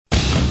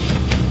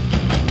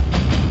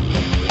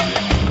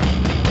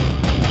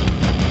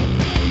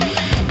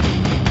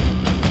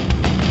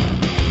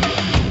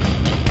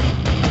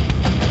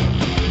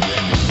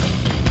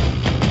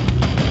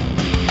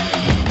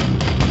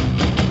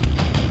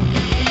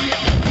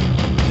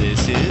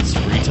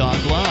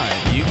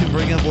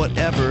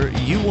whatever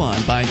you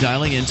want by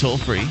dialing in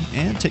toll-free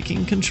and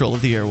taking control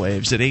of the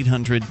airwaves at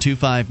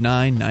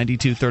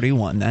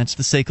 800-259-9231. That's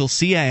the SACL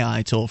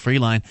CAI toll-free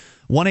line,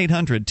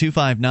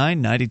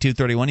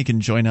 1-800-259-9231. You can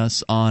join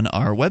us on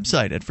our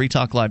website at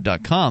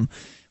freetalklive.com.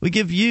 We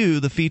give you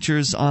the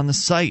features on the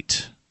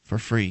site for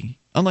free.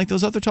 Unlike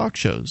those other talk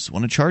shows,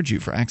 want to charge you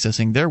for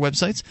accessing their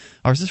websites.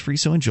 Ours is free,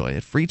 so enjoy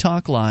it.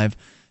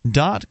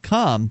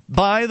 freetalklive.com.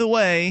 By the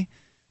way,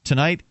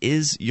 tonight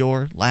is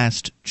your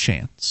last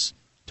chance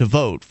to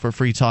vote for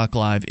Free Talk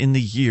Live in the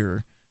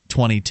year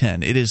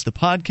 2010. It is the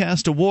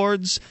Podcast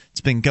Awards.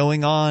 It's been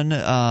going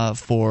on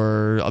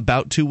for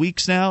about 2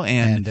 weeks now,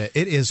 and it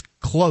is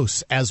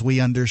close as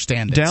we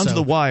understand it. Down to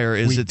the wire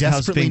is we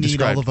desperately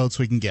need all the votes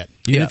we can get.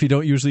 Even if you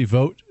don't usually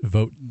vote.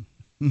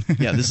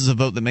 Yeah, this is a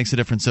vote that makes a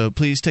difference. So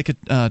please take a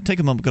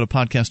moment, go to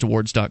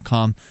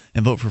podcastawards.com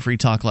and vote for Free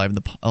Talk Live in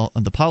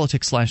the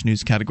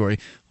politics/news category.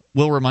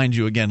 We'll remind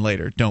you again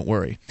later. Don't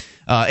worry.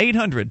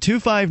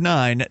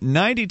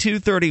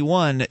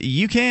 800-259-9231.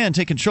 You can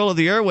take control of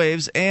the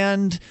airwaves,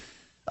 and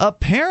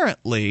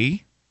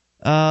apparently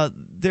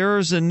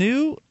there's a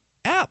new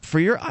app for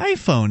your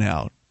iPhone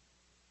out.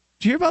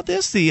 Did you hear about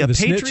this? The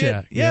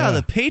Patriot,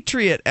 the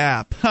Patriot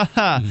app,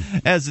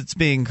 as it's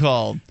being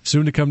called.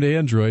 Soon to come to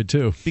Android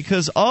too.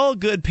 Because all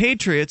good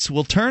patriots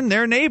will turn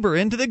their neighbor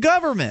into the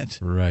government.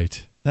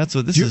 Right. That's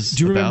what this is.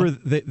 Do you about.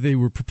 remember they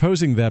were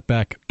proposing that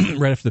back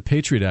right after the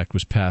Patriot Act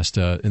was passed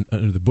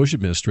under the Bush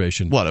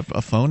administration? What,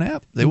 a phone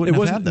app? They wouldn't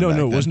have had them back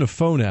No, it wasn't a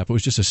phone app. It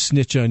was just a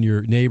snitch on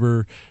your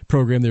neighbor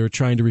program. They were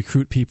trying to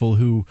recruit people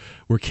who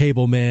were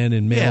cable men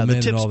and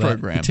mailmen and all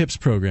that. The TIPS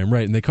program,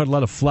 right? And they caught a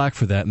lot of flack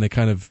for that, and they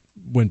kind of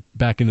went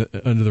back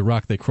under the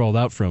rock they crawled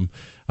out from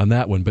on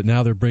that one. But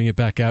now they're bringing it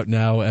back out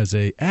now as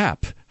a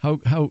app.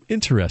 How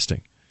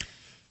interesting.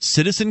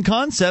 Citizen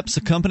Concepts,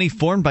 a company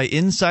formed by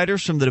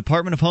insiders from the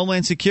Department of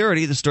Homeland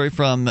Security, the story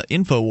from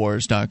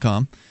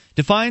Infowars.com,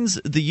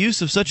 defines the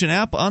use of such an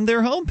app on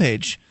their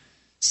homepage.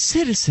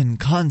 Citizen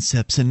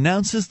Concepts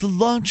announces the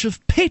launch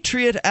of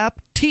Patriot App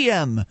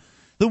TM,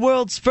 the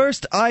world's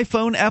first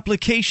iPhone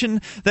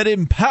application that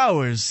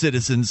empowers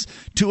citizens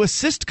to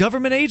assist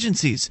government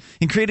agencies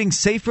in creating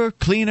safer,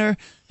 cleaner,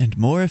 and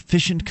more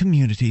efficient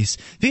communities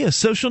via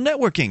social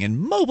networking and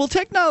mobile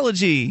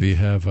technology. We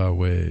have our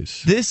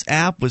ways. This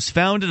app was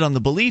founded on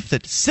the belief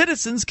that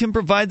citizens can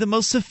provide the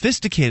most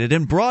sophisticated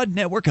and broad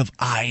network of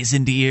eyes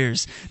and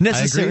ears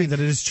necessary I agree that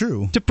it is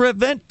true. to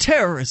prevent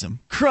terrorism,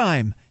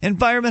 crime,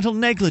 environmental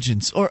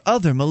negligence, or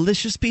other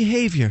malicious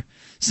behavior.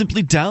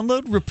 Simply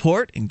download,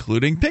 report,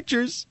 including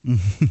pictures,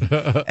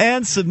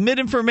 and submit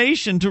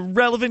information to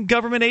relevant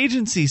government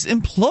agencies,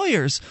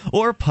 employers,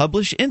 or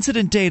publish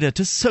incident data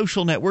to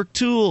social network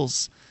tools.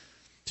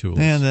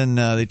 And then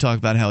they talk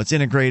about how it's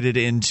integrated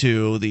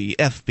into the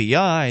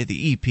FBI,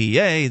 the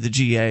EPA, the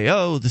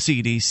GAO, the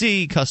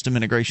CDC, custom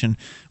integration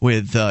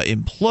with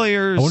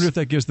employers. I wonder if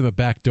that gives them a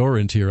back door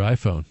into your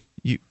iPhone.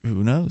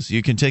 Who knows?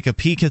 You can take a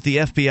peek at the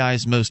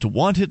FBI's most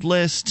wanted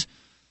list,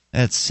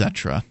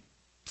 etc.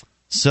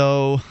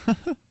 So,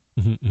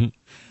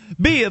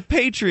 be a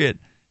patriot.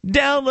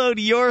 Download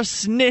your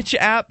Snitch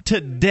app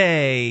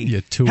today.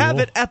 You tool. Have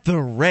it at the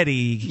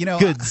ready,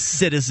 good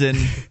citizen.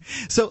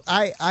 So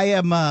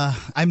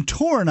I'm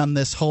torn on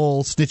this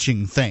whole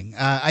snitching thing.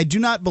 I do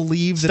not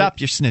believe that. Stop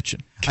your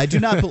snitching. I do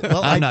not.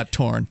 Well, I'm not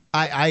torn.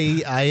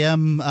 I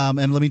am,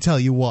 and let me tell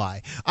you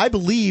why. I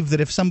believe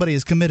that if somebody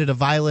has committed a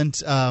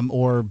violent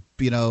or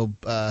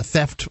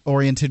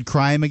theft-oriented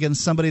crime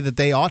against somebody, that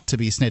they ought to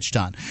be snitched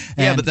on.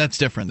 Yeah, but that's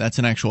different. That's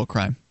an actual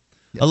crime.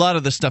 A lot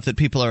of the stuff that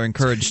people are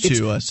encouraged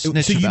to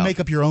snitch so you about. make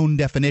up your own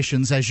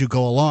definitions as you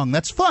go along.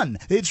 That's fun.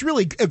 It's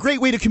really a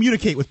great way to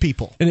communicate with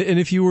people. And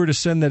if you were to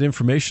send that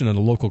information on a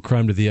local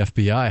crime to the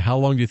FBI, how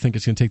long do you think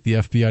it's going to take the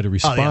FBI to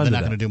respond to that? They're not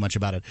going to do much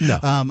about it. No.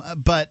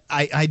 But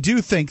I do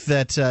think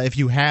that if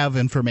you have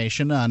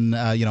information on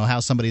how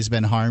somebody's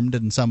been harmed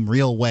in some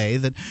real way,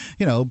 that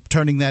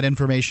turning that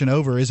information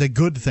over is a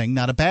good thing,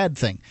 not a bad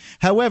thing.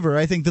 However,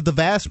 I think that the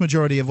vast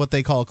majority of what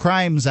they call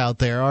crimes out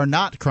there are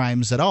not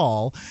crimes at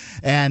all,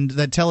 and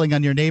that telling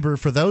on your neighbor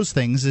for those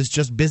things is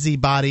just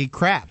busybody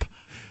crap.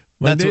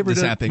 My neighbor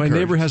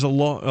has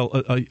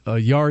a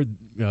yard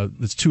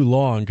that's too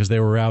long because they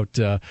were out.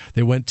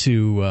 They went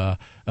to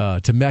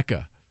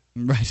Mecca.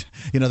 Right.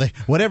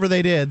 Whatever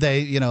they did,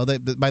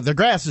 their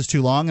grass is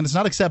too long and it's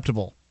not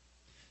acceptable.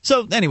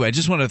 So anyway,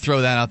 just wanted to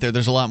throw that out there.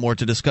 There's a lot more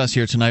to discuss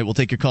here tonight. We'll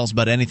take your calls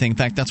about anything. In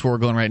fact, that's where we're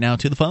going right now,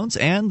 to the phones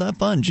and the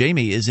fun.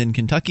 Jamie is in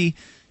Kentucky.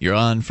 You're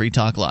on Free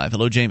Talk Live.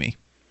 Hello, Jamie.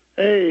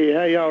 Hey,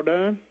 how y'all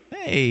doing?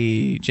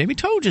 Hey, Jamie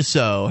told you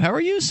so. How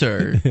are you,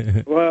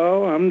 sir?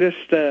 Well, I'm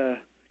just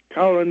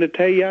calling to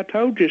tell you I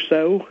told you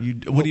so.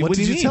 What did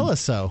you mean? tell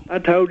us so? I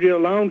told you a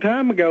long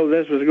time ago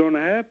this was going to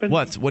happen.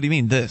 What do you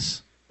mean,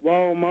 this?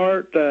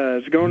 Walmart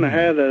is going to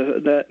have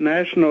the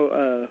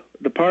National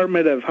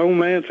Department of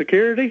Homeland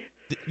Security.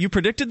 You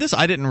predicted this?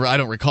 I don't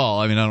recall.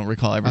 I don't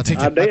recall everything.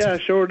 I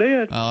sure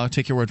did. I'll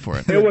take your word for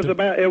it. It was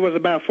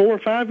about 4 or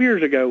 5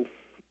 years ago.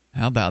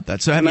 How about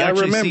that? So have you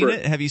actually seen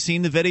it? Have you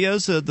seen the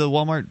videos that the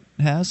Walmart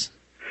has?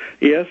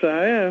 Yes,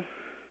 I have.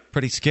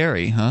 Pretty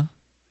scary, huh?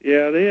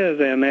 Yeah, it is,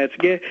 and it's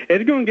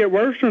going to get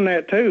worse than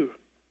that, too.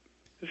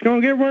 It's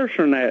going to get worse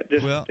than that.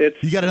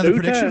 You got another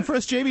prediction for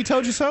us, Jamie?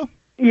 Told you so?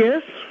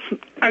 Yes,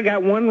 I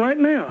got one right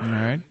now. All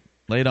right,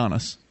 lay it on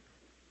us.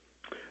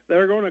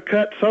 They're going to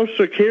cut Social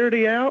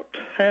Security out,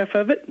 half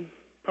of it,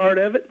 part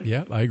of it.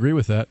 Yeah, I agree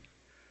with that.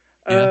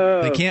 Yeah,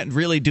 they can't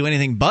really do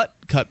anything but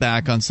cut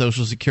back on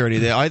Social Security.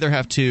 They either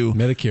have to...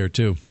 Medicare,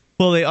 too.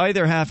 Well, they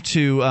either have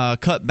to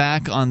cut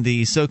back on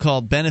the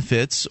so-called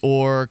benefits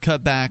or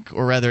cut back,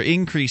 or rather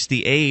increase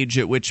the age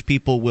at which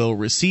people will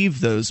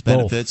receive those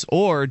benefits,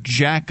 or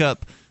jack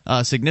up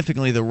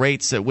significantly the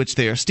rates at which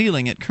they are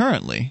stealing it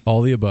currently.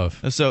 All the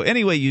above. So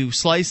anyway you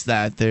slice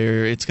that,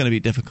 it's going to be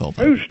difficult.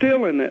 Who's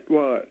stealing it?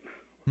 What?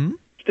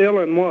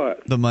 Stealing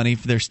what? The money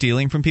they're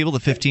stealing from people, the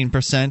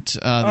 15%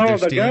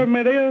 the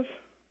government is?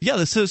 Yeah,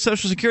 the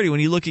Social Security.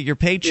 When you look at your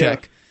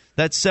paycheck,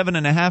 that's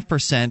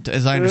 7.5%,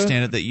 as I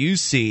understand it, that you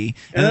see.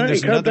 And then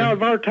there's another out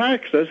of our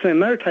taxes,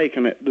 and they're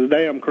taking it, the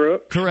damn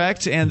crook.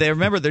 Correct, and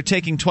they're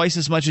taking twice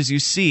as much as you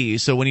see.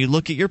 So when you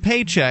look at your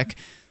paycheck,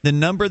 the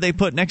number they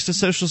put next to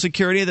Social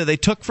Security that they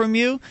took from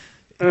you,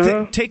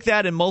 take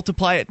that and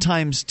multiply it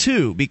times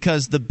 2,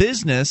 because the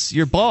business,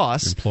 your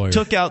boss,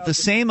 took out the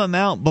same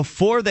amount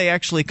before they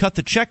actually cut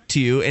the check to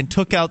you and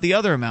took out the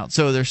other amount.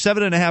 So there's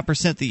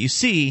 7.5% that you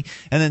see,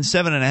 and then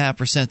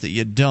 7.5% that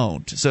you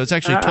don't. So it's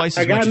actually twice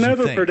as much as you think. I got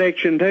another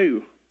prediction,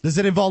 too. Does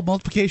it involve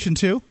multiplication,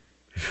 too?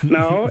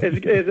 No,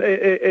 it's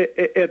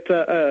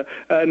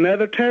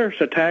another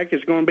terrorist attack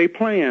is going to be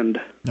planned.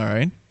 All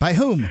right. By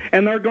whom?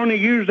 And they're going to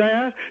use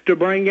that to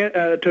bring it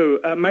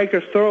to make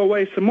us throw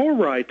away some more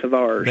rights of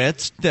ours.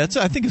 That's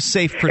I think a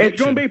safe prediction.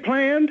 It's going to be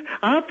planned.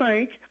 I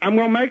think I'm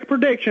going to make a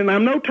prediction.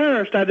 I'm no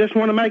terrorist. I just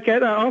want to make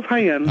it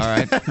offhand. All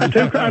right.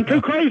 I'm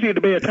too crazy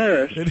to be a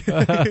terrorist.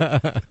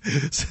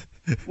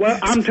 Well,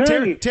 I'm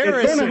telling you, it's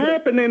going to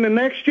happen in the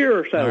next year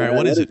or so. All right.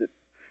 What is it?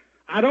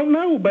 I don't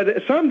know, but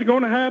something's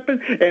going to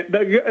happen. And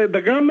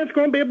the government's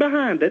going to be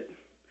behind it,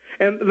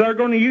 and they're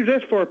going to use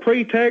this for a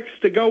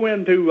pretext to go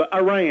into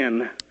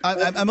Iran.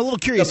 I'm a little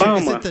curious.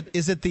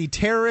 Is it the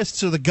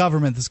terrorists or the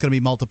government that's going to be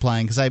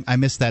multiplying? Because I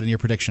missed that in your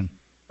prediction.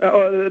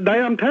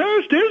 Damn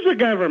terrorist is the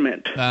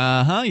government.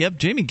 Yep.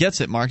 Jamie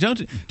gets it, Mark.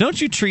 Don't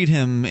you treat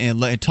him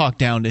and talk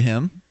down to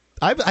him.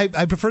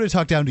 I prefer to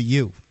talk down to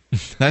you.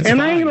 That's and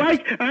fine.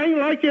 I ain't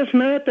like this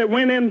nut that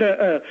went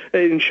into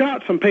and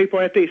shot some people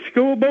at the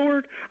school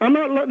board. I'm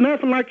not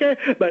nothing like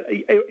that. But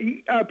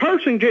a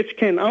person just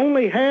can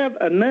only have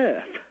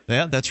enough.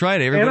 Yeah, that's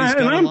right. Everybody's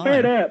got a line. I'm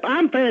fed up.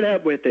 I'm fed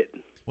up with it.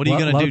 What are you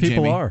going to do, Jamie?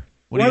 People are.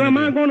 What am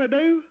I going to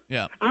do?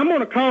 Yeah. I'm going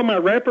to call my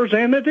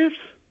representatives.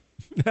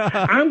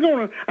 I'm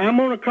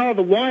gonna call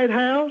the White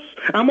House.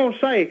 I'm gonna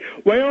say,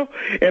 well,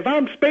 if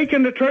I'm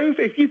speaking the truth,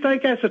 if you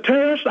think that's a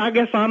terrorist, I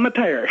guess I'm a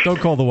terrorist. Don't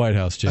call the White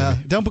House, Jamie.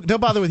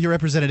 Don't bother with your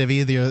representative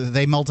either.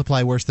 They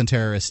multiply worse than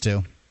terrorists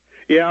do.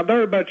 Yeah,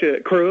 they're a bunch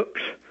of crooks.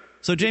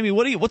 So, Jamie,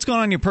 what's going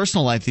on in your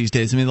personal life these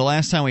days? I mean, the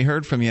last time we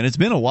heard from you, and it's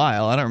been a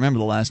while. I don't remember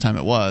the last time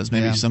it was.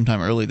 Maybe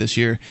sometime early this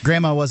year.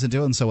 Grandma wasn't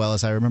doing so well,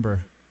 as I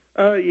remember.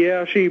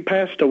 Yeah, she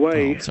passed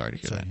away. Oh, sorry to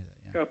hear that.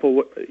 A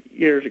couple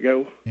years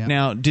ago. Yeah.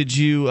 Now, did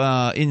you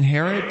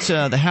inherit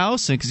the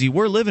house? Because you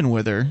were living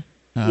with her.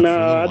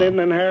 No, I didn't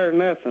inherit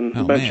nothing.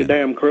 A bunch of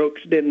damn crooks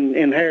didn't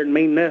inherit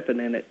me nothing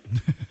in it.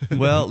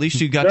 Well, at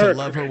least you got to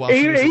love her while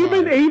she was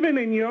alive. Even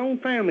in your own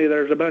family,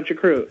 there's a bunch of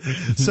crooks.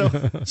 So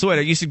wait,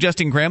 are you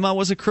suggesting Grandma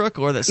was a crook,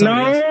 or that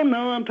somebody else?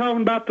 No, I'm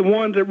talking about the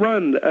ones that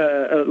run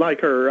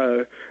like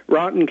her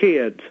rotten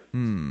kids.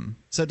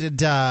 So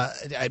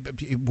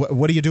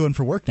what are you doing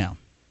for work now?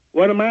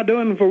 What am I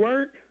doing for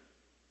work?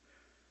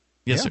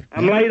 Yes, sir.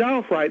 I'm laid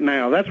off right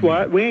now. That's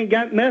what. We ain't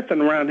got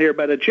nothing around here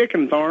but a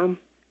chicken farm.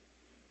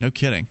 No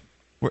kidding.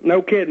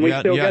 No kidding. We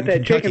still got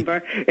that chicken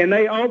farm, and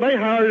they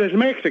hired as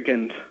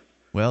Mexicans.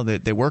 Well,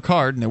 they work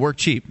hard and they work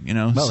cheap, you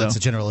know. Well, that's a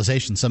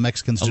generalization. Some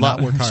Mexicans do not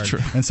work hard,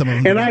 and some of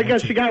them. And I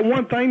guess you got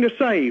one thing to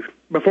say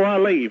before I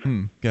leave.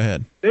 Go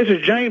ahead. This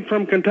is James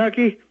from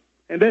Kentucky,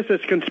 and this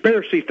is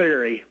conspiracy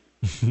theory.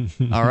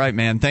 All right,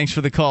 man. Thanks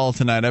for the call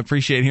tonight. I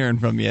appreciate hearing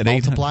from you.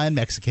 Multiplying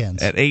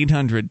Mexicans. At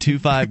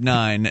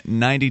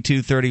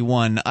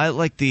 800-259-9231. I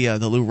like the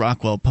Lou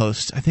Rockwell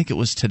post. I think it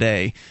was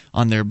today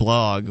on their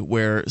blog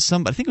where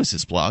I think it was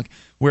his blog,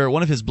 where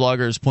one of his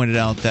bloggers pointed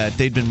out that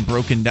they'd been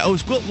broken down. Oh,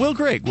 it was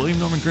William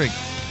Norman Grigg,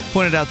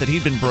 pointed out that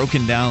he'd been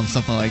broken down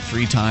something like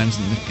 3 times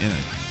in a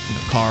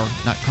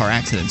not car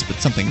accidents, but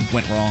something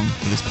went wrong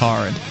with his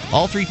car, and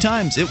all 3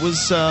 times it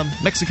was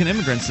Mexican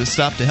immigrants that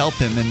stopped to help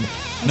him, and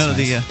none of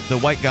the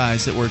white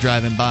guys that were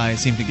driving by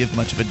seemed to give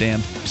much of a damn.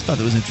 Just thought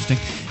that was interesting.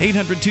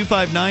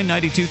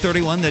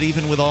 800-259-9231, that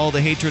even with all the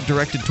hatred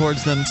directed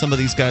towards them, some of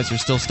these guys are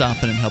still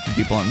stopping and helping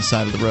people on the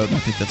side of the road, and I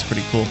think that's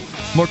pretty cool.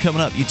 More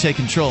coming up. You take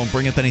control and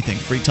bring up anything.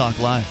 Free Talk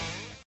Live.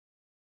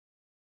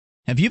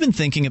 Have you been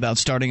thinking about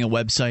starting a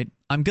website?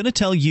 I'm going to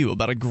tell you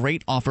about a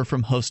great offer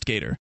from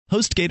HostGator.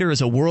 HostGator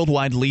is a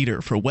worldwide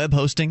leader for web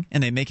hosting,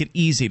 and they make it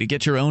easy to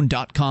get your own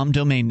 .com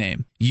domain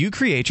name. You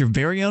create your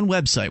very own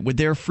website with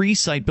their free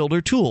site builder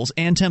tools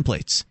and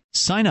templates.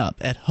 Sign up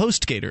at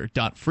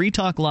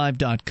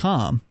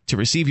hostgator.freetalklive.com to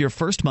receive your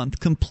first month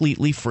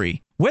completely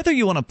free. Whether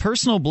you want a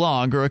personal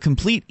blog or a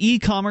complete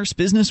e-commerce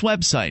business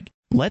website,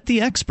 let the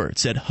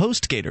experts at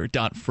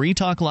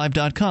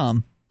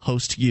hostgator.freetalklive.com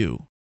host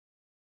you.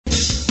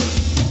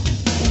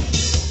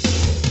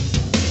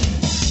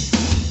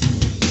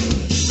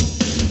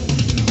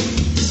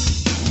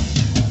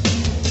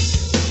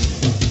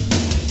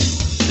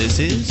 This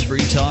is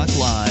Free Talk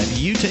Live.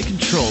 You take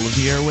control of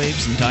the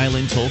airwaves and dial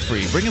in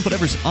toll-free. Bring up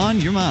whatever's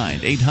on your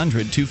mind.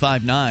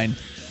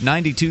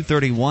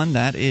 800-259-9231.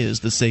 That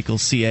is the SACL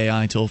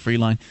CAI toll-free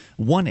line.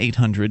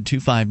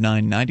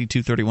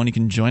 1-800-259-9231. You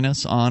can join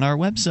us on our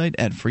website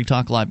at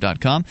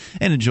freetalklive.com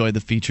and enjoy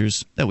the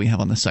features that we have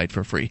on the site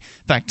for free.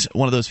 In fact,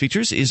 one of those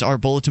features is our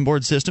bulletin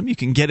board system. You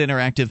can get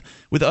interactive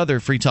with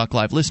other Free Talk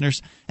Live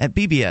listeners at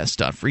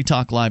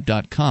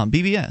bbs.freetalklive.com.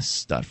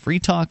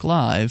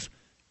 bbs.freetalklive.com.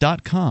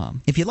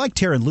 If you like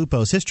Taryn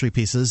Lupo's history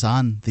pieces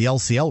on the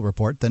LCL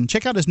Report, then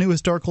check out his new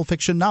historical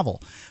fiction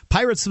novel,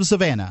 Pirates of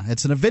Savannah.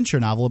 It's an adventure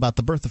novel about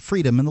the birth of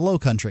freedom in the Low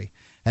Country.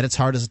 At its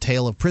heart is a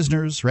tale of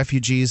prisoners,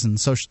 refugees, and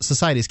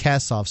society's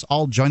cast-offs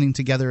all joining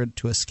together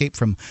to escape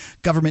from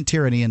government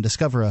tyranny and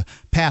discover a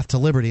path to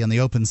liberty on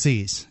the open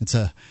seas. It's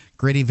a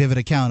gritty, vivid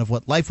account of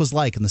what life was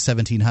like in the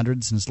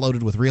 1700s and is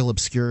loaded with real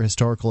obscure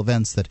historical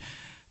events that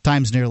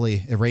time's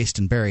nearly erased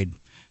and buried.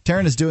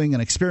 Taryn is doing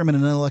an experiment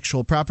in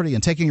intellectual property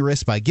and taking a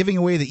risk by giving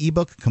away the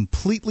ebook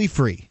completely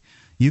free.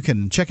 You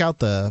can check out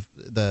the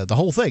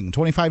whole thing,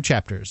 25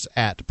 chapters,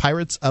 at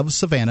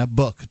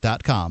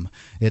piratesofsavannahbook.com.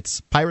 It's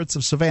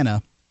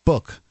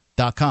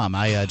piratesofsavannahbook.com.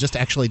 I just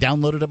actually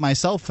downloaded it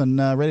myself and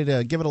ready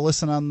to give it a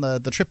listen on the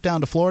trip down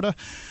to Florida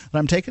that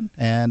I'm taking,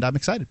 and I'm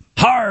excited.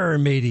 Har,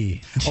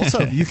 matey!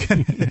 Also, you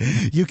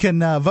can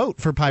vote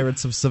for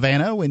Pirates of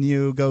Savannah when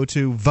you go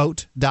to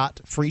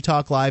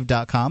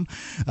vote.freetalklive.com.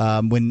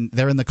 When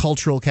they're in the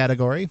cultural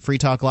category, Free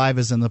Talk Live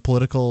is in the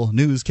political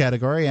news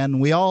category,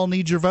 and we all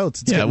need your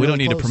votes. We don't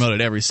need to promote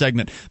it every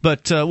segment,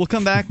 but we'll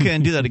come back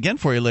and do that again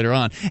for you later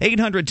on.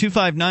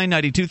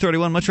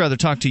 800-259-9231. Much rather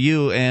talk to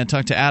you and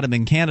talk to Adam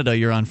in Canada.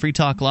 You're on Free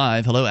Talk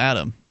Live. Hello,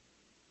 Adam.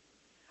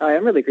 Hi,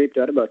 I'm really creeped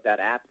out about that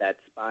app, that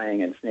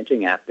spying and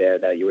snitching app there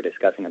that you were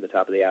discussing at the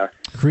top of the hour.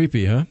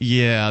 Creepy, huh?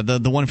 Yeah,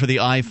 the one for the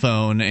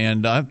iPhone,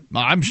 and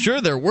I'm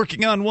sure they're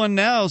working on one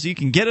now, so you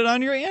can get it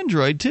on your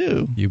Android,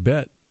 too. You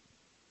bet.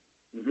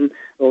 Mm-hmm.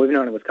 Well, we've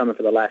known it was coming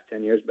for the last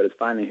 10 years, but it's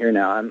finally here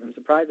now. I'm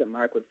surprised that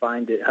Mark would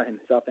find it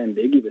himself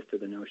ambiguous to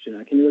the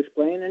notion. Can you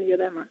explain any of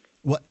that, Mark?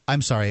 What?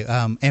 I'm sorry,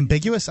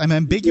 ambiguous? I'm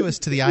ambiguous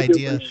to the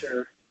idea...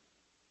 Sure.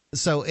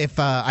 So if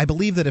I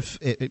believe that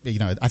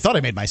I thought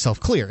I made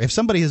myself clear. If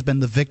somebody has been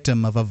the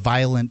victim of a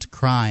violent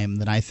crime,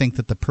 then I think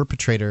that the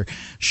perpetrator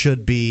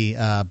should be,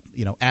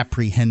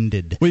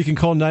 apprehended. Well, you can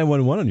call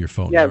 911 on your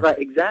phone. Yeah, right.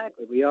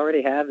 Exactly. We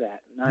already have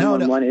that.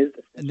 911 is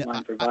the snitch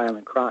line for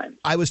violent crime.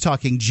 I was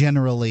talking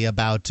generally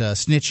about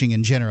snitching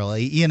in general.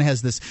 Ian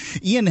has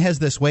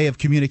this way of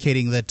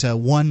communicating that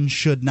one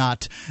should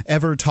not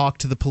ever talk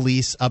to the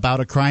police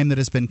about a crime that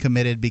has been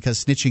committed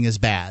because snitching is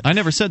bad. I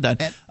never said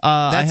that.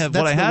 I have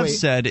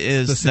said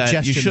is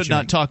that you should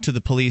not talk to the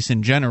police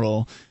in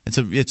general.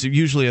 It's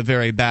usually a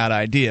very bad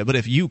idea. But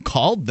if you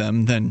called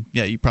them, then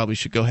yeah, you probably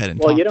should go ahead and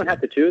talk. Well, you don't have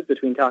to choose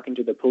between talking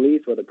to the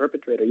police or the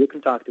perpetrator. You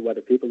can talk to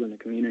other people in the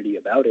community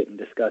about it and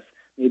discuss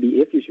maybe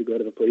if you should go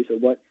to the police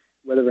or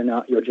whether or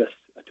not you're just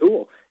a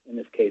tool in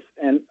this case.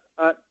 And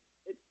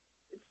it's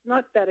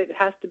not that it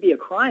has to be a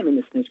crime in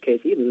the snitch case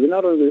either. They're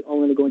not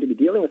only going to be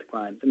dealing with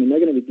crimes. I mean, they're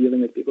going to be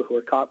dealing with people who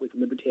are caught with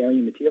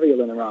libertarian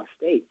material in the wrong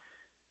state.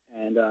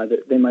 And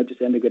they might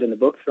just end up getting the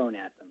book thrown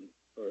at them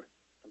for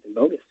something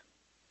bogus.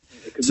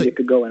 It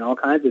could go in all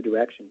kinds of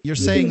directions. You're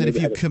saying that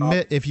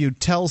if you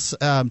tell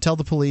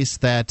the police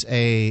that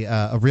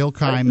a real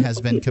crime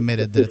has been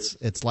committed, that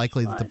it's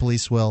likely that the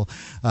police will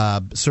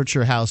search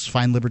your house,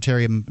 find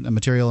libertarian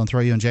material, and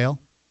throw you in jail?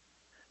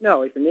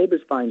 No, if the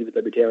neighbors find you with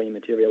libertarian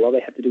material, all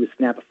they have to do is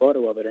snap a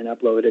photo of it and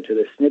upload it to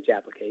their snitch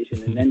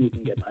application, and then you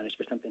can get punished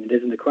for something that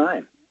isn't a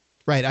crime.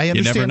 Right, I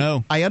understand. You never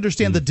know. I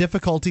understand the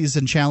difficulties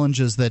and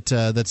challenges that's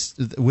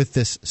with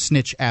this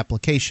snitch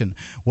application.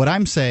 What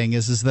I'm saying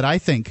is that I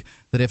think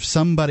that if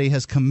somebody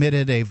has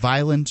committed a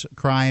violent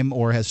crime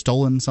or has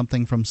stolen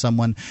something from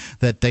someone,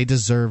 that they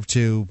deserve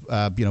to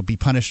be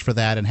punished for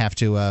that and have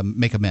to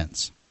make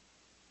amends.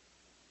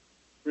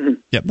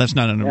 Mm-hmm. Yep, that's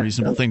not an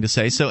unreasonable thing to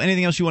say. So,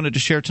 anything else you wanted to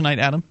share tonight,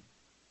 Adam?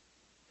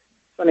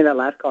 Funny, that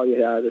last call,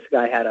 this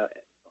guy had a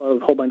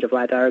whole bunch of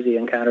flat tires he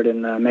encountered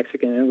in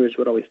Mexican immigrants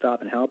would always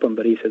stop and help him,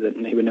 but he said that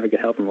he would never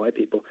get help from white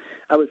people.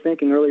 I was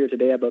thinking earlier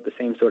today about the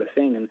same sort of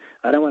thing, and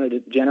I don't want to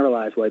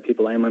generalize white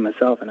people. I am one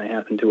myself, and I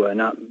happen to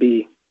not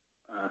be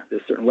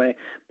this certain way.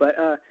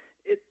 But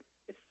it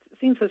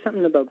seems there's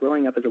something about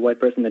growing up as a white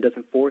person that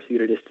doesn't force you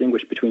to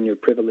distinguish between your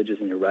privileges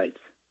and your rights.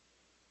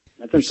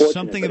 That's unfortunate.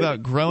 Something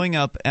about growing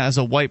up as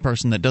a white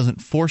person that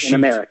doesn't force you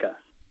America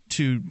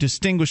to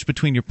distinguish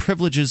between your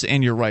privileges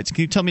and your rights.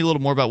 Can you tell me a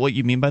little more about what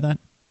you mean by that?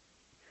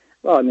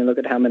 Well, I mean, look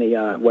at how many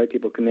white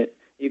people commit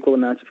equal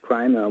amounts of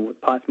crime.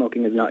 Pot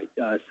smoking is not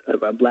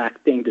a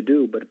black thing to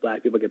do, but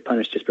black people get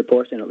punished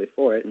disproportionately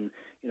for it, and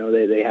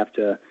they have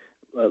to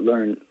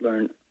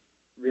learn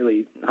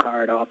really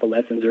hard, awful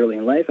lessons early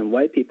in life, and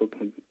white people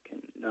can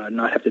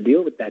not have to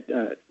deal with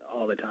that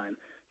all the time.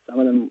 Some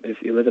of them,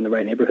 if you live in the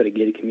right neighborhood, a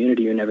gated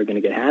community, you're never going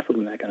to get hassled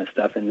and that kind of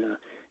stuff. And you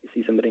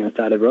see somebody on the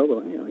side of the road,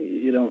 well,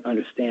 you don't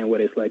understand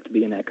what it's like to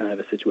be in that kind of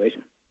a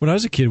situation. When I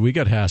was a kid, we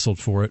got hassled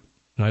for it.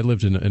 I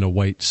lived in a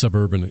white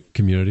suburban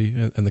community,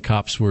 and the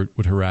cops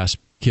would harass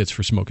kids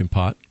for smoking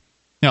pot.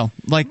 No,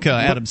 like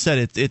Adam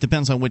said, it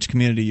depends on which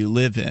community you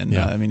live in.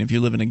 Yeah. I mean, if you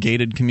live in a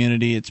gated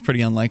community, it's pretty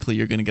unlikely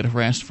you're going to get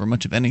harassed for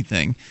much of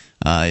anything.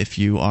 If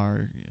you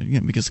are,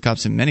 because the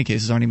cops in many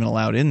cases aren't even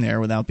allowed in there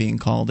without being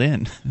called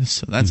in.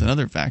 So that's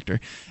another factor.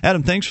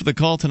 Adam, thanks for the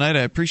call tonight.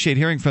 I appreciate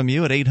hearing from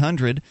you at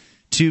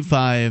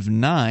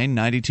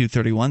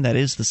 800-259-9231. That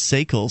is the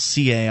SACL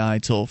CAI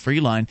toll-free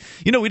line.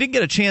 We didn't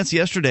get a chance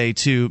yesterday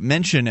to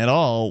mention at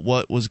all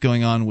what was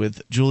going on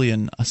with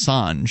Julian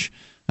Assange.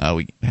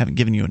 We haven't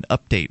given you an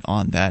update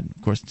on that.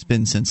 Of course, it's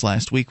been since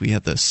last week. We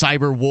had the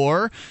cyber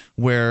war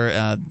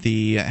where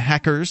the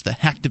hackers, the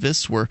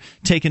hacktivists, were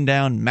taking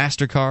down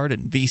MasterCard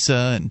and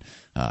Visa and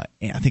I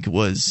think it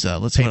was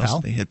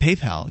PayPal. They had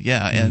PayPal,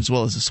 as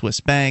well as a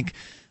Swiss bank.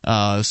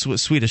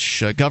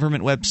 Swedish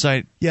government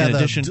website. Yeah, in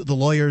addition, the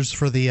lawyers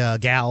for the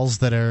gals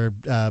that are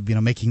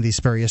making these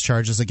spurious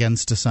charges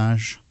against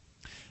Assange.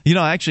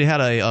 I actually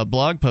had a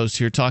blog post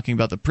here talking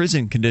about the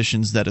prison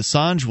conditions that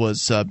Assange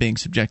was being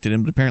subjected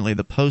in, but apparently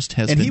the post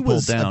has been pulled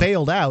down. And he was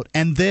bailed out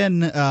and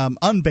then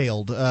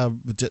unbailed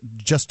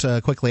just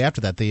quickly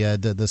after that.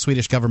 The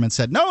Swedish government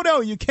said,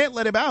 no, you can't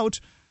let him out.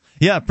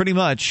 Yeah, pretty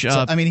much.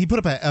 So, he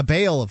put up a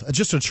bail of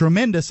just a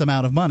tremendous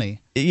amount of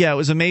money. Yeah, it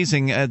was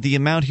amazing. The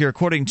amount here,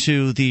 according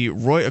to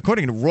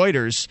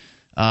Reuters,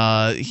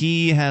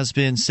 he has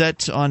been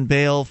set on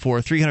bail for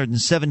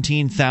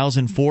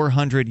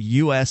 $317,400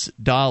 US,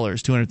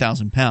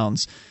 200,000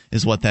 pounds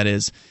is what that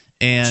is.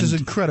 And, which is an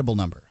incredible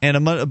number. And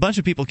a bunch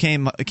of people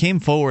came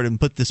forward and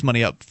put this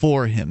money up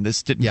for him.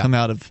 This didn't come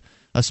out of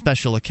a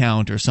special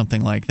account or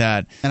something like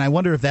that. And I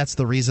wonder if that's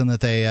the reason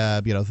that they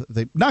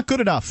not good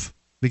enough.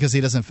 Because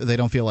they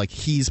don't feel like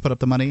he's put up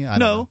the money.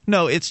 No,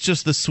 it's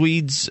just the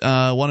Swedes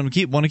want to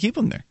keep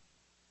him there.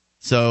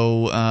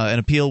 So an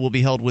appeal will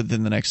be held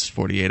within the next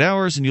 48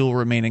 hours, and you will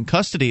remain in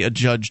custody, a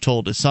judge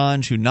told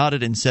Assange, who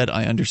nodded and said,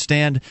 "I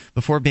understand,"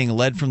 before being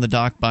led from the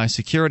dock by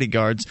security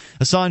guards.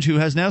 Assange, who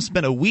has now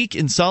spent a week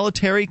in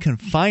solitary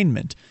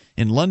confinement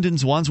in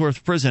London's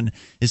Wandsworth prison,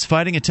 is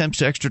fighting attempts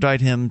to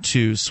extradite him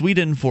to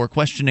Sweden for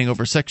questioning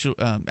over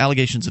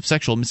allegations of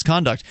sexual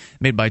misconduct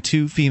made by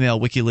two female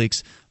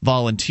WikiLeaks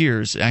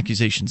volunteers,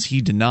 accusations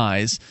he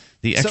denies.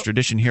 The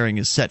extradition hearing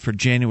is set for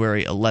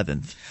January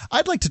 11th.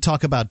 I'd like to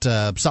talk about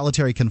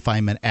solitary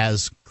confinement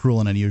as cruel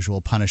and unusual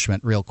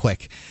punishment real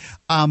quick.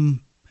 The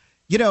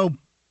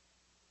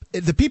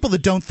people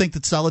that don't think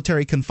that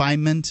solitary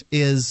confinement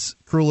is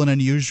cruel and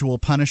unusual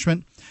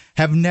punishment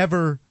have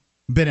never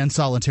been in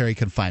solitary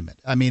confinement.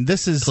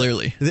 This is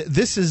clearly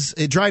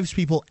it drives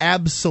people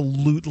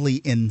absolutely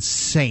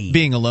insane.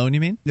 Being alone, you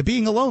mean?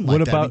 Being alone.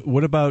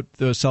 What about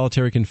the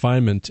solitary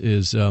confinement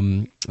is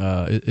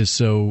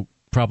so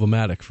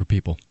problematic for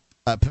people?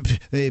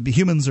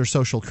 Humans are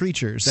social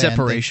creatures.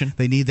 Separation.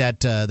 They need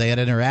that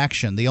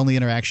interaction. The only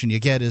interaction you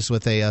get is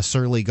with a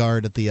surly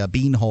guard at the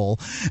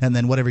beanhole, and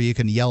then whatever you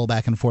can yell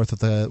back and forth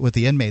with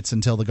the inmates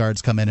until the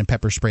guards come in and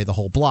pepper spray the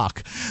whole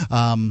block.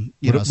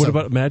 What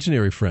about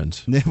imaginary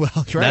friends? Well,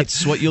 right.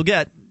 That's what you'll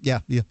get.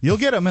 Yeah, you'll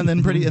get them, and then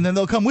and then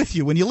they'll come with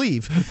you when you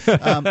leave.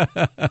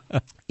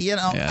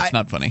 It's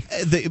not funny.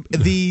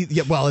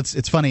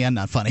 It's funny and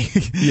not funny.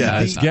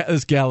 Yeah,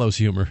 it's gallows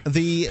humor.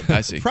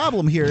 I see.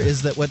 Problem here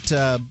is that what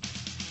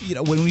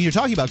when you're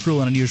talking about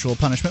cruel and unusual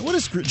punishment, what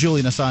has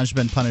Julian Assange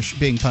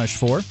being punished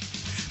for?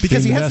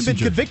 Because he hasn't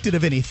been convicted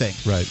of anything.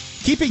 Right.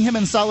 Keeping him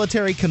in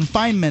solitary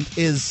confinement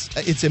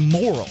it's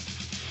immoral.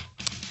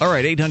 All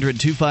right,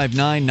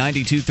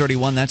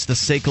 800-259-9231. That's the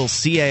SACL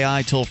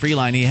CAI toll-free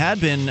line. He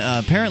had been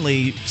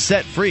apparently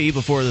set free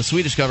before the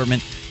Swedish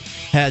government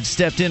had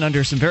stepped in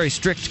under some very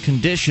strict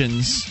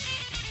conditions.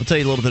 We'll tell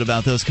you a little bit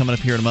about those coming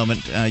up here in a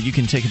moment. You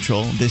can take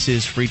control. This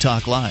is Free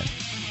Talk Live.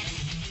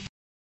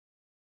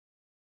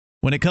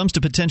 When it comes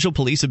to potential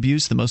police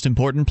abuse, the most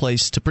important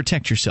place to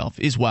protect yourself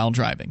is while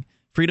driving.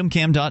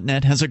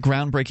 FreedomCam.net has a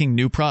groundbreaking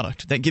new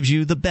product that gives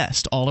you the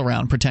best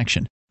all-around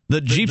protection.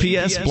 The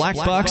GPS Black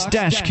Box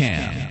Dash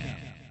Cam.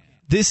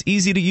 This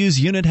easy-to-use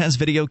unit has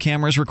video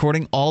cameras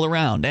recording all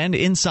around and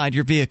inside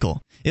your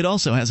vehicle. It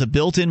also has a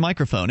built-in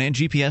microphone and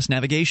GPS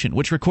navigation,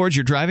 which records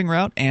your driving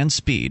route and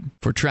speed.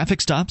 For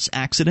traffic stops,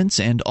 accidents,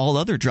 and all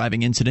other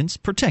driving incidents,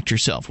 protect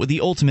yourself with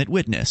the ultimate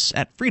witness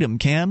at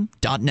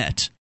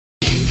freedomcam.net.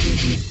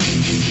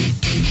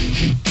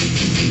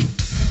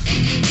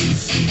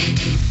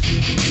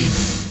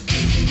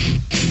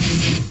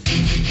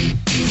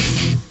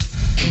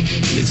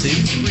 This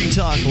is Free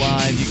Talk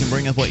Live. You can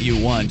bring up what you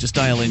want. Just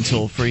dial in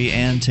toll-free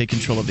and take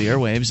control of the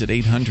airwaves at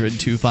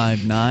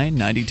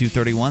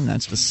 800-259-9231.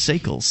 That's the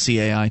SACL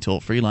CAI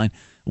toll-free line.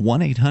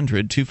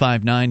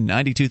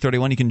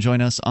 1-800-259-9231. You can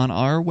join us on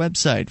our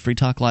website,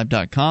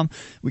 freetalklive.com.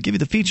 We give you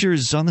the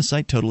features on the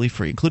site totally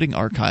free, including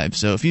archives.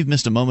 So if you've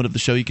missed a moment of the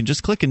show, you can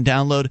just click and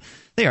download.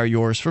 They are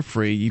yours for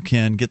free. You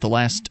can get the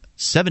last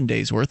 7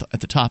 days' worth at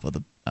the top of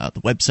the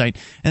website.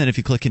 And then if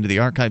you click into the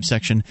archive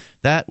section,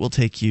 that will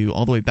take you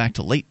all the way back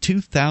to late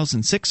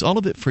 2006. All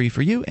of it free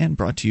for you and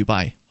brought to you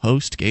by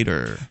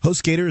HostGator.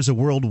 HostGator is a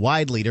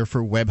worldwide leader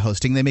for web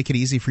hosting. They make it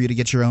easy for you to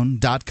get your own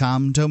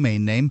 .com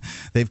domain name.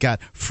 They've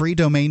got free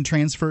domain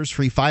transfers,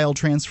 free file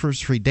transfers,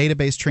 free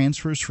database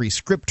transfers, free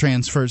script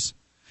transfers,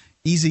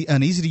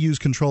 an easy-to-use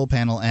control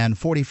panel, and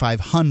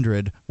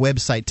 4,500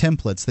 website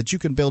templates that you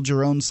can build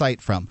your own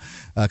site from.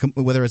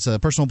 Whether it's a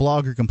personal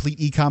blog or complete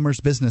e-commerce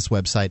business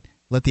website,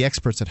 let the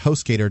experts at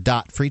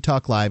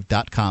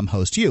HostGator.freetalklive.com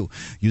host you.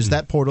 Use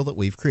that portal that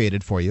we've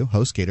created for you,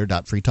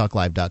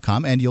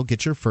 HostGator.freetalklive.com, and you'll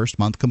get your first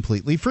month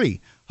completely free.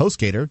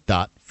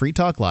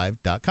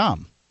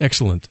 HostGator.freetalklive.com.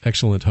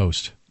 Excellent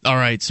host. All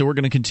right, so we're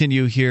going to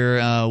continue here.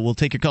 We'll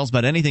take your calls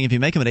about anything if you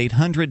make them at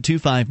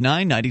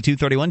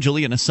 800-259-9231.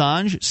 Julian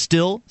Assange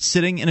still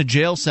sitting in a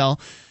jail cell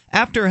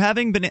after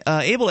having been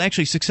able to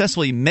actually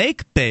successfully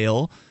make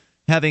bail,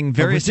 having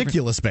various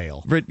ridiculous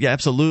bail. Yeah,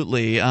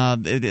 absolutely.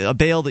 A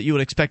bail that you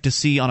would expect to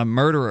see on a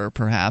murderer,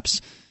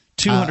 perhaps.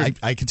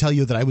 I can tell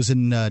you that I was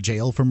in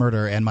jail for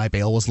murder, and my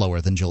bail was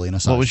lower than Julian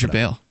Assange. What was your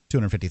bail?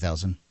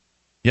 $250,000.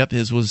 Yep,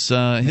 his was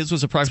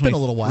approximately. It's been a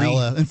little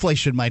while.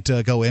 Inflation might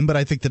go in, but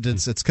I think that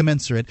it's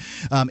commensurate.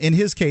 In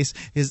his case,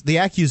 the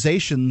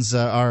accusations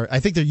are.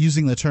 I think they're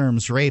using the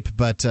terms rape,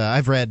 but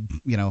I've read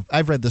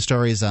the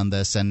stories on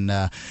this, and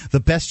the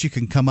best you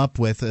can come up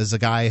with is a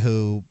guy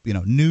who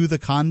knew the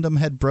condom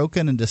had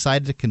broken and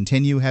decided to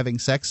continue having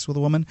sex with a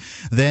woman.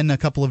 Then a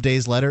couple of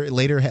days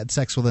later had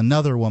sex with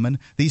another woman.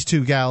 These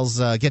two gals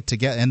get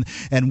together,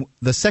 and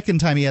the second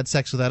time he had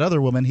sex with that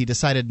other woman, he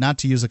decided not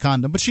to use a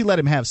condom, but she let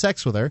him have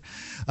sex with her.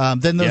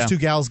 Then those two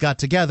gals got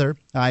together.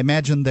 I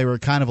imagine they were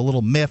kind of a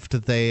little miffed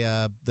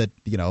that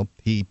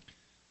he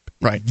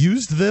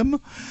used them.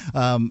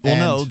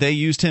 No, they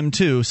used him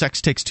too.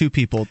 Sex takes two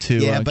people to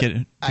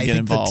get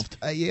involved.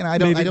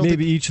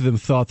 Maybe each of them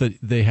thought that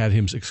they had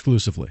him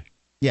exclusively.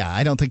 Yeah,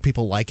 I don't think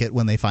people like it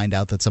when they find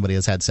out that somebody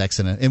has had sex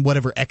in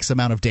whatever X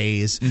amount of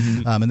days.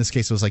 In this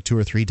case, it was like 2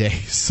 or 3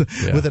 days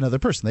with another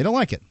person. They don't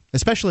like it,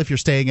 especially if you're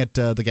staying at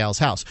the gal's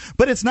house.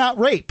 But it's not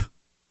rape.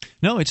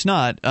 No, it's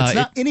not. It's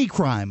not any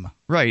crime.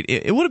 Right.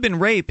 It would have been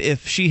rape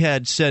if she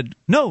had said,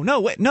 no,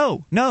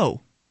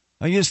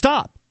 you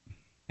stop.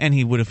 And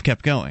he would have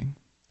kept going.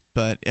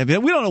 But we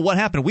don't know what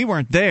happened. We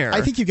weren't there. I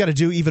think you've got to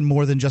do even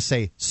more than just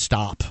say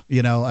stop.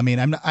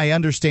 I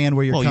understand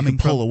where you're coming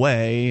from. Pull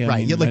away.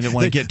 I didn't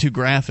want to get too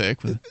graphic.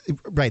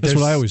 Right. That's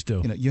what I always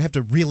do. You have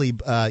to really,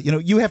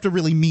 you have to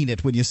really mean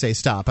it when you say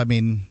stop.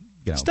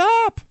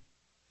 Stop.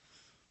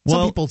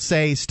 Some people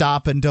say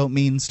stop and don't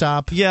mean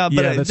stop. Yeah,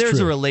 but there's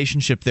true. a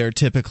relationship there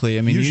typically.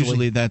 I mean,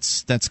 usually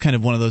that's kind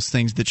of one of those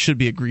things that should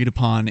be agreed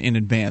upon in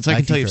advance. I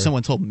can tell you if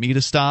someone told me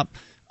to stop,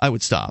 I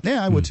would stop.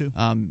 Yeah, I would too.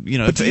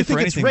 But do you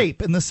think it's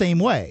rape in the same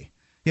way?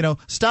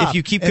 Stop. If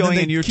you keep going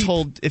and you're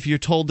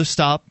told to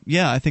stop,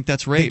 yeah, I think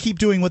that's rape. They keep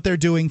doing what they're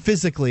doing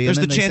physically. There's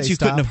the chance you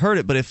couldn't have heard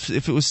it, but if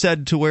it was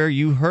said to where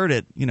you heard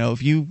it,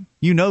 if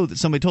you know that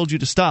somebody told you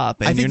to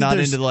stop, and you're not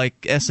into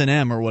like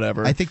S&M or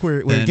whatever. I think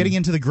we're getting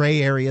into the gray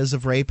areas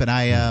of rape, and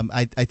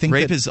I think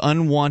rape is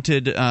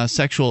unwanted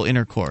sexual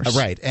intercourse.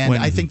 Right, and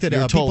I think that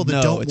people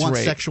that don't want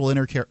sexual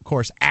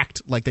intercourse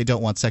act like they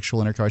don't want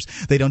sexual intercourse.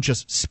 They don't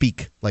just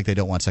speak like they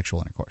don't want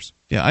sexual intercourse.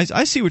 Yeah,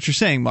 I see what you're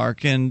saying,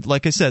 Mark, and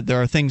like I said,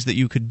 there are things that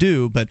you could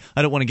do, but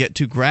I don't want to get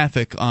too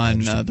graphic on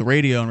the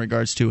radio in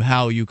regards to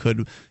how you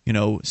could,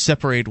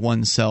 separate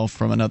oneself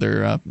from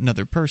another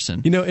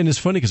person. And it's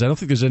funny because I don't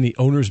think there's any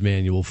owner's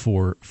manual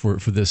for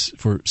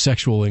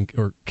sexual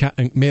or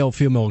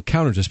male-female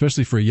encounters,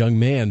 especially for a young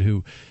man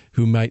who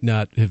might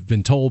not have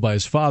been told by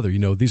his father.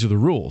 These are the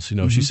rules.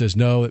 She says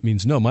no, it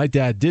means no. My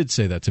dad did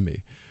say that to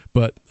me,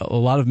 but a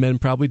lot of men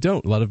probably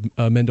don't. A lot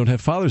of men don't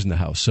have fathers in the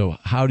house. So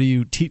how do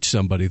you teach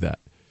somebody that?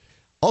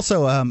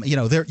 Also,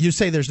 you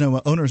say there's no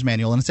owner's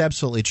manual, and it's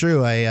absolutely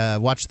true. I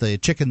watched the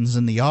chickens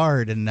in the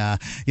yard, and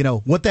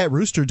what that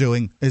rooster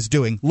is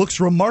doing looks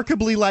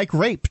remarkably like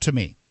rape to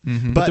me.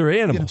 Mm-hmm. But they're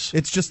animals.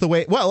 It's just the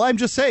way. Well, I'm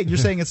just saying. You're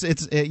saying it's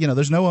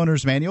there's no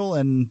owner's manual,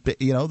 and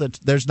that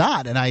there's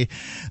not, and you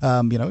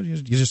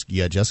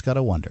just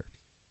gotta wonder.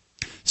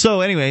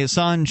 So anyway,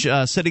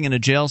 Assange sitting in a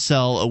jail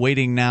cell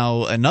awaiting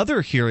now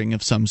another hearing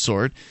of some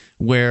sort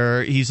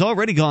where he's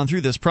already gone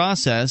through this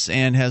process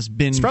and has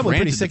been He's probably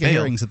pretty sick of bail.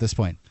 hearings at this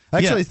point.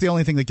 Actually, it's the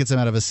only thing that gets him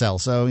out of his cell.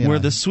 So where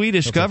the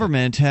Swedish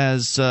government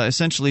has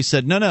essentially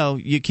said, no,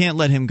 you can't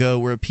let him go.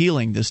 We're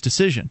appealing this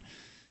decision.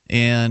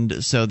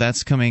 And so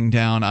that's coming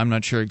down. I'm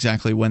not sure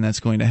exactly when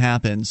that's going to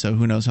happen, so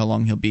who knows how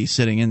long he'll be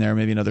sitting in there,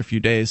 maybe another few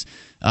days.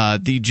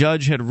 The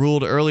judge had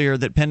ruled earlier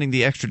that pending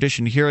the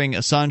extradition hearing,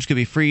 Assange could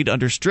be freed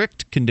under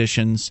strict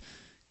conditions,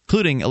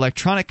 including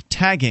electronic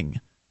tagging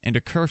and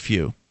a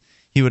curfew.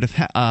 he would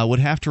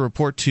have to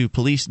report to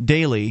police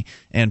daily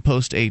and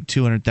post a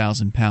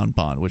 £200,000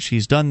 bond, which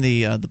he's done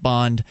the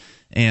bond.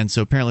 And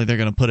so apparently they're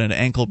going to put an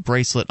ankle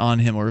bracelet on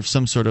him or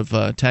some sort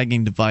of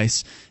tagging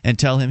device and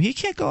tell him he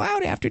can't go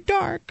out after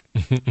dark.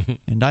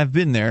 And I've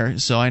been there,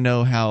 so I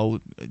know how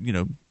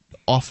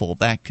awful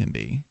that can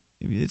be.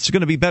 It's going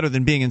to be better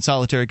than being in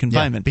solitary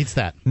confinement. Yeah, beats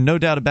that. No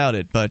doubt about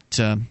it. But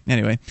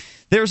anyway,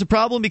 there's a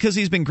problem because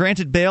he's been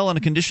granted bail on a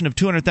condition of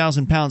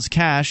 £200,000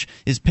 cash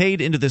is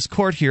paid into this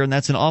court here, and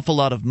that's an awful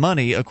lot of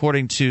money,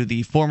 according to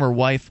the former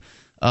wife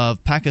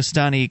of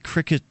Pakistani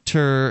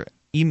cricketer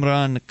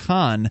Imran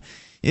Khan.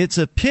 It's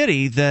a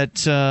pity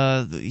that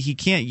he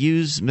can't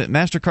use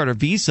MasterCard or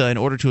Visa in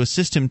order to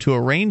assist him to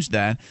arrange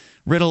that.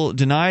 Riddle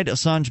denied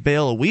Assange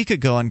bail a week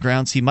ago on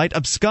grounds he might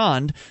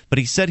abscond, but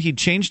he said he'd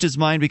changed his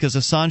mind because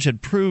Assange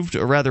had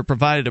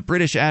provided a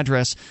British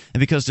address and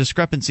because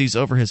discrepancies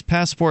over his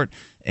passport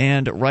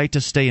and right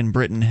to stay in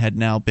Britain had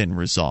now been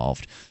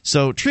resolved.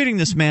 So treating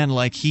this man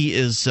like he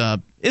is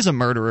a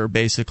murderer,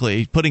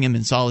 basically, putting him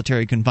in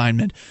solitary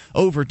confinement,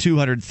 over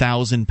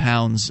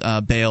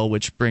 £200,000 bail,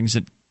 which brings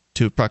it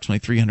to approximately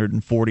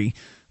 $317,000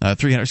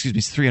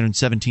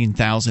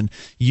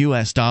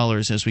 US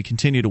as we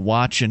continue to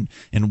watch and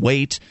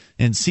wait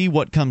and see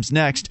what comes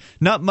next.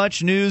 Not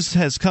much news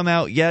has come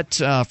out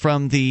yet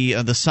from the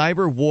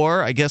cyber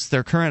war. I guess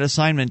their current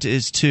assignment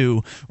is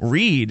to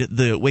read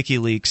the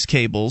WikiLeaks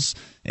cables,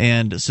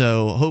 and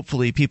so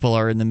hopefully people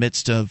are in the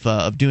midst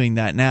of doing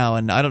that now.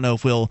 And I don't know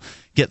if we'll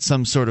get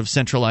some sort of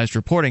centralized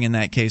reporting in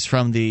that case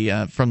from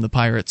the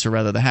pirates, or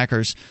rather the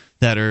hackers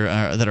that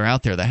are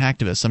out there, the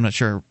hacktivists. I'm not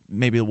sure.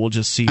 Maybe we'll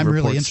just see. I'm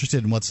reports. Really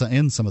interested in what's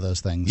in some of those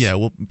things. Yeah,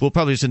 we'll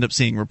probably just end up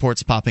seeing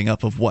reports popping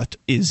up of what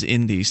is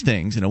in these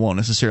things, and it won't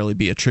necessarily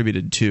be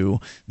attributed to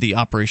the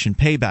Operation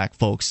Payback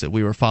folks that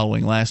we were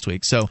following last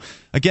week. So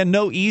again,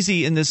 no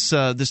easy in this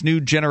new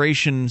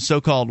generation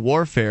so-called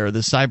warfare, the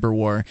cyber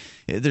war.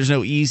 There's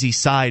no easy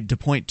side to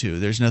point to.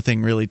 There's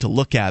nothing really to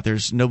look at.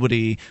 There's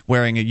nobody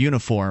wearing a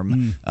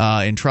uniform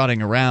and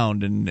trotting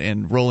around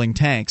and rolling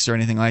tanks or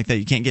anything like that.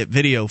 You can't get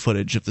video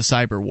footage of the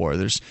cyber war.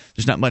 There's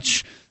not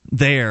much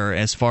there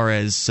as far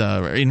as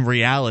in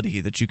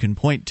reality that you can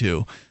point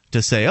to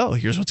say, oh,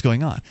 here's what's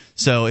going on.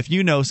 So if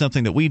you know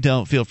something that we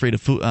don't, feel free to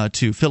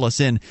fill us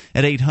in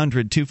at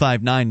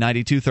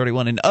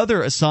 800-259-9231. In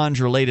other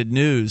Assange-related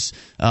news,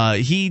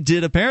 he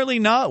did apparently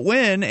not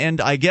win,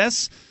 and I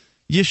guess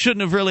you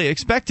shouldn't have really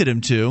expected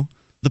him to.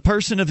 The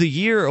Person of the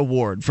Year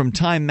award from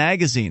Time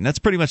magazine. That's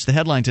pretty much the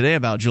headline today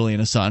about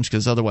Julian Assange,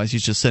 because otherwise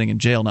he's just sitting in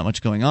jail, not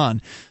much going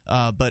on.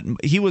 But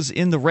he was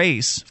in the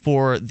race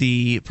for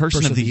the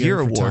Person of the Year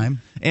award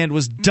and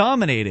was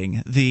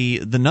dominating the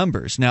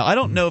numbers. Now, I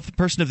don't know if the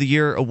Person of the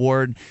Year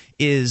award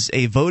is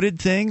a voted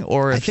thing,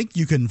 or if, I think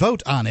you can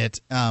vote on it.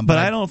 But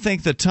I don't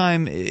think the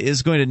Time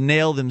is going to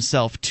nail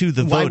themselves to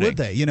the voting. Why would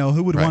they?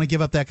 Who would want to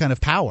give up that kind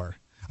of power?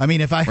 I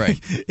mean, if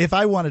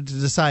I wanted to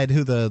decide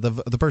who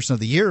the Person of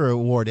the Year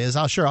award is,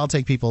 I'll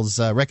take people's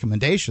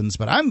recommendations,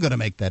 but I'm going to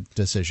make that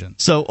decision.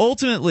 So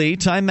ultimately,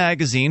 Time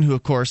magazine, who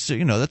of course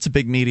that's a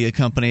big media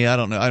company. I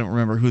don't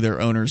remember who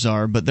their owners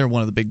are, but they're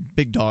one of the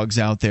big dogs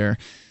out there.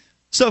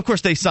 So of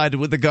course they sided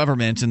with the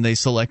government and they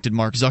selected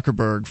Mark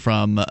Zuckerberg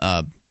from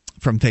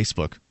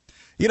Facebook.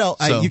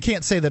 You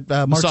can't say that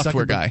Mark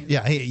software Zuckerberg, guy.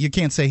 Yeah, you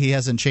can't say he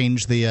hasn't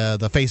changed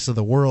the face of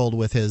the world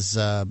with his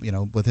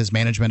with his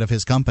management of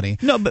his company.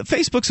 No, but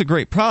Facebook's a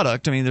great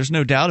product. I mean, there's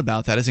no doubt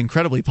about that. It's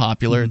incredibly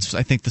popular. It's,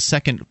 I think, the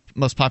second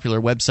most popular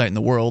website in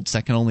the world,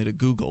 second only to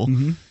Google.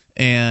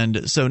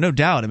 And so, no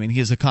doubt, I mean, he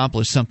has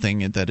accomplished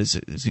something that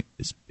is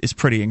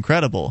pretty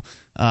incredible.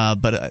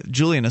 But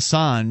Julian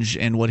Assange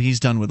and what he's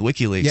done with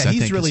WikiLeaks, I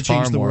think, he's really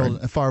changed the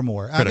world far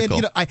more.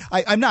 Critical.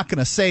 I'm not going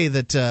to say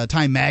that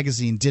Time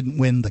Magazine didn't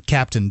win the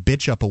Captain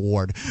Bitch Up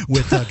Award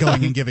with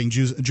going and giving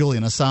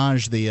Julian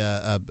Assange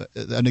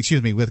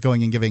with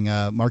going and giving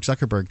Mark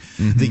Zuckerberg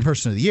the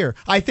Person of the Year.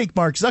 I think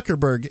Mark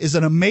Zuckerberg is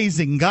an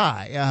amazing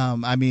guy.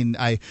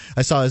 I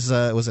saw his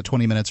was it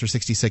 20 minutes or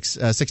 60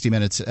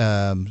 minutes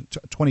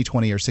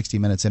 2020 or 60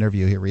 minutes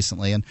interview here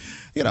recently, and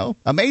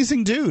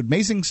amazing dude,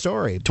 amazing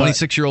story.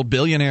 26-year-old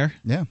billionaire.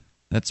 Yeah,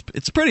 it's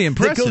pretty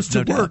impressive. That goes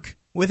to work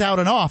without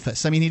an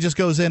office. I mean, he just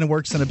goes in and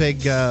works in a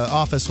big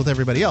office with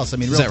everybody else. I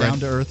mean, real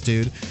down to earth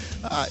dude.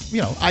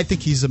 I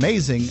think he's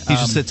amazing. He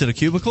just sits in a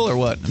cubicle or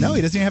what? No,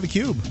 he doesn't even have a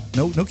cube.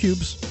 No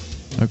cubes.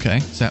 Okay,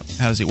 so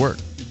how does he work?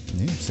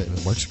 He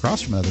works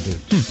across from another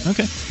dude.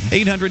 Okay.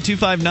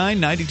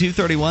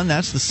 800-259-9231.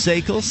 That's the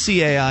SACL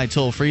CAI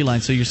toll-free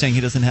line. So you're saying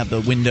he doesn't have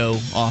the window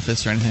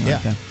office or anything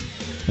like that?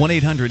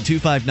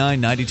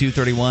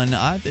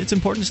 1-800-259-9231. It's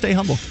important to stay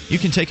humble. You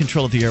can take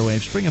control of the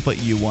airwaves. Bring up what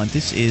you want.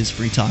 This is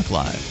Free Talk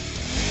Live.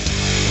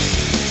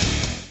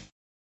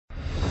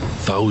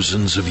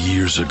 Thousands of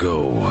years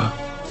ago,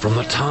 from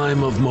the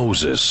time of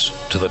Moses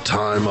to the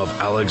time of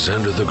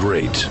Alexander the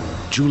Great,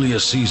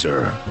 Julius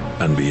Caesar,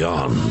 and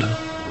beyond,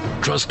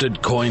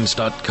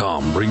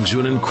 TrustedCoins.com brings you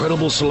an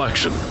incredible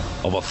selection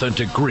of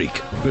authentic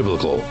Greek,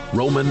 Biblical,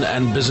 Roman,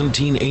 and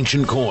Byzantine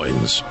ancient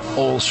coins,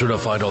 all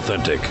certified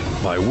authentic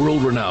by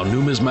world-renowned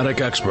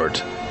numismatic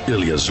expert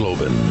Ilya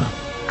Zlobin.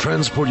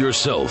 Transport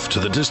yourself to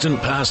the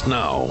distant past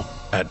now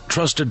at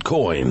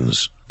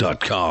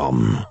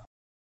trustedcoins.com.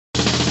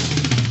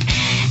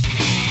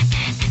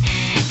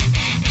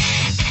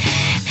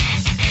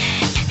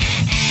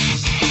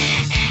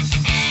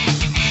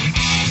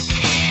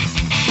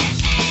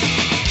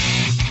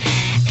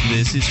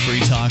 This is Free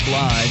Talk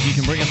Live. You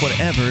can bring up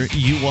whatever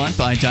you want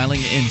by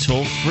dialing in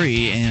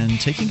toll-free and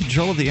taking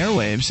control of the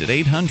airwaves at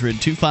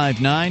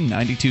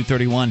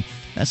 800-259-9231.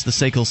 That's the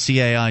SACL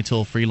CAI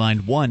toll-free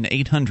line,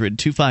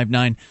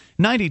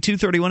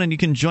 1-800-259-9231. And you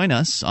can join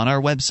us on our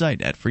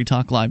website at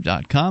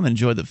freetalklive.com.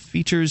 Enjoy the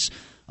features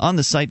on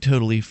the site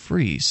totally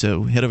free.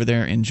 So head over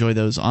there, enjoy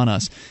those on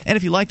us. And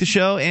if you like the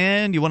show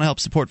and you want to help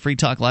support Free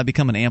Talk Live,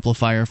 become an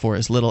amplifier for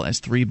as little as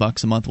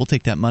 $3 a month. We'll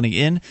take that money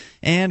in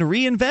and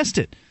reinvest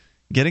it,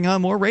 getting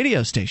on more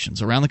radio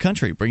stations around the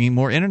country, bringing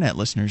more internet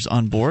listeners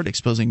on board,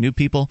 exposing new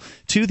people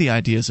to the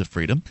ideas of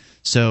freedom.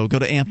 So go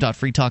to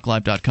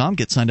amp.freetalklive.com,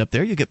 get signed up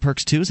there. You get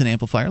perks too as an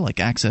amplifier, like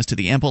access to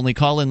the AMP-only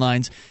call-in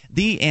lines,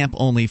 the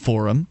AMP-only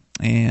forum,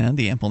 and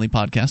the AMP-only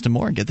podcast and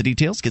more. And get the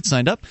details, get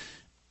signed up.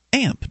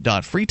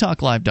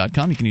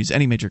 amp.freetalklive.com. You can use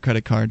any major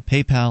credit card,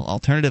 PayPal.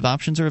 Alternative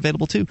options are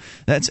available too.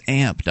 That's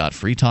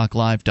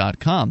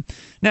amp.freetalklive.com.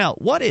 Now,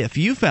 what if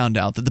you found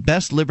out that the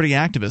best liberty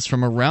activists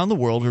from around the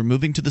world are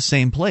moving to the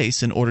same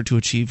place in order to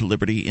achieve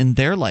liberty in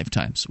their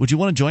lifetimes? Would you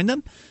want to join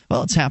them?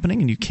 Well, it's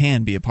happening, and you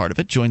can be a part of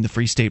it. Join the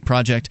Free State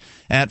Project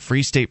at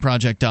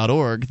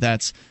freestateproject.org.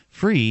 That's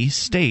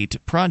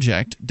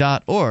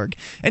freestateproject.org.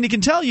 And you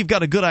can tell you've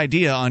got a good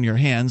idea on your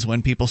hands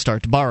when people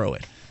start to borrow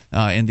it.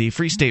 And the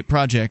Free State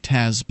Project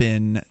has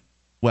been,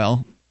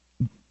 well,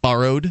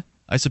 borrowed,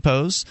 I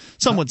suppose.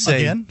 Some would say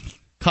again?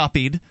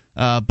 Copied,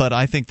 but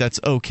I think that's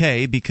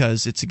okay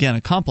because it's, again,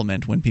 a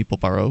compliment when people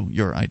borrow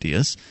your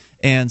ideas.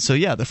 And so,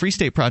 yeah, the Free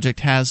State Project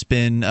has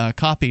been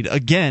copied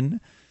again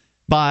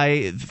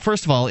by,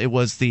 first of all, it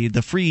was the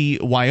Free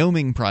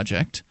Wyoming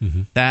Project.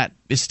 Mm-hmm. That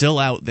is still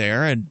out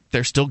there, and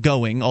they're still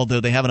going, although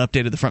they haven't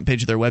updated the front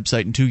page of their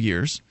website in 2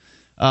 years.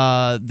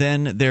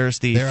 Then there's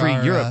the Free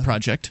Europe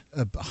Project.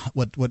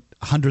 What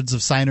hundreds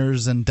of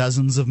signers and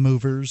dozens of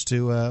movers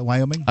to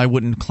Wyoming? I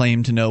wouldn't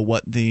claim to know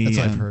what the. That's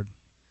what I've heard.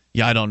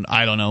 Yeah, I don't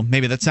know.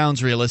 Maybe that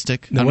sounds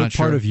realistic. Now, I'm what not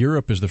part sure. of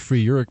Europe is the Free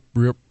Europe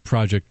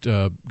Project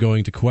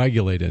going to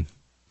coagulate in?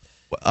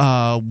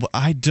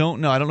 I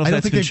don't know. I don't know if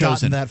that's been chosen. I don't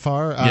think they've gotten that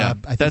far. Yeah,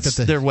 I think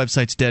their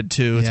website's dead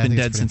too. It's been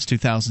dead since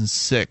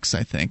 2006,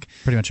 I think.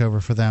 Pretty much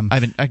over for them.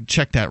 I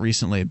checked that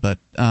recently, but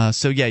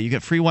so yeah, you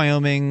get Free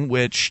Wyoming,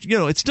 which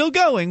it's still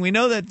going. We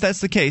know that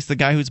that's the case. The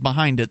guy who's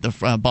behind it,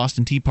 the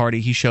Boston Tea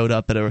Party, he showed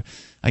up at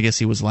I guess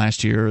he was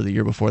last year or the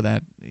year before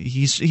that.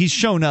 He's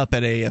shown up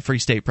at a Free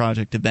State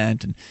Project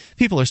event, and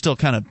people are still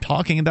kind of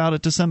talking about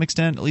it to some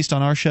extent, at least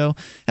on our show.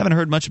 Haven't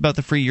heard much about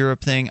the Free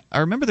Europe thing. I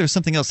remember there was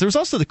something else. There was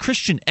also the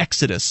Christian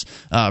Exodus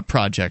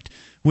Project,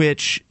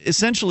 which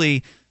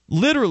essentially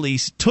literally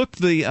took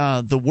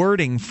the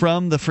wording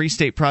from the Free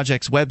State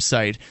Project's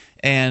website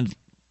and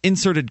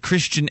inserted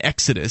Christian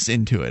Exodus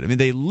into it. I mean,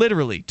 they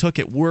literally took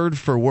it word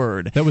for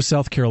word. That was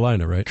South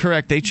Carolina, right?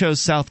 Correct. They chose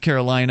South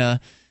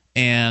Carolina,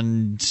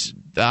 and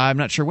I'm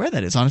not sure where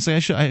that is. Honestly,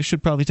 I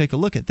should probably take a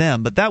look at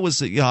them. But that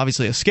was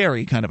obviously a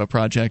scary kind of a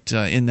project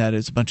in that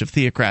it's a bunch of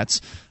theocrats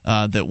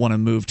that want to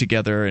move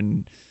together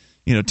and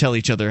tell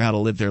each other how to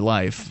live their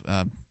life.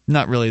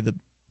 Not really the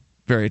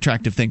very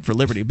attractive thing for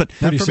liberty, but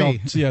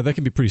that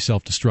can be pretty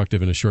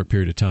self-destructive in a short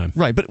period of time.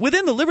 Right, but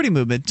within the liberty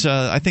movement,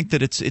 I think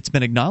that it's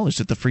been acknowledged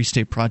that the Free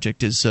State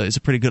Project is a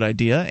pretty good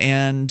idea,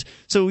 and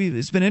so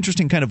it's been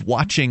interesting kind of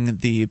watching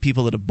the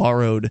people that have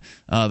borrowed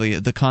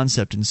the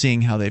concept and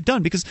seeing how they've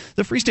done, because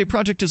the Free State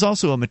Project is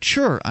also a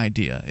mature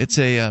idea. It's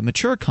a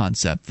mature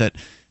concept that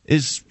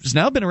has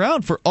now been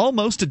around for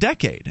almost a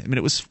decade. I mean,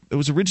 it was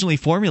originally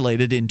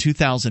formulated in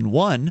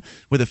 2001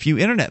 with a few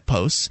internet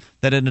posts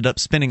that ended up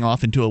spinning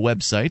off into a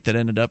website that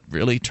ended up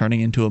really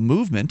turning into a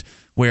movement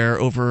where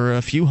over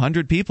a few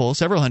hundred people,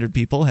 several hundred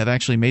people, have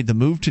actually made the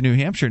move to New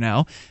Hampshire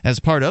now as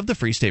part of the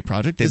Free State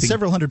Project.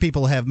 Several hundred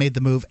people have made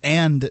the move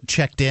and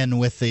checked in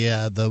with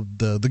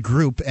the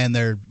group, and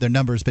their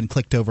number has been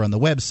clicked over on the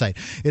website.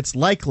 It's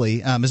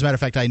likely, as a matter of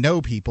fact, I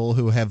know people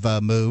who have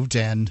moved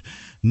and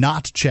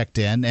not checked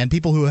in, and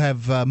people who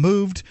have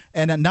moved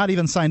and not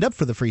even signed up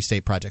for the Free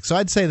State Project. So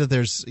I'd say that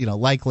there's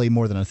likely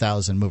more than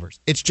 1,000 movers.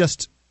 It's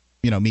just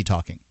me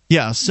talking.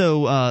 Yeah,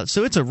 so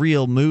it's a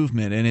real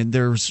movement, and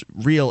there's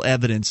real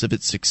evidence of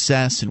its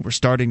success, and we're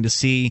starting to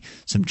see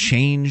some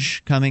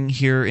change coming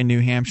here in New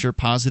Hampshire,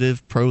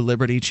 positive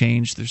pro-liberty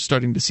change. They're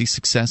starting to see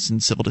success in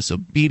civil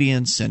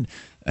disobedience and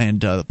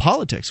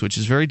politics, which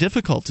is very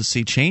difficult to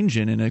see change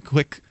in a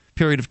quick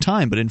period of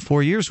time. But in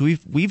 4 years,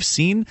 we've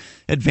seen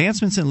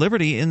advancements in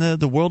liberty in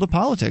the world of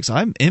politics.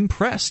 I'm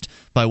impressed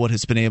by what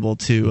has been able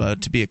to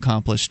be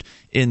accomplished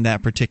in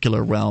that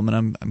particular realm, and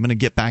I'm going to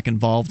get back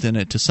involved in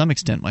it to some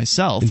extent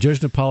myself. And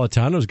Judge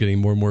Napolitano's getting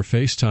more and more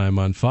face time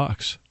on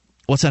Fox.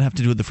 What's that have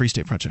to do with the Free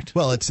State Project?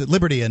 Well, it's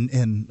liberty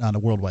on a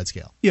worldwide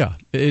scale. Yeah,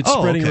 it's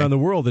spreading around the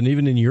world, and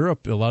even in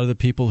Europe, a lot of the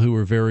people who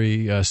are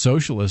very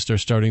socialist are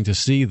starting to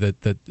see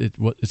that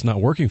it's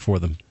not working for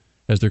them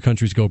as their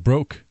countries go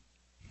broke.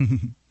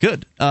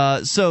 Good.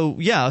 So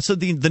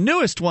the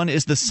newest one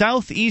is the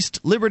Southeast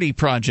Liberty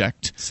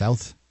Project.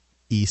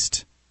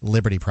 Southeast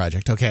Liberty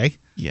Project. Okay.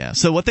 Yeah.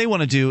 So what they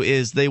want to do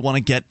is they want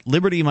to get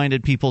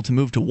liberty-minded people to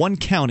move to one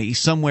county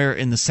somewhere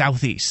in the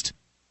Southeast.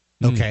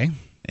 Okay.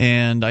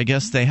 And I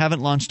guess they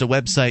haven't launched a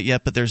website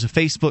yet, but there's a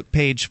Facebook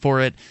page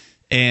for it.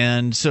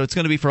 And so it's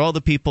going to be for all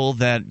the people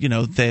that,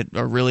 that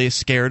are really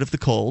scared of the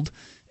cold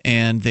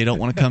and they don't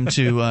want to come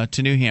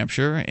to New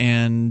Hampshire.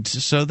 And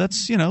so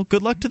that's,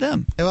 good luck to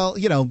them. Well,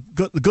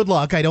 good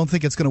luck. I don't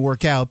think it's going to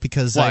work out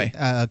because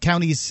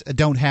counties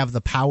don't have the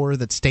power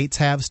that states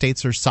have.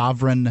 States are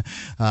sovereign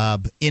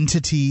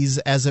entities,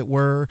 as it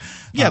were.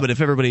 Yeah, but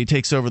if everybody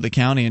takes over the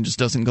county and just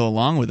doesn't go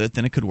along with it,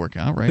 then it could work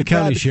out, right? The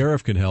county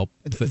sheriff can help.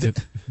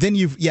 Then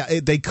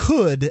they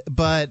could,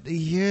 but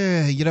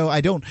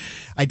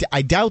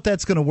I doubt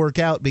that's going to work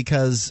out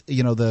because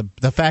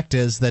the fact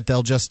is that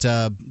they'll just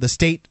the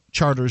state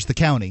charters the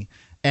county,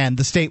 and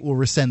the state will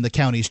rescind the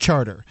county's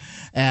charter,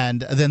 and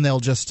then they'll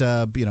just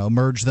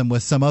merge them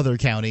with some other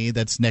county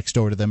that's next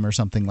door to them or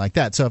something like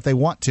that. So if they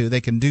want to,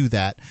 they can do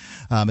that.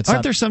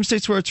 Aren't there some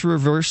states where it's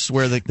reverse,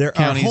 where there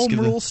are home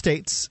rule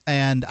states,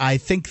 and I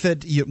think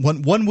that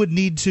one would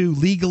need to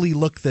legally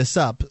look this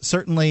up.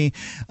 Certainly,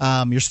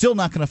 you're still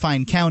not going to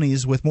find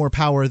counties with more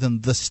power than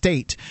the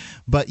state,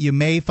 but you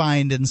may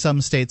find in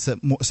some states that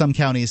some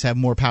counties have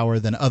more power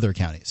than other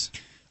counties.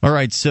 All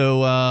right,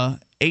 so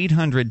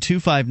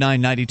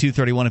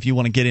 800-259-9231 if you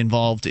want to get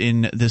involved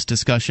in this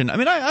discussion. I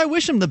mean, I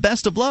wish them the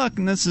best of luck,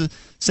 and that's the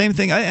same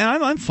thing.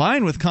 I'm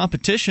fine with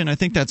competition. I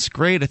think that's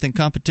great. I think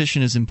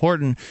competition is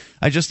important.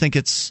 I just think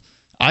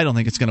I don't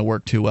think it's going to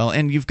work too well.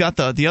 And you've got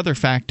the other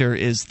factor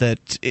is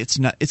that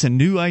it's a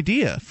new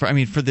idea for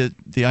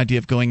the idea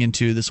of going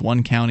into this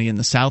one county in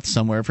the South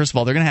somewhere. First of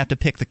all, they're going to have to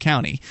pick the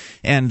county,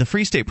 and the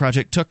Free State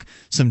Project took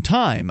some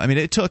time. I mean,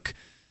 it took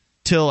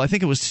till I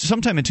think it was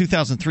sometime in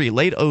 2003,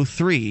 late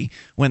 2003,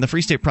 when the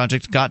Free State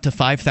Project got to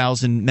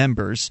 5,000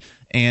 members,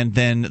 and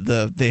then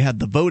they had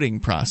the voting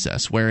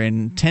process,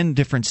 wherein 10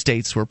 different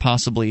states were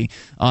possibly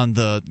on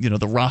the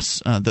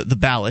the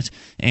ballot,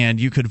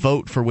 and you could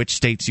vote for which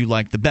states you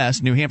liked the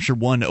best. New Hampshire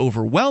won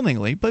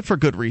overwhelmingly, but for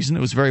good reason. It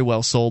was very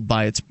well sold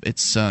by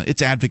its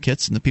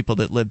advocates and the people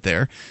that lived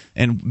there,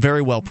 and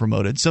very well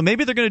promoted. So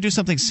maybe they're going to do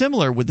something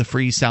similar with the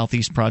Free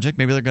Southeast Project.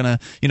 Maybe they're going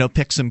to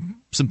pick some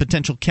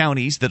potential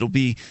counties they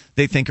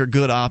think are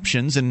good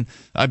options, and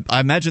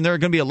I imagine there are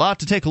going to be a lot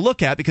to take a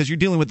look at because you're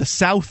dealing with the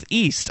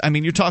Southeast. I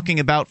mean, you're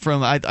talking about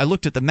I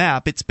looked at the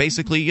map. It's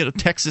basically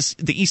Texas,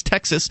 the East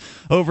Texas,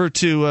 over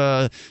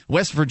to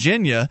West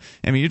Virginia.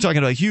 I mean, you're talking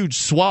about a huge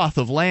swath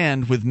of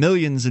land with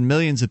millions and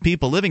millions of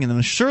people living in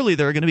them. Surely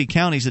there are going to be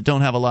counties that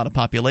don't have a lot of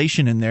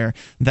population in there.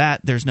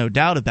 That there's no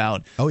doubt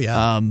about. Oh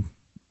yeah.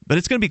 But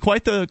it's going to be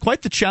quite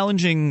the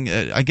challenging.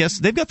 I guess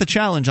they've got the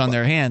challenge on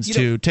their hands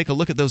to take a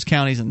look at those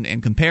counties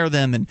and compare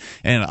them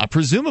and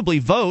presumably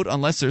vote,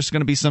 unless there's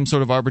going to be some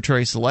sort of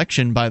arbitrary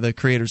selection by the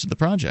creators of the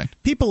project.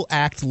 People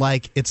act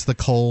like it's the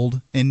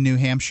cold in New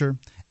Hampshire.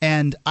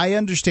 And I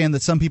understand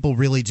that some people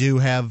really do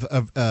have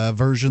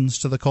aversions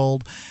to the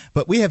cold,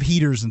 but we have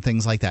heaters and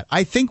things like that.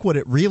 I think what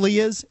it really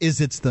is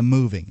it's the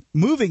moving.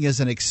 Moving is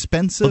an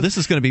expensive... Well, this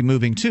is going to be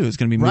moving, too. It's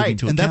going to be moving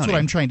to a and county. That's what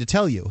I'm trying to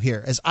tell you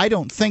here, is I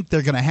don't think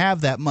they're going to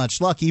have that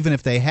much luck. Even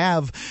if they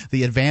have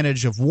the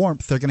advantage of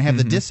warmth, they're going to have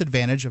the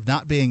disadvantage of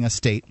not being a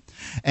state.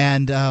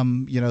 And,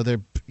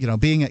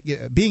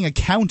 being a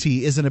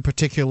county isn't a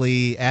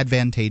particularly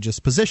advantageous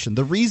position.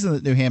 The reason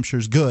that New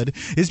Hampshire's good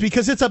is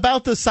because it's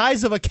about the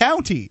size of a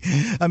county.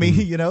 I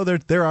mean,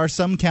 there are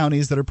some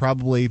counties that are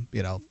probably,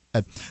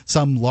 at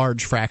some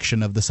large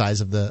fraction of the size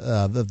of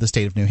the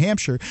state of New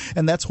Hampshire,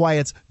 and that's why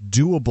it's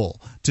doable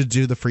to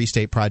do the Free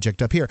State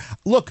Project up here.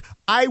 Look,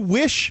 I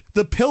wish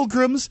the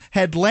Pilgrims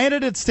had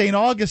landed at St.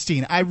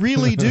 Augustine. I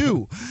really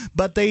do,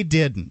 but they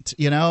didn't,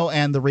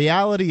 and the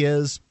reality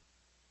is,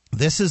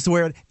 this is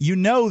where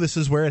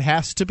it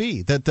has to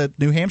be. That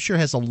New Hampshire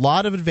has a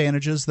lot of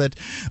advantages that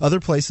other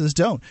places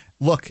don't.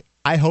 Look,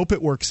 I hope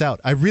it works out.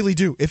 I really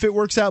do. If it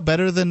works out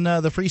better than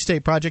the Free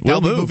State Project,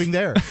 I'll be moving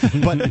there.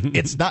 But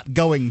it's not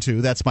going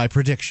to. That's my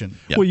prediction.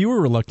 Yep. Well, you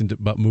were reluctant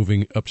about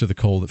moving up to the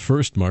cold at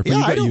first, Mark. But you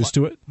got used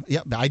to it.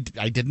 Yeah, I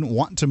didn't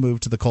want to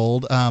move to the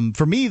cold.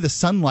 For me, the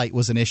sunlight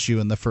was an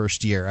issue in the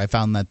first year. I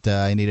found that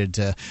I needed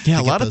to. Yeah,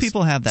 a lot of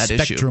people have that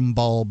spectrum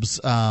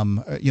bulbs,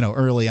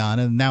 early on,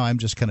 and now I'm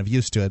just kind of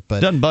used to it.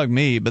 But doesn't bug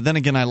me. But then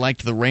again, I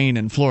liked the rain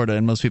in Florida,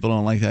 and most people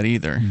don't like that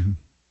either. Mm-hmm.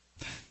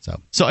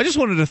 So I just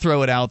wanted to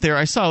throw it out there.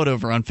 I saw it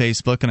over on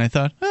Facebook, and I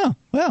thought, oh,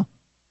 well,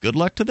 good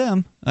luck to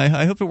them.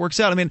 I hope it works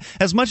out. I mean,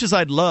 as much as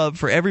I'd love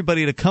for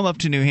everybody to come up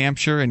to New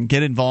Hampshire and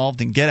get involved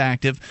and get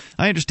active,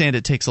 I understand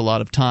it takes a lot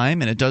of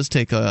time, and it does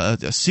take a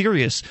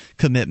serious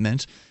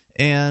commitment.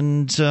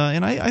 And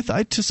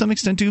I to some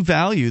extent do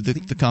value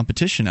the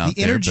competition out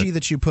there. The energy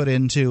that you put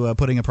into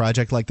putting a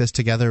project like this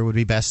together would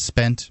be best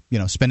spent,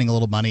 spending a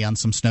little money on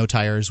some snow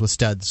tires with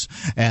studs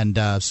and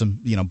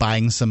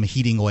buying some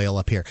heating oil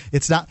up here.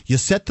 It's not. You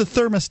set the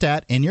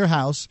thermostat in your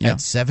house at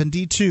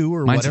 72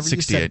 or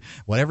Mine's at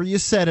whatever you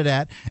set it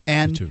at,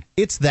 and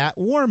it's that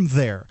warm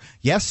there.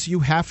 Yes, you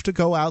have to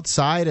go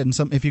outside, and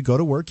if you go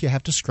to work, you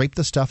have to scrape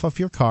the stuff off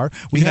your car.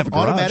 We have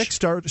automatic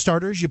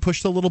starters. You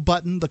push the little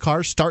button, the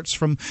car starts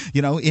from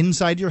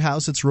inside your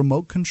house. It's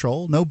remote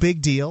control, no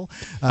big deal.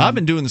 I've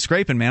been doing the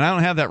scraping, man. I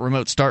don't have that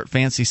remote start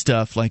fancy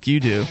stuff like you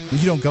do.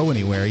 You don't go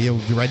anywhere. You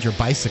ride your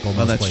bicycle.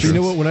 Well, that's true. You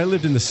know what? When I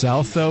lived in the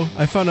South, though,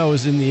 I found I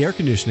was in the air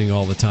conditioning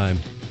all the time.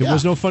 It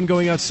was no fun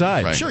going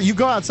outside. Right. Sure, you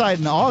go outside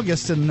in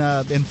August in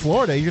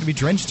Florida, you're going to be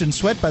drenched in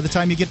sweat by the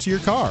time you get to your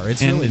car.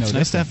 It's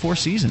nice to have 4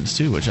 seasons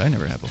too, which I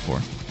never had before.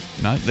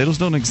 Those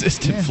don't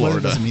exist in Florida.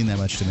 It doesn't mean that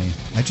much to me.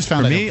 I just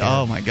found for me.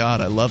 Oh my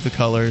God, I love the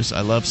colors.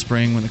 I love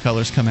spring when the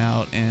colors come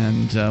out,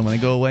 and when they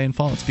go away in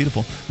fall, it's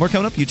beautiful. More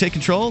coming up. You take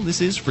control.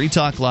 This is Free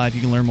Talk Live.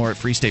 You can learn more at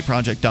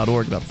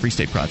freestateproject.org about the Free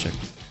State Project.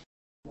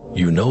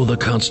 You know the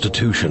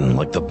Constitution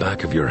like the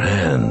back of your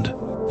hand.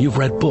 You've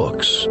read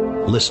books,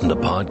 listened to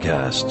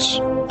podcasts,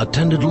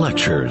 attended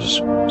lectures,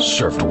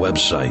 surfed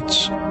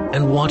websites,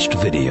 and watched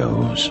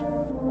videos.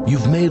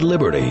 You've made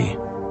liberty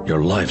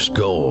your life's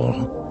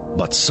goal.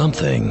 But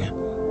something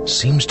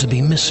seems to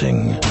be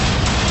missing.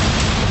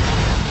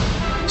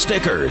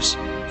 Stickers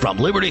from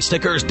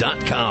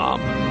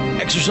LibertyStickers.com.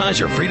 Exercise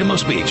your freedom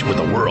of speech with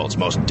the world's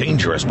most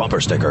dangerous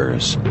bumper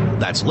stickers.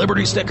 That's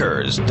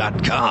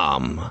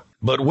LibertyStickers.com.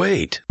 But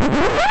wait.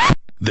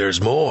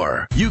 There's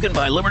more. You can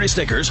buy Liberty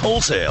Stickers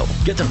wholesale.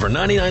 Get them for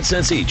 99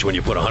 cents each when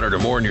you put 100 or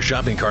more in your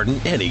shopping cart in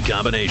any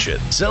combination.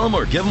 Sell them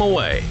or give them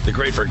away. They're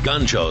great for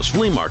gun shows,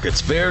 flea markets,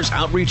 fairs,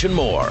 outreach, and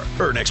more.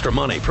 Earn extra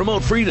money,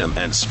 promote freedom,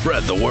 and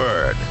spread the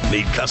word.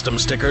 Need custom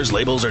stickers,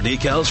 labels, or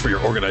decals for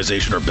your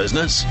organization or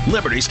business?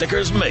 Liberty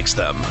Stickers makes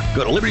them.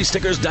 Go to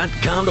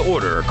LibertyStickers.com to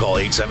order or call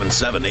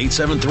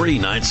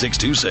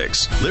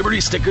 877-873-9626.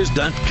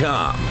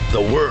 LibertyStickers.com.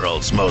 The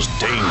world's most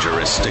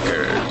dangerous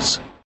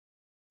stickers.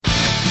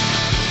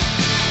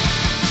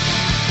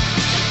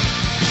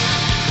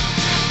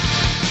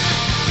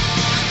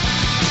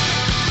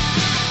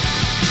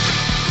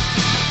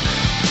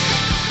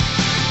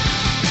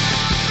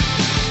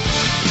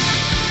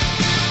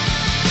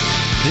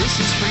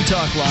 This is Free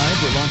Talk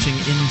Live. We're launching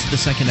into the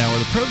second hour of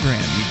the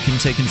program. You can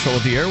take control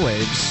of the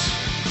airwaves.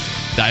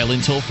 Dial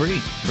in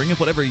toll-free. Bring up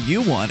whatever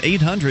you want.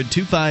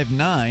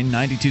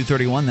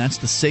 800-259-9231. That's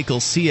the SACL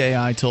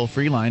CAI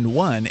toll-free line.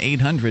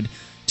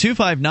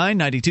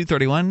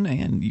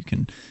 1-800-259-9231. And you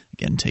can,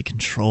 again, take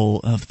control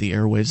of the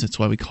airwaves. That's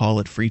why we call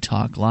it Free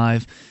Talk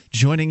Live.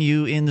 Joining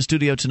you in the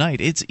studio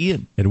tonight, it's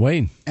Ian. And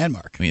Wayne. And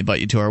Mark. We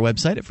invite you to our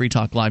website at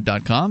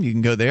freetalklive.com. You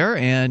can go there,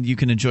 and you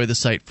can enjoy the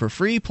site for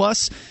free.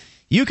 Plus,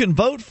 you can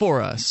vote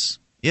for us.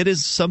 It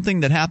is something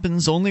that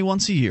happens only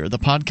once a year. The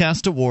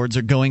podcast awards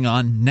are going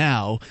on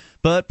now,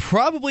 but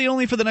probably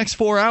only for the next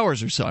 4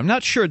 hours or so. I'm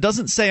not sure. It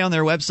doesn't say on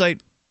their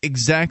website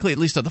exactly, at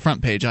least on the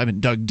front page. I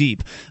haven't dug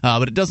deep,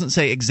 but it doesn't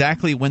say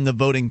exactly when the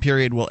voting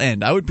period will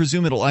end. I would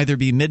presume it'll either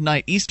be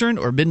midnight Eastern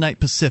or midnight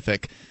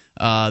Pacific.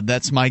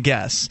 That's my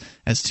guess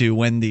as to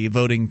when the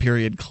voting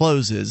period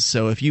closes.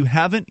 So if you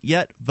haven't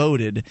yet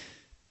voted,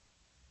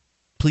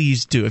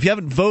 please do. If you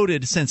haven't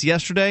voted since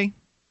yesterday,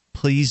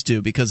 please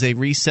do, because they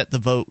reset the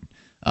vote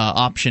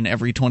option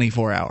every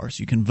 24 hours.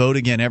 You can vote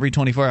again every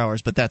 24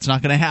 hours, but that's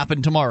not going to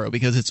happen tomorrow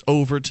because it's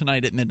over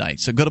tonight at midnight.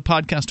 So go to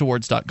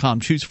podcastawards.com,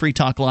 choose Free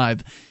Talk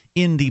Live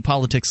in the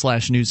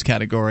politics/news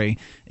category,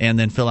 and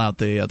then fill out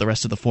the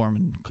rest of the form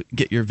and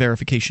get your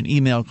verification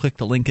email. Click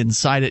the link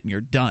inside it, and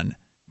you're done.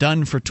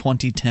 Done for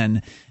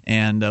 2010,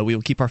 and we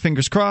will keep our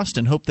fingers crossed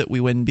and hope that we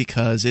win,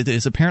 because it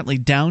is apparently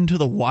down to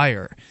the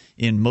wire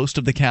in most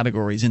of the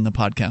categories in the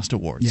podcast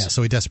awards. Yeah,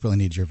 so we desperately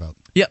need your vote.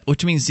 Yeah,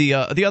 which means the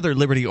other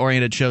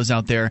liberty-oriented shows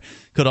out there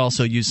could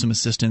also use some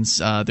assistance.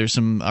 There's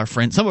some of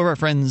our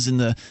friends in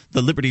the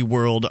liberty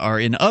world are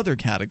in other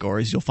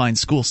categories. You'll find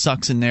School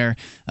Sucks in there.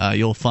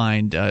 You'll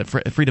find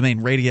Free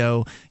Domain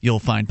Radio. You'll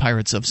find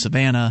Pirates of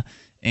Savannah.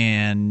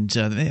 And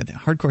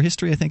hardcore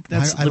history, I think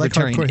that's libertarian-ish. I like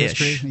hardcore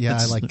history. Yeah,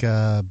 I like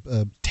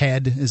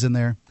TED is in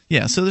there.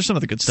 Yeah, so there's some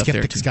other good stuff there,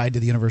 too. Skeptic's Guide to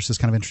the Universe is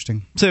kind of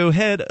interesting. So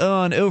head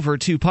on over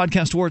to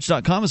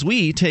podcastawards.com as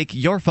we take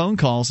your phone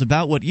calls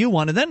about what you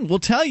want, and then we'll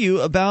tell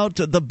you about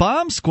the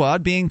bomb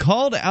squad being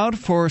called out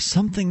for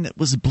something that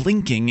was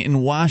blinking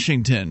in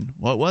Washington.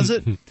 What was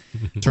it?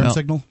 Turn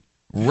signal?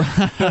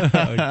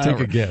 Take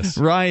a guess.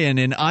 Ryan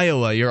in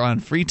Iowa, you're on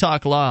Free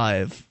Talk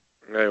Live.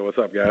 Hey, what's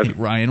up, guys? Hey,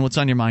 Ryan, what's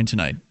on your mind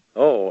tonight?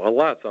 Oh, a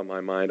lot's on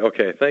my mind.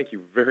 Okay, thank you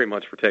very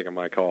much for taking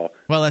my call.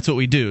 Well, that's what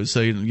we do, so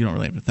you don't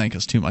really have to thank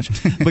us too much.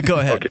 But go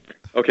ahead.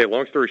 Okay,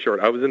 long story short,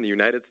 I was in the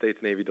United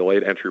States Navy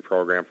Delayed Entry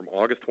Program from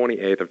August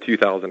 28th of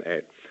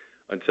 2008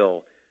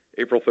 until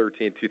April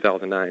 13th,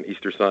 2009,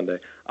 Easter Sunday.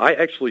 I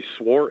actually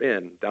swore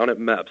in down at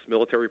MEPS,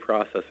 Military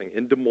Processing,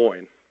 in Des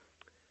Moines,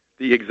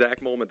 the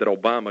exact moment that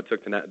Obama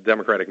took the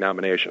Democratic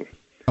nomination.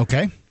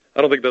 Okay.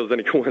 I don't think that was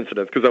any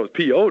coincidence because I was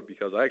PO'd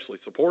because I actually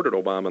supported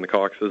Obama in the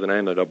caucuses and I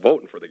ended up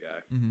voting for the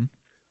guy. Mm-hmm.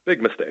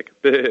 Big mistake.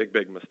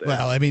 Big mistake.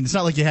 Well, I mean, it's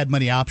not like you had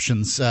many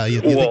options. I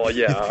think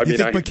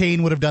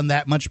McCain would have done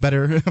that much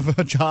better of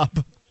a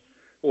job?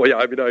 Well, yeah,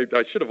 I mean,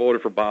 I should have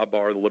voted for Bob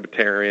Barr, the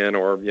Libertarian,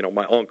 or,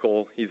 my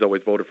uncle. He's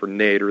always voted for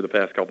Nader the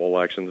past couple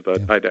elections,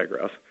 but I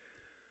digress.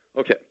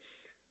 Okay.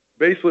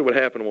 Basically what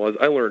happened was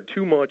I learned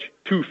too much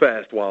too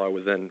fast while I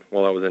was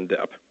in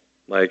DEP.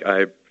 Like,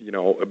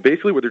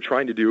 basically what they're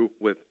trying to do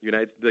with do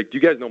you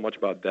guys know much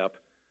about DEP?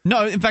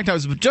 No, in fact, I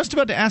was just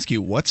about to ask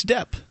you, what's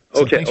DEP?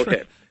 So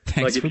okay.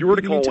 Like, if you were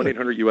to call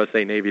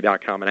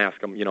 1-800-USA-Navy.com and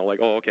ask them,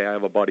 I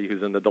have a buddy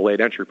who's in the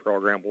delayed entry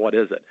program, what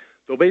is it?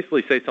 They'll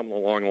basically say something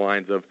along the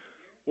lines of,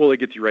 well, it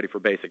gets you ready for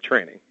basic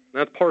training. And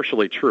that's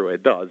partially true,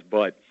 it does,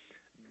 but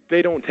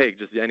they don't take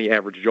just any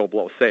average Joe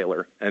Blow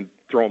sailor and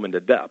throw them into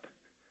DEP.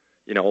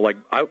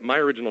 My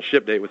original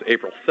ship date was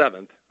April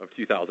 7th of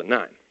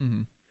 2009.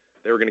 Mm-hmm.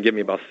 They were going to give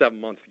me about 7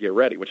 months to get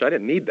ready, which I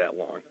didn't need that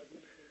long.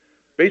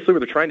 Basically, what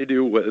they're trying to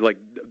do with,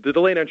 the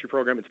delayed entry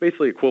program, it's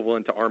basically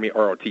equivalent to Army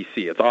ROTC.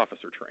 It's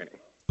officer training.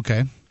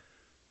 Okay.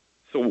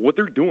 So what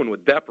they're doing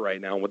with DEP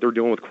right now, what they're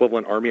doing with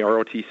equivalent Army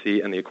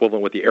ROTC and the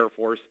equivalent with the Air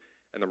Force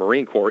and the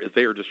Marine Corps is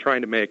they are just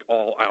trying to make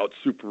all-out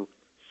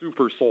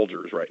super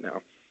soldiers right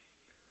now.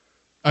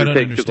 I don't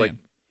understand.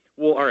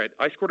 Well, all right,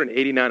 I scored an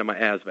 89 on my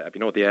ASVAB. You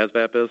know what the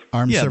ASVAB is?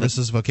 Armed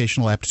Services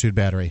Vocational Aptitude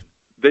Battery.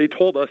 They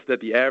told us that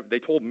they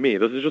told me,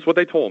 this is just what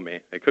they told me.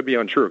 It could be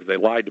untrue because they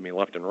lied to me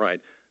left and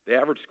right. The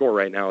average score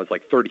right now is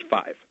like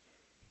 35.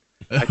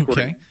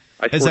 Okay.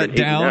 Is that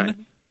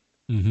down?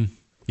 Mm-hmm.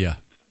 Yeah.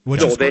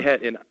 So they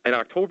had in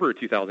October of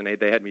 2008,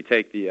 they had me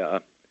take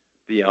the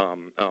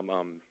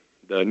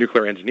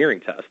nuclear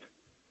engineering test.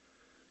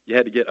 You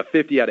had to get a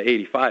 50 out of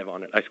 85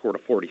 on it. I scored a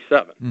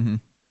 47. Mm-hmm.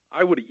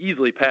 I would have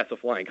easily passed the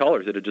flying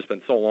colors. It had just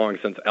been so long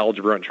since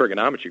algebra and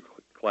trigonometry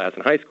class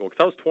in high school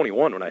because I was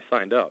 21 when I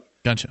signed up.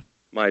 Gotcha.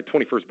 My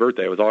 21st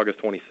birthday was August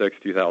 26,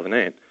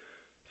 2008.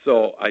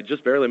 So I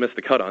just barely missed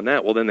the cut on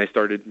that. Well, then they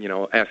started,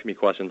 asking me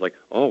questions like,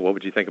 oh, what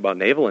would you think about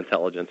naval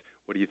intelligence?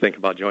 What do you think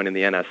about joining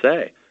the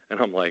NSA? And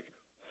I'm like,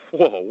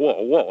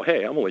 whoa,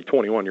 hey, I'm only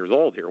 21 years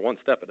old here, one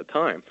step at a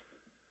time.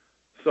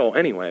 So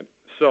anyway,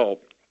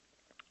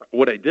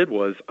 what I did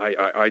was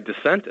I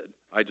dissented.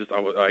 I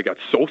got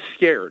so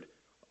scared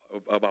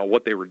about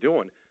what they were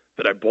doing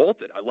that I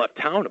bolted. I left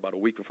town about a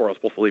week before I was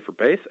supposed to leave for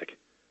basic.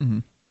 Mm-hmm.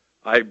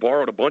 I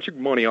borrowed a bunch of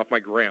money off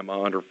my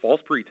grandma under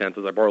false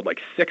pretenses. I borrowed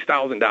like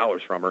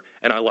 $6,000 from her,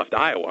 and I left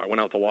Iowa. I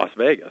went out to Las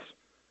Vegas.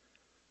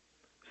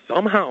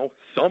 Somehow,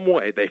 some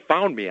way, they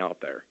found me out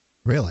there.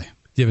 Really?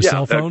 Do you have a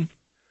cell phone?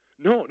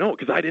 No,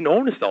 because I didn't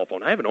own a cell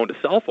phone. I haven't owned a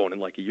cell phone in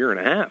like a year and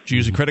a half. Did you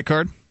use a credit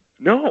card?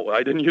 No,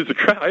 I didn't use a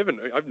credit.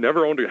 I've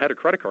never had a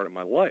credit card in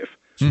my life.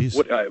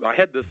 I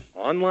had this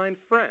online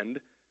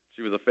friend.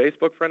 She was a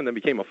Facebook friend and then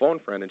became a phone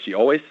friend, and she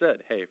always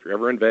said, hey, if you're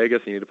ever in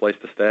Vegas, you need a place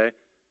to stay,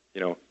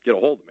 get a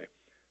hold of me.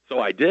 So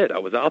I did. I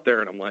was out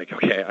there, and I'm like,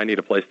 okay, I need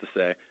a place to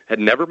stay. Had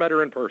never met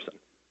her in person.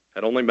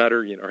 Had only met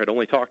her, had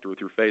only talked to her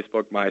through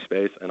Facebook,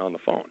 MySpace, and on the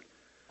phone.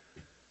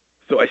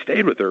 So I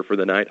stayed with her for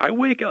the night. I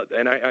wake up,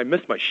 and I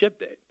missed my ship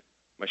date.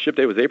 My ship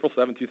date was April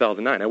 7,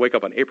 2009. I wake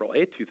up on April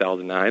 8,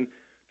 2009,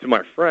 to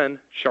my friend,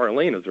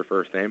 Charlene is her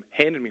first name,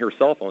 handed me her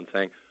cell phone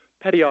saying,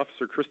 Petty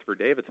Officer Christopher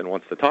Davidson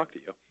wants to talk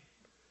to you.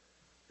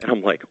 And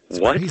I'm like,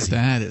 what? Crazy.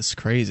 That is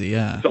crazy,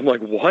 yeah. So I'm like,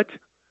 what?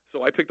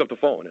 So I picked up the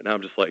phone, and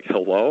I'm just like,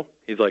 hello?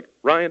 He's like,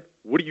 Ryan,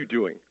 what are you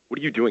doing? What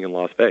are you doing in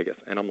Las Vegas?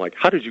 And I'm like,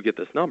 how did you get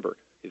this number?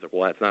 He's like,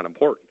 well, that's not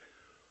important.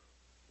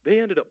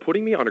 They ended up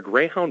putting me on a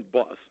Greyhound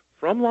bus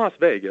from Las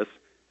Vegas,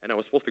 and I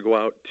was supposed to go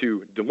out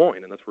to Des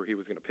Moines, and that's where he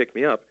was going to pick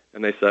me up.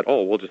 And they said,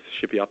 oh, we'll just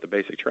ship you out to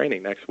basic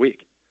training next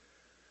week.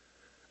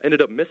 I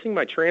ended up missing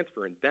my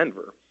transfer in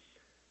Denver.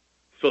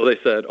 So they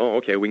said, oh,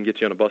 okay, we can get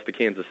you on a bus to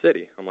Kansas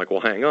City. I'm like,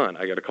 well, hang on.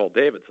 I got to call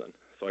Davidson.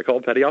 So I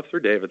called Petty Officer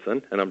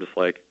Davidson, and I'm just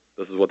like,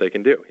 this is what they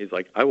can do. He's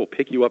like, I will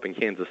pick you up in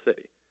Kansas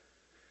City.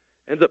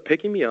 Ends up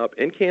picking me up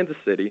in Kansas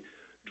City,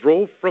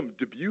 drove from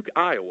Dubuque,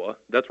 Iowa.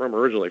 That's where I'm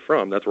originally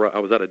from. That's where I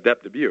was at a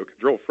DEP Dubuque.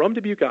 Drove from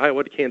Dubuque,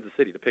 Iowa to Kansas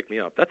City to pick me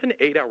up. That's an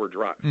 8-hour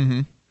drive.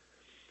 Mm-hmm.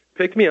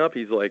 Picked me up.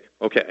 He's like,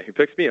 okay. He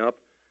picks me up.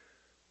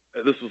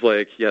 This was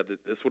like,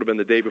 this would have been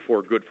the day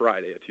before Good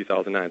Friday of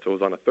 2009, so it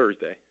was on a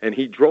Thursday. And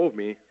he drove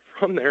me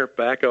from there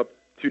back up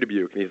to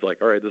Dubuque. And he's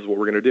like, all right, this is what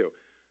we're going to do.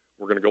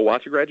 We're going to go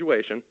watch a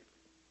graduation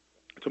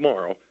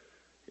tomorrow.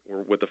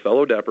 We're with the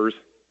fellow Deppers,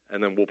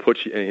 and then we'll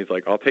put you, and he's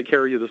like, I'll take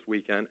care of you this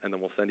weekend, and then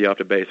we'll send you off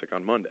to basic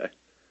on Monday.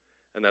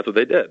 And that's what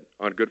they did.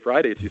 On Good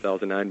Friday of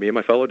 2009, me and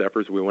my fellow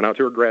Deppers, we went out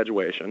to a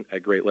graduation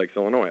at Great Lakes,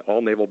 Illinois.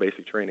 All naval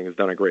basic training is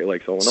done at Great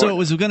Lakes, Illinois. So it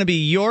was going to be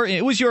your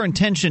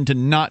intention to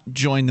not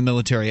join the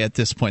military at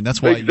this point. That's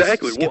why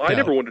exactly. You I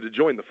never wanted to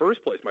join in the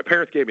first place. My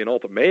parents gave me an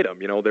ultimatum.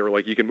 They were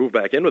like, you can move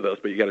back in with us,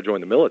 but you got to join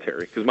the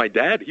military. Because my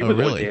dad, he was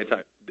really?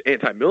 the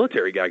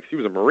anti-military guy because he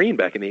was a Marine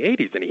back in the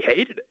 80s, and he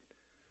hated it.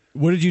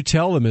 What did you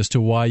tell them as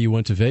to why you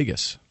went to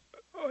Vegas?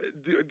 I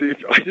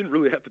didn't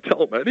really have to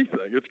tell them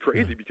anything. It's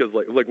crazy because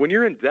like when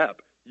you're in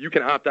DEP, you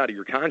can opt out of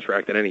your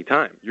contract at any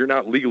time. You're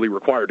not legally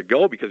required to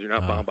go because you're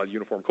not bound by the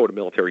Uniform Code of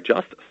Military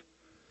Justice.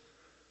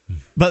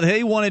 But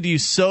they wanted you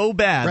so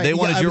bad. Right. They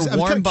wanted your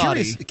warm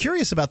body.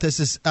 Curious about this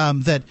is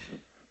that,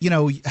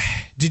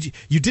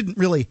 you didn't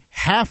really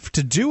have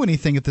to do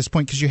anything at this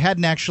point because you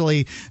hadn't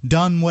actually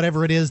done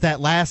whatever it is, that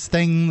last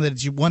thing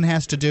that one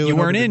has to do. You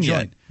weren't in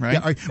yet, right?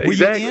 Yeah, were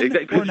exactly, you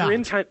in or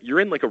not? You're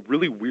in like a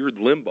really weird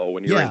limbo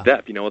when you're in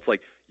depth. It's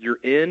like you're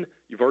in,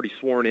 you've already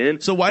sworn in.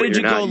 So why did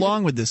you go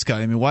along with this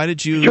guy? I mean, why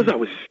did you? Because I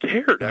was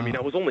scared. I mean,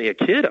 I was only a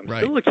kid. I'm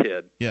still a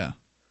kid. Yeah.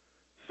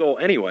 So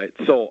anyway,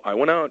 I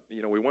went out.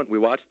 We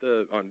watched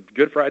on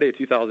Good Friday of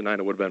 2009.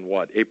 It would have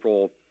been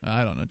April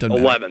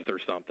 11th or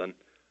something.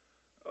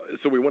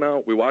 So we went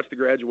out, we watched the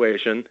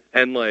graduation,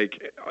 and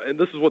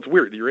this is what's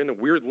weird. You're in a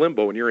weird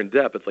limbo when you're in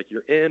depth. It's like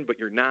you're in, but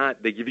you're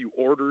not. They give you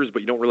orders,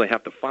 but you don't really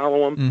have to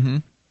follow them. Mm-hmm.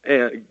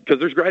 And because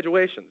there's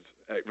graduations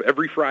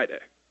every Friday.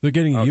 They're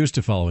getting used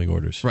to following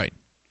orders. Right.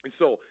 And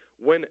so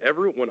when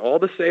all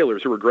the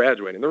sailors who were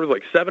graduating, there was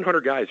like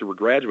 700 guys who were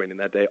graduating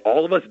that day,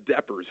 all of us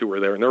Deppers who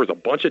were there, and there was a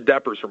bunch of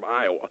Deppers from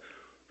Iowa.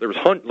 There was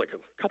like a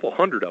couple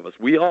hundred of us.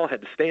 We all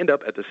had to stand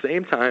up at the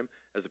same time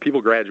as the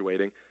people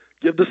graduating,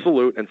 give the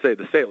salute, and say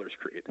the Sailor's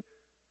Creed.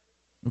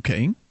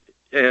 Okay.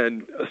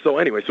 And so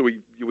anyway, so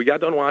we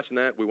got done watching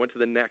that. We went to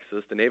the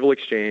Nexus, the Naval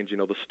Exchange,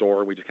 the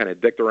store. We just kind of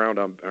dicked around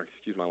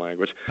excuse my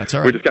language. That's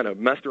all right. We just kind of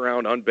messed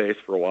around on base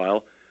for a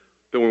while.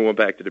 Then we went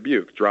back to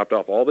Dubuque, dropped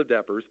off all the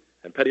Deppers,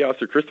 and Petty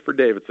Officer Christopher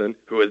Davidson,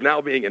 who is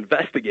now being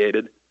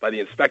investigated by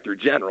the Inspector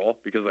General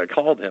because I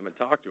called him and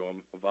talked to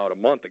him about a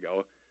month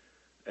ago.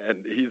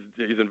 And he's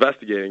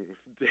investigating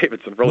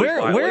Davidson for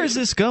where is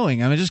this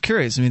going? I'm just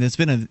curious. I mean, it's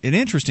been an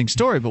interesting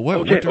story, but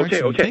what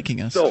direction are you taking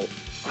us? So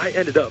I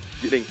ended up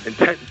getting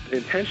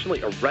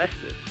intentionally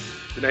arrested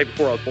the night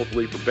before I was supposed to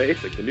leave for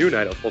basic, the new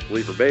night I was supposed to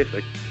leave for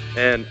basic,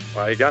 and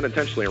I got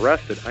intentionally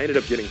arrested. I ended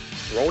up getting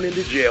thrown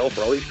into jail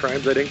for all these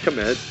crimes I didn't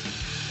commit,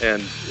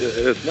 and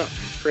it's nuts.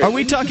 It's crazy. Are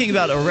we talking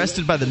about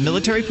arrested by the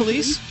military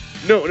police?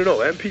 No.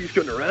 MPs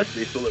couldn't arrest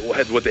me, so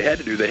what they had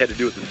to do it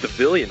the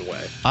civilian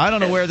way. I don't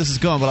know where this is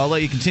going, but I'll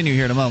let you continue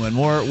here in a moment.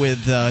 More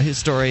with his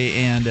story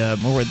and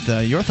more with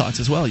your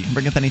thoughts as well. You can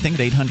bring up anything at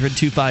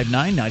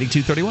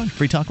 800-259-9231.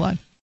 Free Talk Live.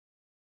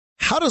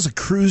 How does a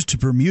cruise to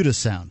Bermuda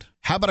sound?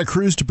 How about a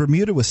cruise to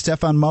Bermuda with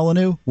Stefan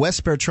Molyneux, Wes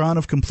Bertrand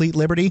of Complete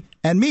Liberty,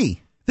 and me?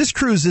 This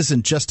cruise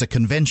isn't just a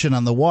convention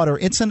on the water,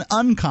 it's an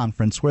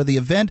unconference where the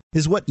event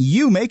is what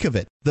you make of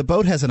it. The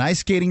boat has an ice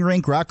skating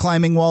rink, rock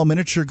climbing wall,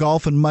 miniature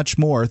golf, and much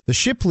more. The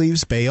ship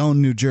leaves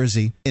Bayonne, New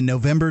Jersey in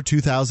November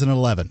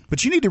 2011.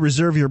 But you need to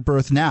reserve your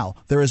berth now.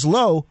 They're as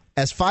low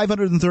as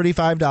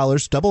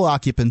 $535, double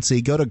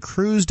occupancy. Go to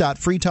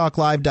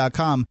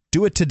cruise.freetalklive.com.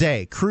 Do it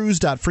today.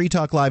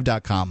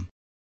 cruise.freetalklive.com.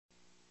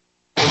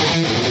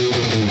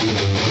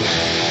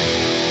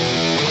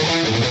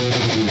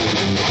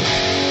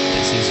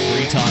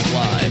 Talk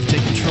Live.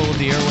 Take control of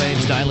the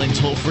airwaves, dial in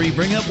toll free,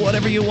 bring up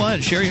whatever you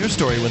want. Share your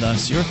story with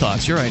us, your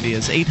thoughts, your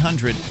ideas.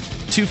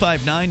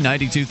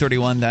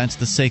 800-259-9231. That's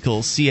the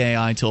SACL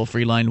CAI toll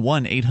free line,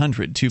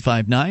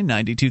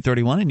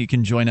 1-800-259-9231. And you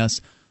can join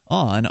us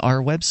on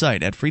our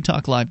website at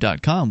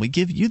freetalklive.com. We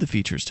give you the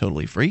features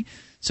totally free,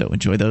 so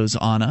enjoy those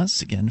on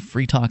us. Again,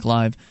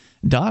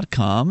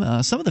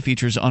 freetalklive.com. Some of the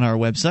features on our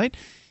website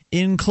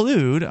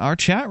include our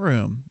chat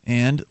room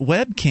and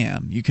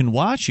webcam. You can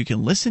watch, you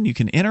can listen, you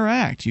can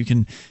interact, you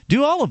can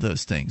do all of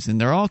those things,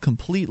 and they're all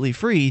completely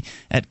free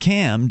at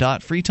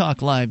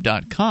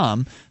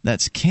cam.freetalklive.com.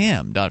 That's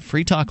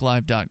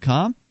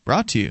cam.freetalklive.com.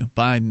 Brought to you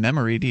by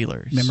Memory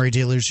Dealers. Memory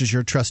Dealers is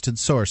your trusted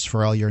source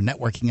for all your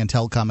networking and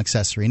telecom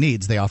accessory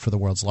needs. They offer the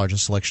world's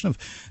largest selection of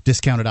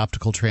discounted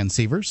optical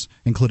transceivers,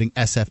 including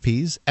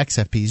SFPs,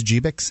 XFPs,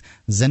 GBICs,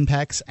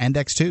 Zenpaks, and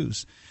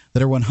X2s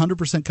that are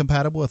 100%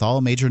 compatible with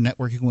all major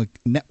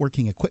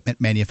networking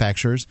equipment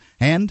manufacturers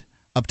and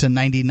up to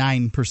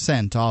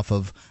 99% off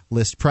of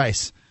list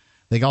price.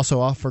 They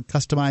also offer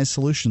customized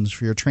solutions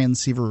for your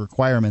transceiver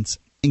requirements,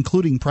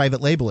 including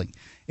private labeling.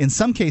 In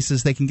some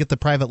cases, they can get the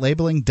private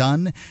labeling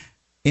done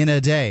in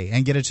a day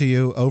and get it to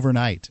you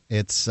overnight.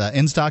 It's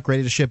in stock,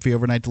 ready to ship via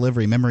overnight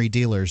delivery,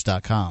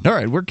 memorydealers.com. All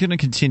right, we're going to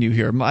continue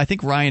here. I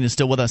think Ryan is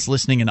still with us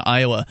listening in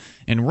Iowa.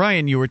 And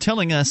Ryan, you were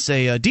telling us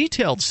a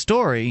detailed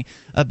story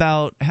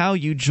about how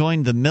you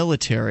joined the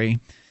military.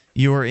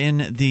 You were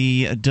in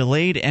the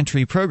delayed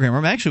entry program.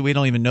 Or actually, we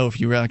don't even know if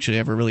you actually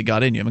ever really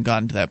got in. You haven't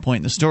gotten to that point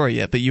in the story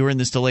yet. But you were in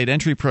this delayed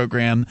entry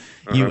program.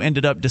 Uh-huh. You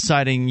ended up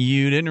deciding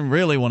you didn't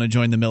really want to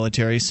join the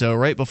military. So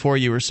right before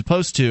you were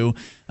supposed to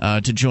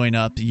join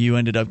up, you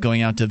ended up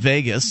going out to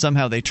Vegas.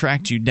 Somehow they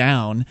tracked you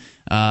down.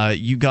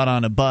 You got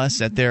on a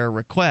bus at their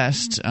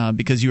request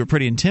because you were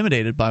pretty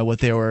intimidated by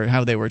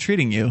how they were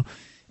treating you.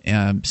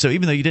 So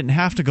even though you didn't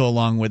have to go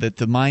along with it,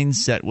 the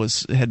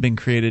mindset had been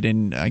created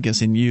in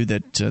you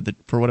that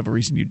for whatever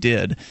reason you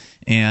did.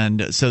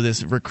 And so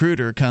this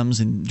recruiter comes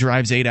and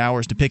drives 8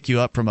 hours to pick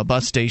you up from a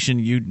bus station.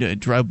 You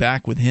drove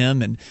back with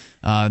him, and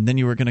then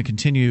you were going to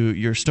continue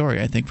your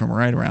story, I think, from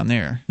right around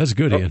there. That's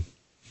good, Ian.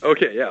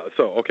 Okay, yeah.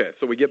 So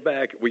we get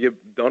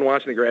done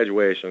watching the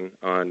graduation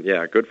on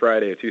Good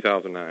Friday of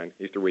 2009,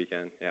 Easter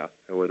weekend. Yeah,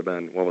 it would have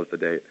been, what was the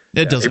date?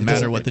 It doesn't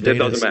matter what the date is. It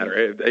doesn't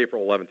matter.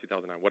 April 11,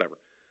 2009, whatever.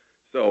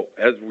 So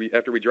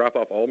after we drop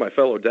off all my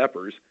fellow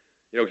Deppers,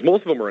 because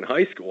most of them were in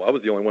high school, I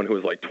was the only one who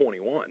was like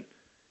 21.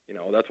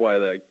 That's why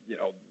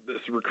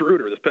this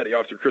recruiter, this petty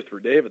officer Christopher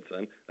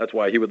Davidson, that's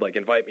why he would like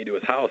invite me to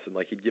his house and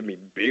like he'd give me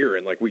beer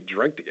and like we'd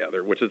drink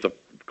together, which is a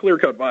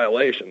clear-cut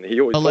violation. He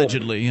always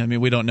allegedly. I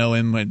mean, we don't know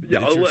him.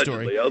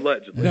 Allegedly.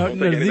 Now, don't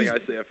take anything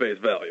I say at face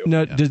value.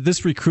 Now, did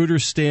this recruiter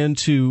stand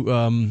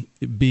to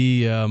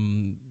be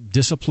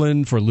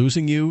disciplined for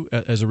losing you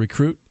as a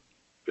recruit?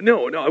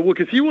 No, well,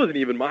 because he wasn't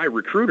even my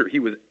recruiter. He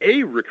was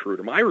a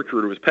recruiter. My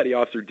recruiter was Petty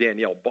Officer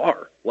Danielle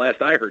Barr.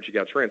 Last I heard, she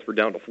got transferred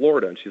down to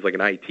Florida, and she's like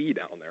an IT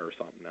down there or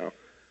something now.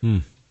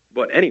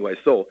 But anyway,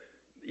 so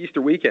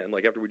Easter weekend,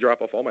 like after we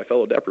drop off all my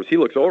fellow Deppers, he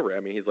looks over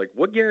at me. He's like,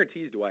 what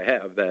guarantees do I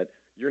have that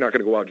you're not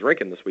going to go out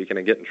drinking this weekend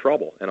and get in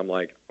trouble? And I'm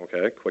like,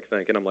 okay, quick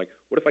thinking. I'm like,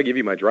 what if I give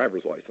you my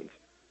driver's license?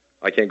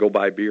 I can't go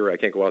buy beer. I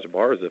can't go out to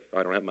bars if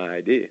I don't have my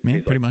ID.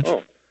 Yeah, pretty much.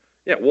 Oh.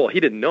 Yeah, well, he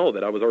didn't know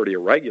that I was already a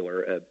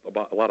regular at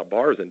a lot of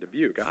bars in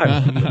Dubuque,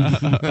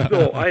 Iowa.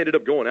 So I ended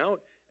up going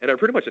out, and I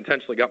pretty much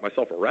intentionally got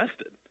myself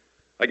arrested.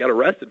 I got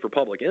arrested for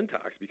public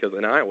intox because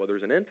in Iowa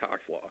there's an intox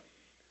law.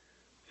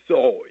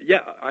 So, yeah,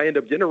 I ended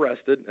up getting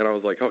arrested, and I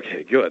was like,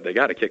 okay, good, they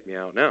got to kick me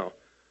out now.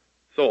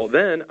 So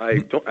then I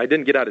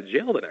didn't get out of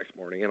jail the next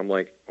morning, and I'm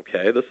like,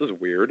 okay, this is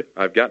weird.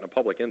 I've gotten a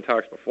public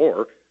intox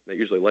before. They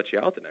usually let you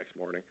out the next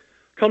morning.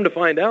 Come to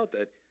find out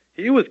that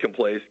he was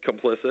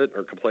complicit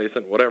or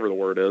complacent, whatever the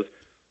word is,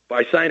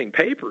 by signing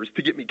papers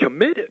to get me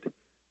committed,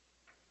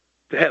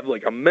 to have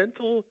like a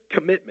mental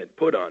commitment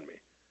put on me.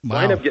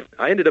 Wow. So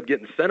I ended up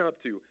getting sent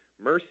up to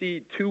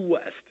Mercy 2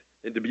 West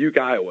in Dubuque,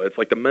 Iowa. It's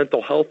like the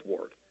mental health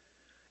ward.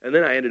 And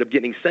then I ended up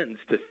getting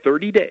sentenced to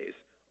 30 days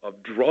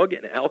of drug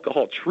and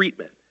alcohol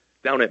treatment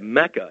down at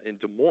Mecca in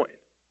Des Moines.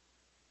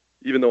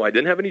 Even though I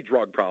didn't have any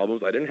drug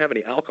problems, I didn't have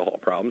any alcohol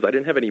problems, I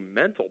didn't have any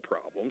mental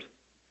problems.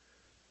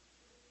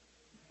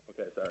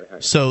 Okay,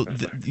 sorry. So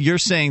you're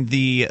saying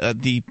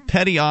the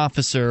petty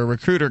officer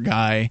recruiter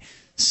guy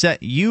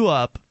set you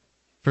up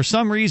for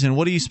some reason.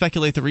 What do you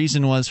speculate the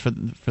reason was for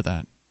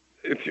that?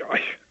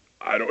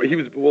 I don't. He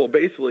was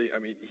basically. I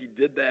mean, he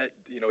did that.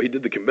 He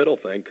did the committal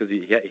thing because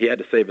he had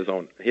to save his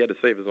own. He had to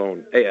save his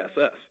own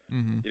ASS.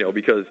 Mm-hmm.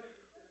 Because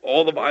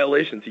all the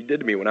violations he did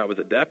to me when I was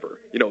a Depper.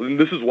 And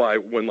this is why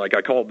when I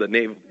called the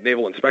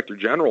Naval Inspector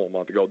General a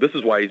month ago, this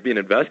is why he's being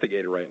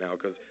investigated right now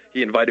because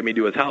he invited me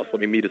to his house, let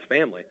me meet his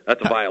family. That's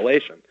a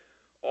violation.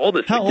 All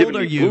this. How old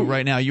are you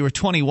right now? You were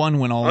 21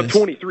 when all I'm this.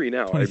 I'm 23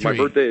 now. 23. My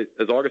birthday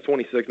is August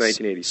 26,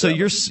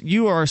 1987. So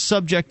you are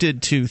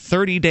subjected to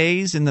 30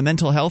 days in the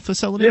mental health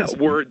facility? Yeah,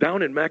 we're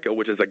down in Mecca,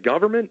 which is a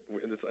government.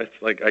 It's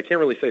like I can't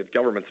really say it's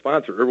government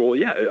sponsored. Well,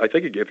 yeah, I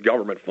think it gets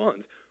government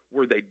funds.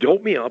 Where they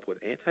dope me up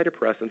with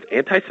antidepressants,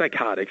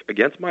 antipsychotics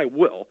against my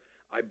will.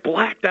 I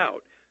blacked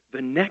out.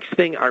 The next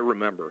thing I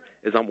remember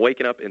is I'm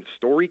waking up in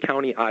Story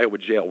County, Iowa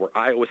jail, where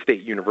Iowa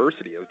State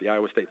University is, the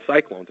Iowa State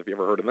Cyclones, if you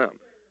ever heard of them.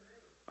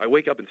 I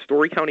wake up in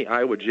Story County,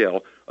 Iowa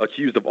jail,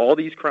 accused of all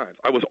these crimes.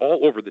 I was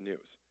all over the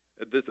news.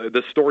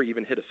 This story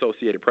even hit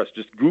Associated Press.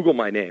 Just Google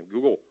my name.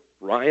 Google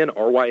Ryan,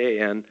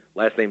 R-Y-A-N,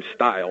 last name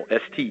Stile,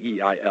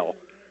 S-T-E-I-L.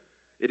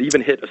 It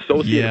even hit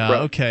Associated Press.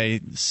 Yeah, okay.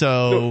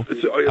 So,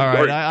 all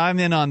right, I'm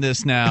in on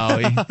this now.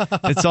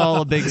 It's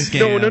all a big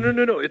scam.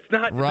 No. It's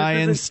not.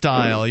 Ryan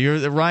Stile.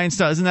 You're Ryan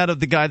Stile. Isn't that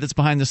the guy that's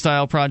behind the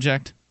Stile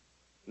Project?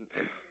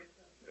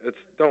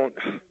 Don't.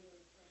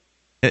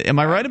 Am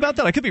I right about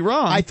that? I could be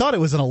wrong. I thought it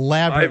was an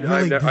elaborate,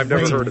 I've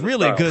never heard of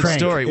really good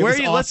story. Where are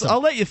you? Awesome. I'll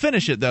let you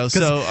finish it though.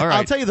 So, all right.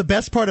 I'll tell you the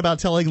best part about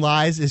telling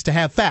lies is to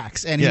have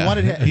facts, and he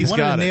wanted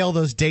to nail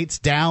those dates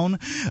down.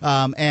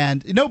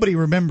 And nobody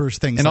remembers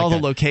things. And like all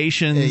that. the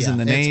locations and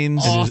the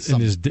names awesome.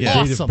 and his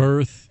date of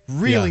birth.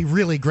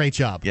 Really great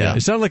job. Yeah.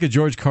 It sounded like a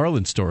George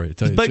Carlin story. To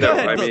tell you but go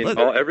ahead.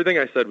 Everything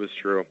I said was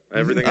true.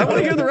 Everything. I want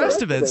to hear the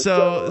rest of it.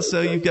 So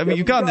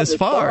you've gone this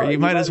far. You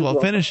might as well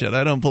finish it.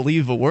 I don't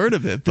believe a word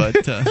of it,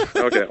 but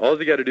okay. All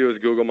you got to do is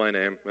Google my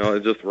name. Well,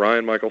 it's just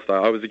Ryan Michael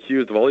Stile. I was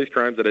accused of all these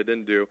crimes that I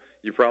didn't do.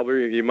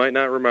 You might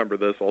not remember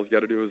this. All you got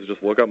to do is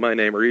just look up my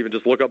name, or even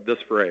just look up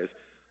this phrase: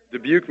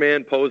 Dubuque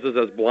man poses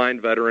as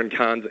blind veteran,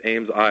 cons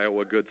Ames,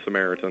 Iowa, Good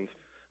Samaritans.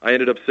 I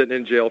ended up sitting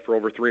in jail for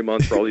over 3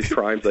 months for all these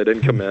crimes I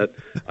didn't commit.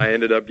 I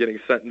ended up getting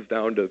sentenced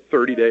down to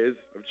 30 days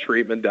of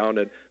treatment down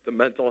at the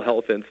Mental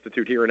Health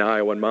Institute here in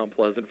Iowa in Mount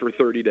Pleasant for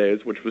 30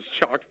 days, which was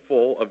chock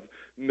full of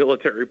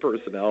military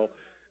personnel.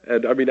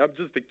 And, I mean, I'm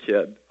just a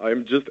kid.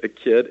 I'm just a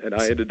kid, and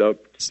I ended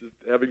up just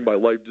having my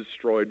life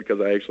destroyed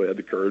because I actually had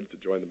the courage to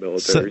join the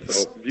military.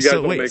 So if you guys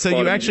want to make fun you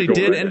of me, actually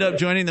did end up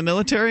joining the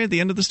military at the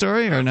end of the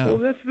story, or no? Well,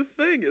 that's the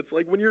thing. It's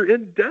like when you're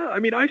in debt. I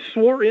mean, I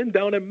swore in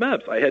down at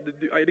MEPS. I had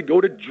to go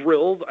to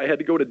drills. I had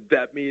to go to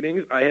debt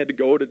meetings. I had to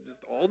go to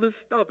just all this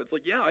stuff. It's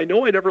like, yeah, I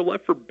know I never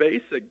left for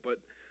basic, but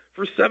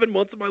for 7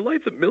 months of my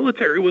life, the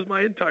military was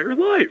my entire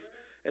life.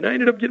 And I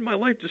ended up getting my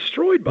life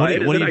destroyed by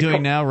it. What are you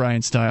doing now,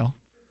 Ryan Stile?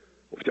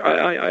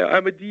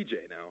 I'm a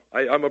DJ now.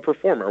 I'm a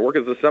performer. I work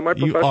as a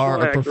semi-professional You are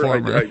a actor.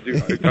 performer. I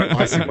do.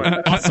 Awesome.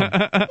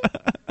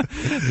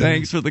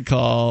 Thanks for the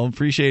call.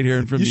 Appreciate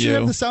hearing from you. You should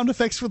have the sound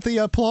effects with the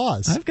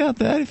applause. I've got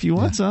that if you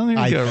want some.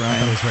 There you go, Ryan.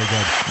 That was very good.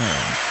 All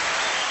right.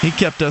 He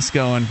kept us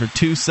going for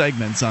 2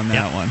 segments on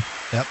that one.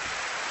 Yep.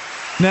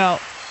 Now,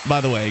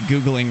 by the way,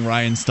 Googling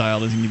Ryan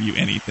Style doesn't give you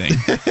anything.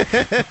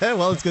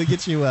 Well, it's going to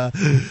get you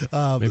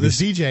this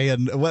DJ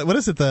and what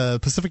is it, the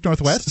Pacific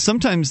Northwest?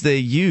 Sometimes they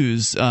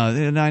use,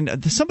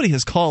 somebody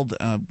has called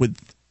with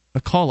a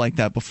call like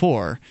that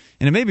before,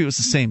 and maybe it was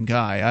the same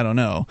guy, I don't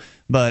know,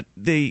 but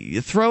they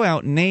throw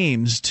out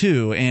names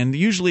too, and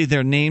usually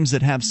they're names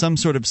that have some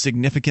sort of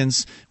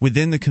significance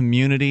within the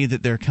community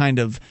that they're kind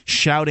of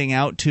shouting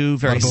out to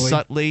very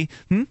subtly.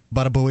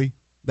 Bada-booey.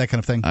 That kind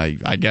of thing.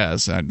 I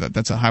guess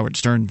that's a Howard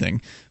Stern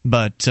thing,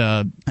 but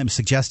I'm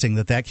suggesting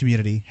that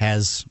community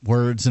has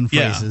words and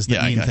phrases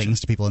that mean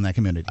things to people in that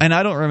community. And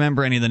I don't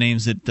remember any of the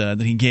names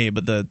that he gave,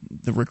 but the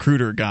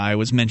recruiter guy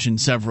was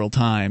mentioned several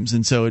times,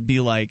 and so it'd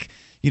be like,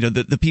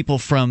 the people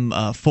from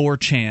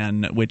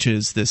 4chan, which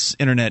is this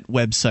internet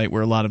website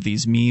where a lot of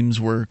these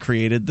memes were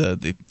created,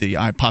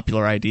 the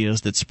popular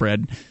ideas that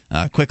spread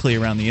quickly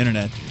around the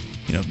internet.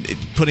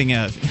 Putting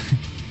a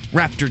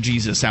Raptor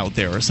Jesus out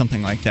there or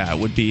something like that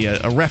would be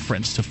a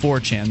reference to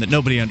 4chan that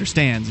nobody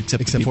understands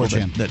except people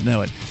 4chan. that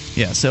know it.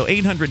 Yeah, so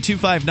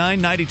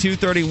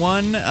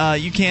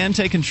 800-259-9231. You can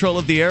take control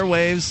of the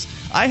airwaves.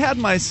 I had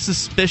my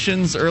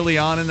suspicions early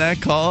on in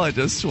that call. I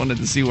just wanted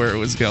to see where it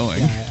was going.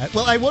 Yeah,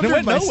 I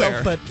wondered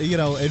myself, but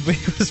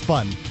it was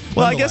fun.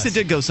 Well, I guess it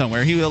did go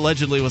somewhere. He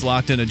allegedly was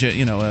locked in a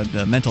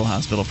mental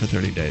hospital for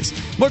 30 days.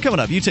 More coming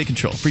up. You take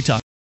control. Free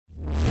talk.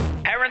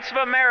 Parents of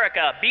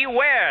America,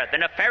 beware! The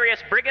nefarious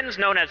brigands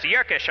known as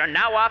Yerkish are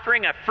now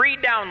offering a free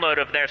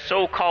download of their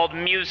so-called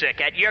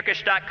music at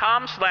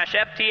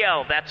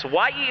yerkish.com/FTL. That's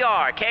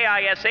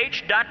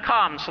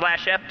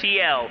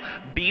YERKISH.com/FTL.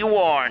 Be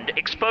warned,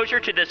 exposure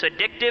to this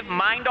addictive,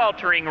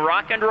 mind-altering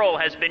rock and roll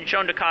has been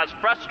shown to cause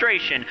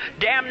frustration,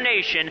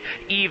 damnation,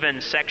 even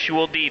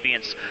sexual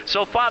deviance.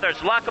 So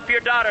fathers, lock up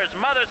your daughters,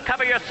 mothers,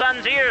 cover your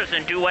sons' ears,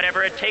 and do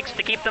whatever it takes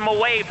to keep them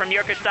away from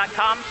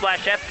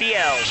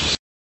yerkish.com/FTL.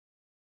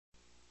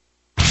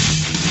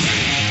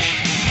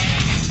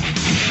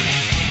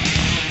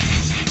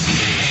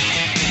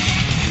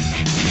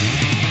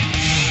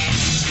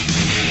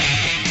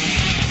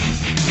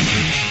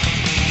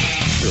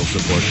 Real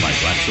support by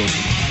Black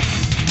Social.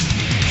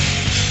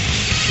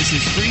 This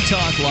is Free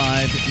Talk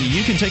Live.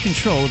 You can take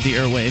control of the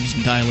airwaves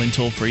and dial in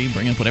toll-free.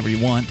 Bring up whatever you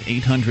want.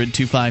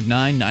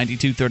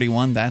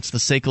 800-259-9231. That's the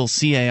SACL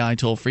CAI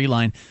toll-free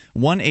line.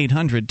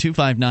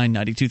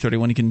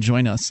 1-800-259-9231. You can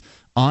join us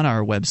on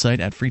our website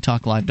at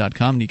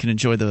freetalklive.com, and you can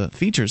enjoy the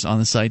features on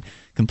the site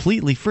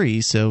completely free.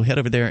 So head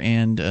over there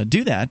and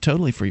do that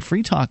totally free.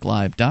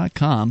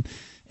 freetalklive.com.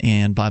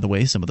 And by the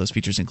way, some of those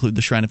features include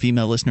the Shrine of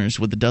Female Listeners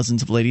with the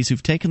dozens of ladies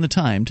who've taken the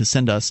time to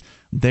send us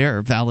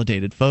their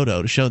validated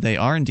photo to show they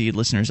are indeed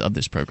listeners of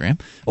this program,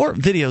 or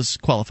videos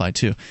qualify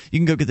too. You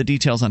can go get the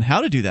details on how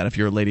to do that if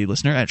you're a lady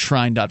listener at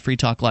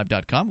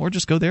shrine.freetalklive.com, or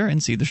just go there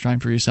and see the shrine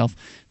for yourself.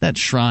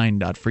 That's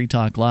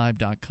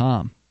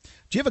shrine.freetalklive.com.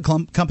 Do you have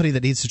a company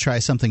that needs to try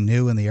something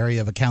new in the area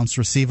of accounts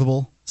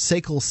receivable?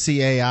 SACL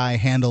CAI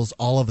handles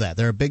all of that.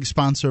 They're a big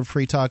sponsor of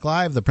Free Talk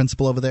Live. The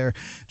principal over there,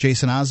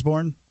 Jason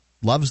Osborne,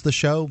 loves the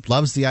show,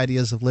 loves the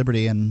ideas of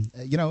liberty. And,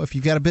 if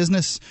you've got a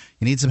business,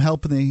 you need some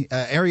help in the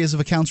areas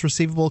of accounts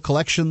receivable,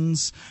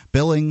 collections,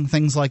 billing,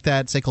 things like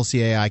that, SACL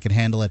CAI can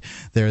handle it.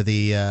 They're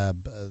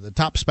the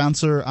top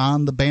sponsor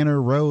on the banner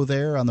row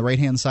there on the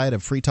right-hand side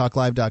of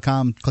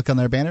freetalklive.com. Click on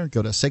their banner,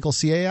 go to SACL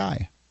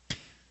CAI.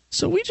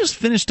 So we just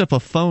finished up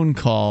a phone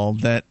call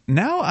that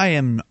now I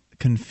am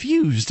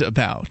confused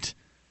about.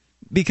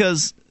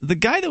 Because the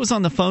guy that was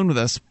on the phone with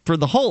us for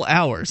the whole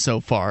hour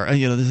so far,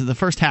 this is the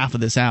first half of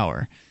this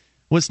hour,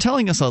 was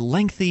telling us a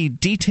lengthy,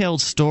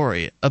 detailed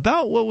story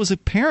about what was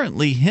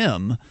apparently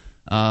him.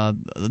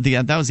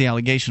 That was the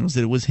allegation, was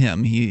that it was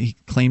him. He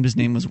claimed his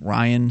name was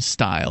Ryan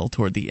Style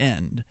toward the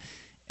end,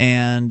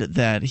 and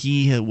that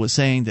he was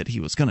saying that he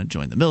was going to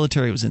join the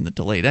military, was in the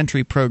delayed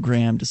entry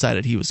program,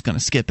 decided he was going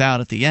to skip out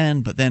at the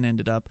end, but then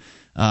ended up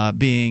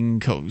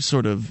being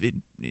sort of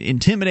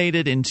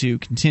intimidated into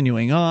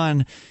continuing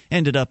on,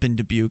 ended up in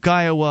Dubuque,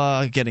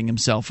 Iowa, getting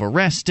himself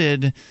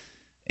arrested,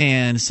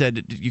 and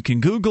said, you can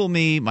Google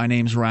me, my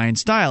name's Ryan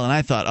Style. And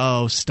I thought,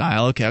 oh,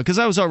 Style, okay, because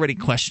I was already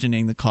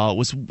questioning the call.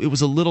 It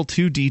was a little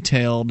too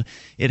detailed.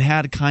 It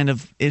had kind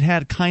of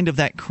that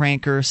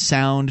cranker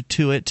sound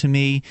to it to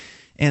me.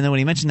 And then when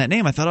he mentioned that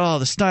name, I thought, oh,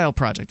 the Style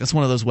Project. That's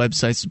one of those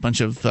websites, a bunch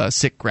of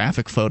sick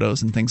graphic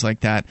photos and things like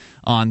that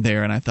on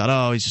there. And I thought,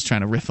 oh, he's just trying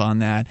to riff on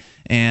that.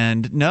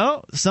 And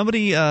no,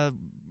 somebody,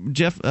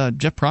 Jeff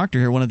Proctor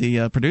here, one of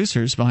the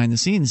producers behind the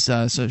scenes,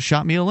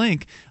 shot me a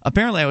link.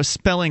 Apparently I was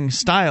spelling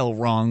Style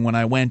wrong when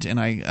I went and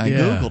I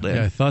Googled it.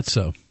 Yeah, I thought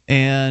so.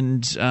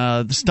 And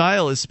the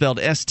Style is spelled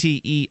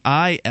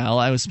S-T-E-I-L.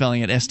 I was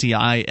spelling it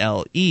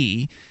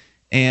S-T-I-L-E.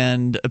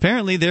 And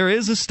apparently there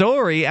is a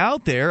story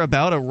out there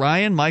about a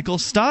Ryan Michael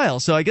Style.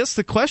 So I guess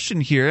the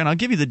question here, and I'll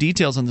give you the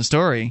details on the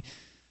story,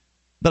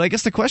 but I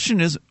guess the question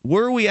is,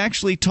 were we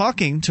actually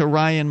talking to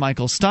Ryan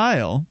Michael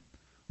Style,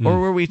 or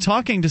were we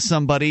talking to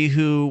somebody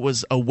who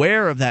was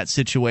aware of that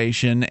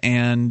situation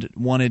and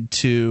wanted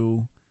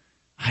to,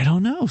 I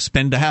don't know,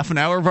 spend a half an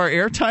hour of our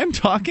airtime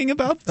talking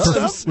about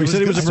stuff? We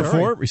said he was a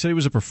performer. We said he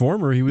was a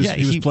performer. He was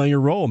playing a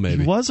role,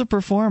 maybe. He was a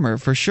performer,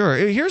 for sure.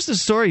 Here's the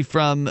story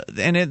from,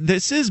 and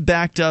this is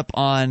backed up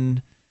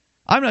on,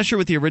 I'm not sure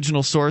what the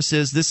original source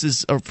is. This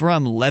is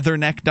from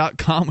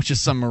leatherneck.com, which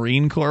is some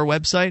Marine Corps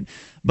website.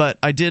 But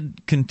I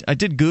did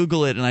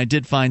Google it, and I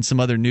did find some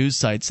other news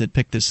sites that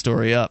picked this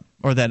story up,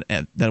 or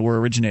that were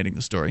originating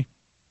the story.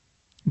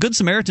 Good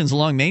Samaritans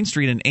along Main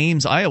Street in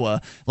Ames,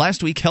 Iowa,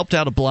 last week helped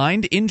out a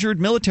blind, injured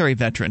military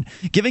veteran,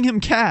 giving him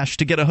cash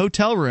to get a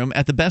hotel room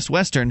at the Best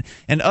Western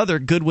and other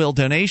goodwill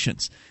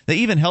donations. They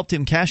even helped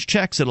him cash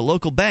checks at a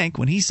local bank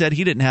when he said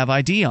he didn't have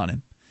ID on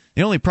him.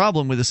 The only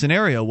problem with the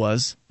scenario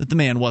was that the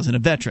man wasn't a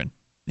veteran,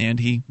 and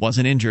he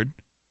wasn't injured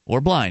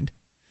or blind.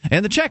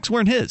 And the checks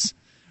weren't his.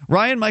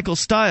 Ryan Michael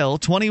Style,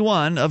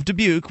 21, of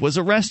Dubuque, was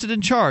arrested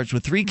and charged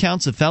with 3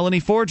 counts of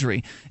felony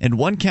forgery and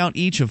 1 count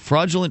each of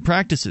fraudulent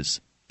practices.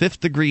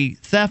 5th-degree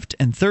theft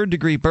and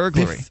 3rd-degree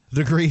burglary.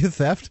 5th-degree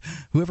theft?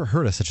 Whoever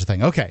heard of such a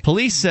thing? Okay.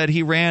 Police said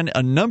he ran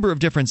a number of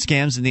different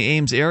scams in the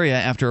Ames area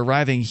after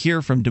arriving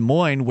here from Des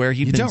Moines, where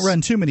he'd been... You don't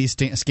run too many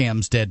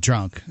scams dead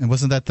drunk. And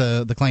wasn't that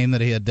the claim that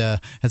he had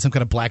had some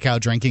kind of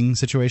blackout drinking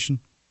situation?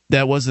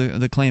 That was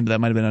the claim, but that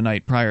might have been a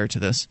night prior to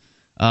this.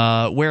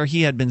 Where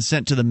he had been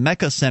sent to the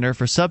Mecca Center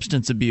for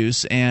Substance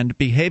Abuse and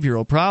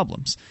Behavioral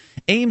Problems.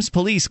 Ames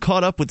police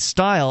caught up with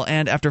Style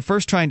and, after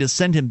first trying to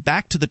send him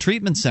back to the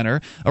treatment center,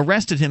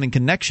 arrested him in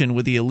connection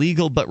with the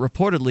illegal but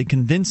reportedly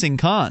convincing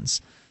cons.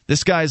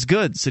 "This guy's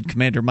good," said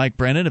Commander Mike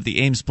Brennan of the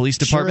Ames Police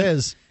Department. Sure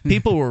is.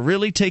 People were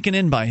really taken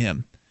in by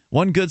him.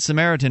 One Good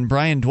Samaritan,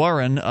 Brian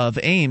Dwaran of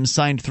Ames,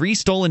 signed 3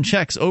 stolen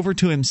checks over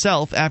to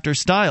himself after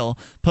Style,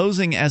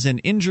 posing as an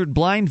injured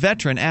blind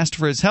veteran, asked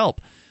for his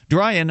help.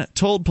 Dryan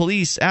told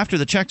police after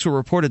the checks were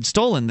reported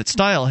stolen that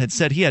Style had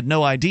said he had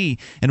no ID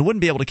and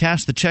wouldn't be able to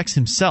cash the checks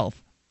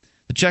himself.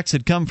 The checks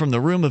had come from the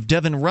room of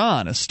Devin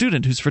Ron, a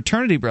student whose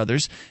fraternity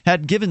brothers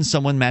had given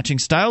someone matching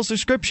Styles'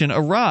 description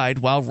a ride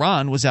while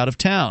Ron was out of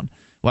town.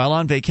 While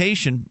on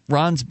vacation,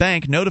 Ron's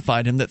bank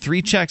notified him that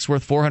 3 checks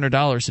worth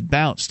 $400 had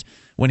bounced.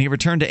 When he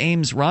returned to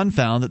Ames, Ron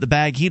found that the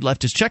bag he'd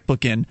left his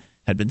checkbook in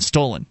had been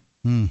stolen.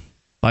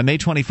 By May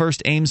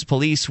 21st, Ames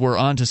police were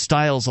on to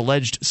Styles'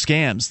 alleged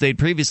scams. They'd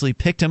previously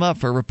picked him up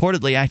for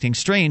reportedly acting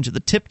strange at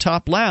the Tip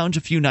Top Lounge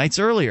a few nights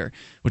earlier,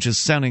 which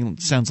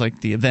sounds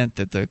like the event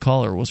that the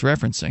caller was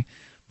referencing.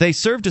 They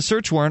served a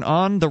search warrant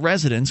on the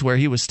residence where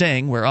he was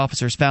staying, where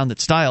officers found that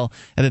Style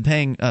had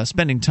been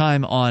spending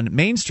time on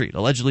Main Street,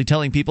 allegedly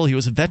telling people he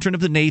was a veteran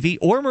of the Navy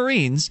or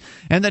Marines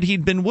and that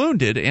he'd been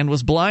wounded and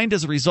was blind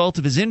as a result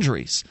of his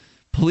injuries.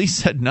 Police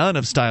said none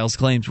of Styles'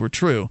 claims were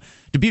true.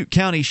 Dubuque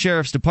County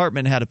Sheriff's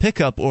Department had a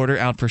pickup order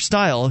out for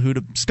Style, who'd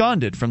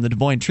absconded from the Des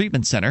Moines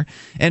Treatment Center,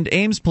 and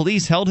Ames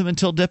police held him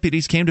until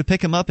deputies came to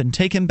pick him up and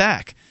take him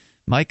back.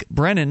 Mike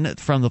Brennan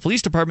from the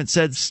police department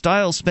said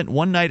Style spent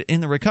one night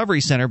in the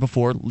recovery center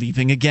before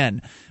leaving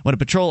again. When a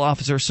patrol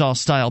officer saw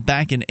Style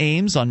back in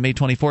Ames on May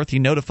 24th, he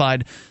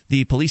notified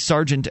the police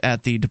sergeant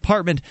at the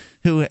department,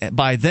 who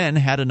by then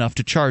had enough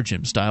to charge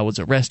him. Style was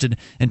arrested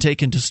and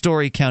taken to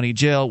Story County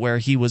Jail, where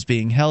he was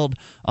being held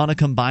on a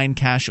combined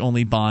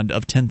cash-only bond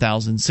of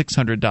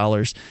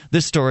 $10,600.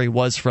 This story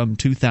was from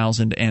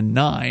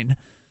 2009.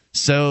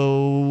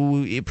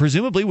 So it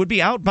presumably would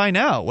be out by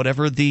now,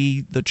 whatever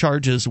the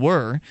charges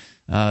were.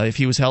 If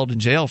he was held in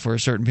jail for a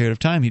certain period of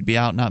time, he'd be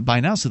out not by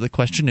now. So the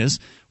question is,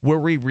 were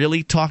we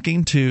really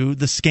talking to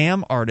the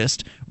scam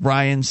artist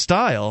Ryan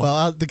Style?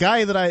 Well, the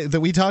guy that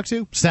we talked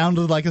to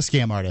sounded like a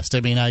scam artist.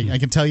 I mean, I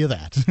can tell you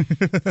that.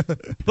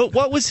 But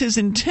what was his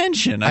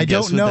intention? I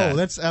don't know.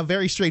 That's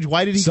very strange.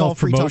 Why did he call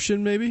free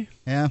self-promotion? Maybe.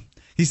 Yeah,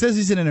 he says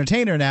he's an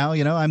entertainer now.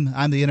 You know,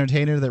 I'm the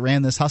entertainer that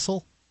ran this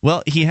hustle.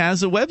 Well, he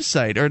has a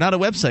website, or not a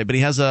website, but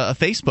he has a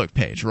Facebook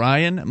page,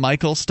 Ryan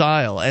Michael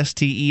Style,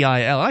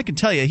 S-T-E-I-L. I can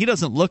tell you, he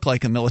doesn't look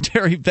like a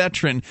military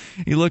veteran.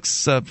 He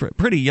looks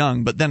pretty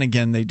young, but then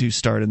again, they do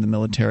start in the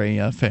military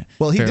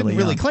Well, he didn't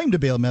really claim to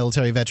be a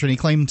military veteran. He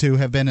claimed to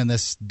have been in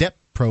this DEP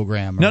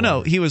program.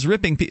 No, he was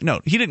ripping people.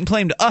 No, he didn't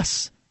claim to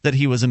us that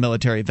he was a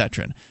military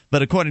veteran.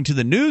 But according to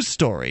the news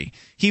story,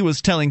 he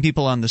was telling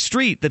people on the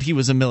street that he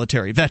was a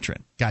military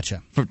veteran.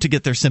 Gotcha. To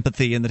get their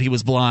sympathy and that he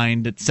was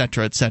blind, et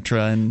cetera,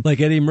 and like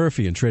Eddie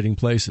Murphy in Trading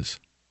Places.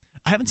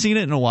 I haven't seen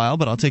it in a while,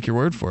 but I'll take your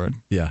word for it.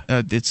 Yeah.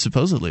 It's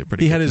supposedly a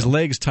pretty He good had his film.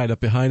 legs tied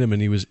up behind him,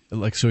 and he was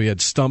so he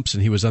had stumps,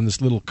 and he was on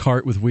this little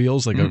cart with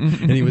wheels,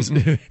 and he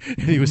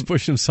was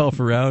pushing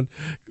himself around,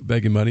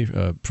 begging money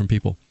from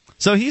people.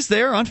 So he's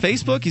there on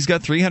Facebook. He's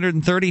got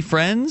 330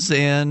 friends,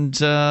 and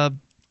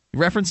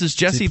references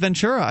Jesse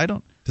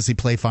Ventura. Does he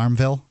play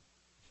Farmville?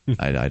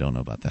 I don't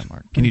know about that,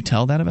 Mark. Can you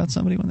tell that about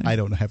somebody when they? I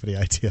don't have any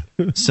idea.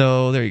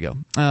 So there you go.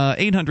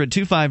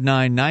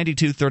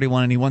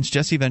 800-259-9231, and he wants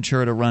Jesse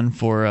Ventura to run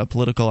for a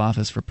political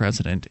office for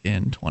president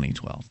in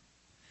 2012.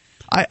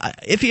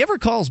 If he ever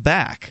calls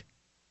back,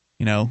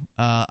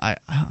 I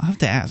have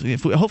to ask.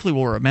 Hopefully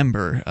we'll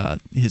remember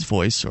his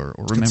voice or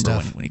remember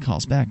when he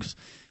calls back.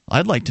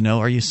 I'd like to know: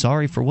 are you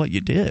sorry for what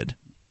you did?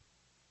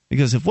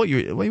 Because if what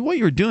you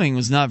were doing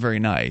was not very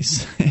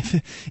nice,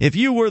 if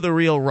you were the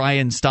real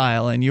Ryan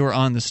Style and you were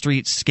on the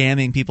streets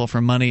scamming people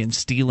for money and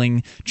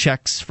stealing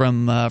checks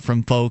from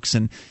folks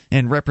and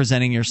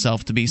representing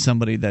yourself to be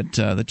somebody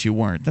that you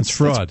weren't, that's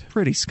fraud. That's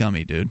pretty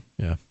scummy, dude.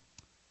 Yeah.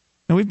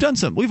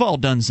 And we've all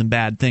done some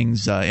bad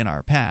things in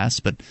our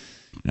past, but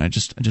I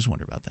just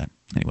wonder about that.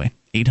 Anyway,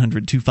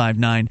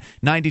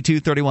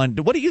 800-259-9231.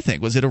 What do you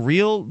think? Was it the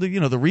real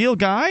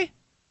guy?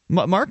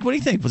 Mark, what do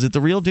you think? Was it the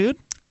real dude?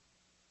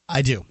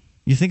 I do.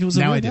 You think it was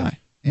a real guy?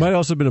 Yeah. Might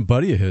also have been a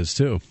buddy of his,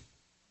 too.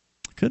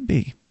 Could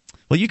be.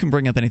 Well, you can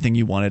bring up anything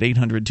you want at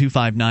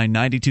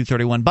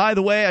 800-259-9231. By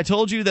the way, I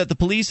told you that the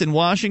police in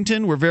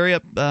Washington were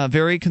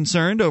very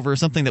concerned over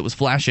something that was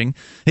flashing.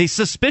 A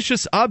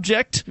suspicious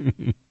object.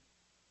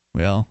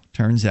 Well,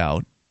 turns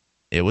out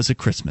it was a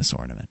Christmas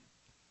ornament.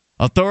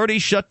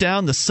 Authorities shut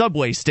down the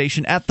subway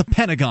station at the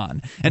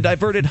Pentagon and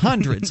diverted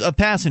hundreds of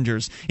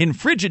passengers in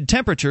frigid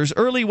temperatures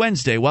early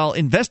Wednesday while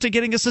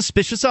investigating a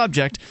suspicious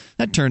object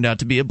that turned out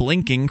to be a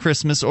blinking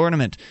Christmas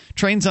ornament.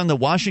 Trains on the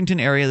Washington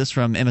area, this is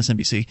from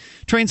MSNBC,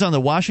 trains on the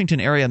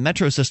Washington area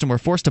metro system were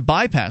forced to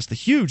bypass the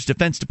huge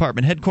Defense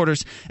Department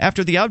headquarters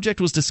after the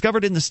object was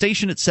discovered in the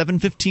station at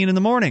 7:15 in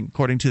the morning.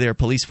 According to their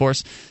police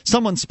force,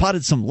 someone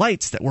spotted some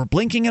lights that were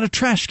blinking in a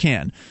trash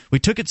can. We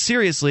took it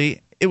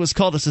seriously. It was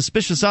called a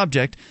suspicious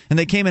object, and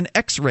they came and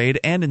x-rayed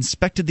and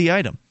inspected the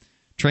item.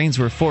 Trains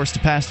were forced to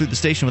pass through the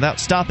station without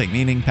stopping,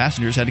 meaning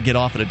passengers had to get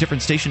off at a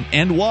different station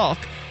and walk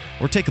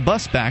or take a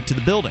bus back to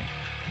the building.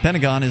 The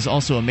Pentagon is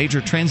also a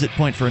major transit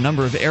point for a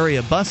number of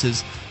area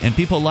buses, and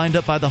people lined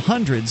up by the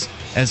hundreds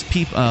as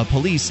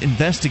police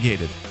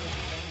investigated.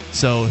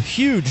 So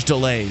huge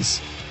delays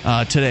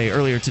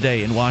earlier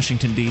today in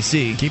Washington,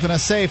 D.C. Keeping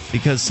us safe.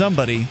 Because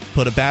somebody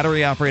put a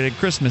battery-operated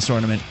Christmas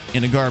ornament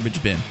in a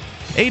garbage bin.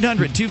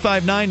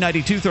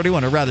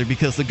 800-259-9231, or rather,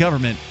 because the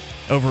government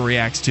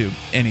overreacts to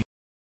any.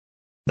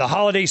 The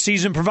holiday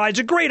season provides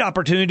a great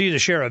opportunity to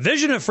share a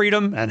vision of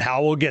freedom and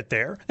how we'll get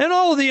there. And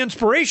all of the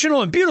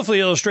inspirational and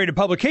beautifully illustrated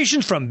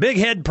publications from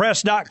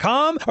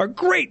BigHeadPress.com are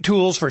great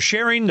tools for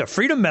sharing the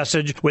freedom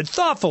message with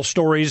thoughtful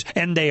stories,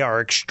 and they are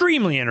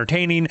extremely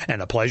entertaining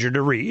and a pleasure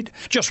to read.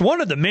 Just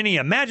one of the many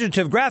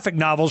imaginative graphic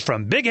novels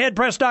from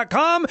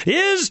BigHeadPress.com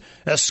is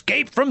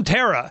Escape from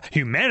Terra.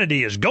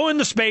 Humanity is going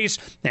to space,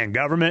 and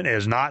government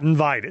is not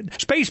invited.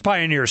 Space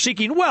pioneers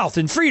seeking wealth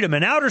and freedom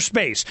in outer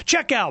space.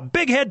 Check out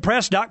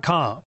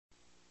BigHeadPress.com.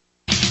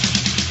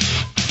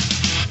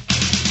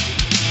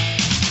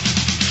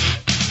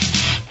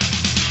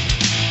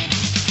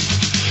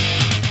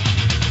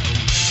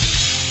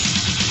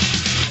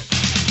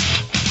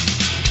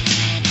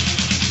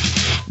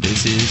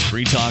 This is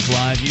Free Talk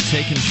Live. You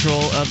take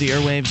control of the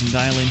airwaves and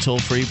dial in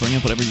toll-free. Bring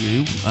up whatever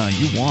you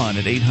want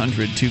at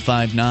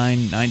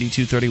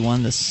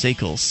 800-259-9231, the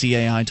SACL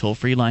CAI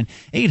toll-free line.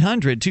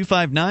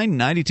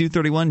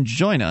 800-259-9231.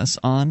 Join us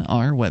on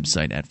our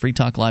website at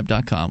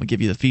freetalklive.com. We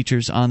give you the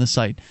features on the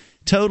site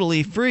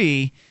totally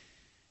free.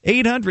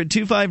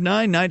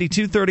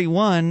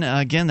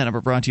 800-259-9231. Again, that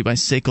number brought to you by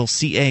SACL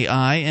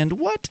CAI. And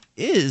what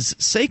is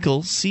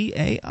SACL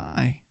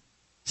CAI?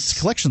 It's a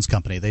collections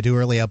company. They do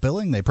early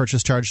outbilling. They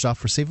purchase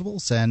charged-off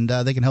receivables, and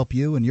they can help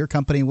you and your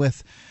company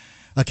with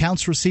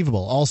accounts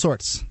receivable, all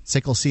sorts.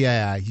 SACL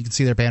CAI. You can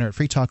see their banner at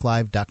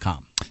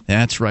freetalklive.com.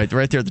 That's right.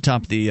 Right there at the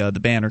top of the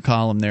banner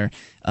column there.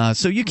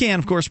 So you can,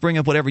 of course, bring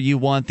up whatever you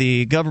want.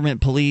 The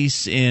government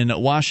police in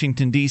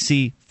Washington,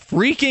 D.C.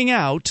 freaking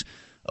out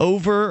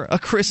over a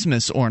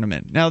Christmas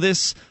ornament. Now,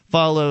 this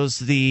follows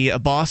the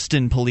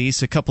Boston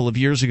police a couple of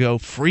years ago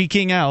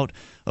freaking out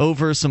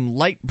over some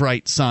light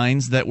bright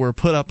signs that were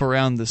put up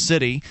around the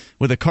city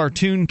with a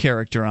cartoon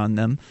character on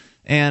them.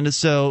 And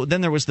so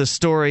then there was the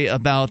story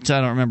about, I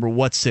don't remember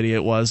what city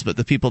it was, but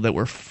the people that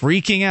were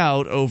freaking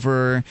out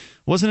over,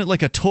 wasn't it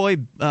like a toy,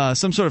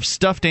 some sort of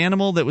stuffed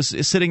animal that was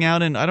sitting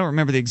out in, I don't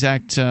remember the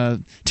exact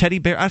teddy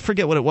bear, I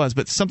forget what it was,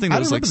 but something that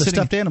was like sitting. I don't remember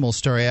the stuffed animal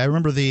story. I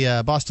remember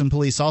the Boston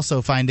police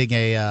also finding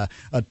a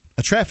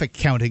traffic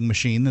counting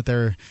machine that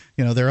their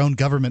own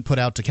government put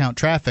out to count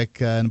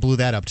traffic and blew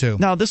that up too.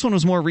 Now this one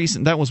was more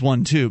recent. That was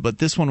one too, but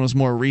this one was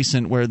more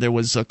recent where there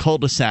was a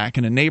cul-de-sac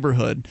in a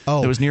neighborhood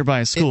that was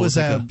nearby a school. It was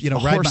like a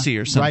horsey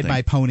or something. Ride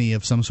my pony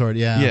of some sort.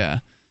 Yeah. Yeah.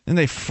 And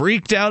they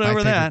freaked out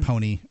over that.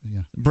 Pony.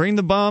 Yeah. Bring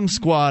the bomb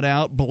squad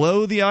out,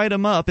 blow the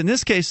item up. In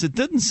this case, it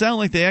didn't sound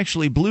like they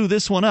actually blew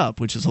this one up,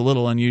 which is a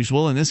little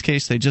unusual. In this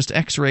case, they just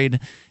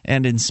X-rayed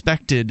and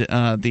inspected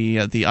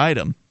the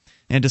item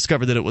and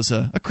discovered that it was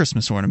a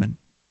Christmas ornament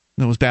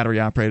that was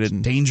battery operated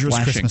and dangerous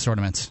flashing. Christmas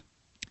ornaments.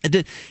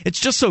 It's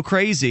just so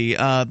crazy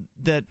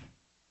that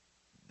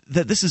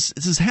that this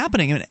is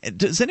happening. I mean,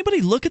 does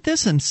anybody look at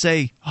this and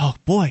say, "Oh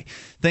boy,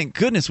 thank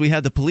goodness we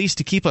had the police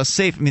to keep us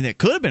safe"? I mean, it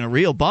could have been a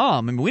real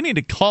bomb. I mean, we need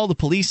to call the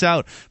police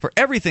out for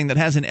everything that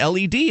has an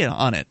LED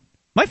on it.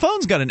 My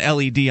phone's got an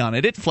LED on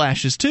it; it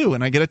flashes too,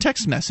 and I get a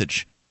text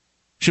message.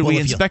 Should we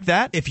inspect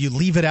that? If you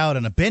leave it out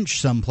on a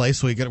bench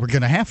someplace, we're going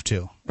to have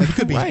to. It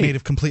could be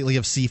made completely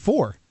of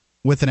C4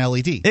 with an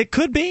LED. It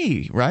could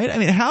be, right? I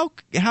mean,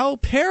 how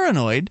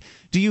paranoid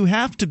do you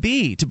have to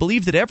be to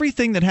believe that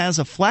everything that has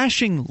a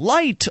flashing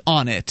light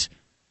on it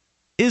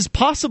is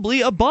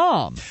possibly a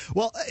bomb?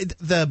 Well,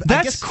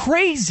 that's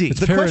crazy.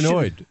 It's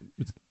paranoid.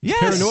 Yes.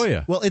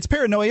 Paranoia. Well, it's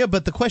paranoia,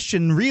 but the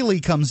question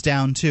really comes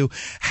down to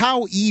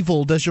how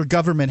evil does your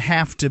government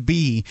have to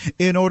be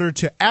in order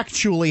to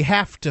actually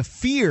have to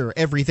fear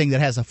everything that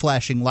has a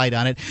flashing light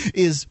on it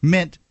is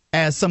meant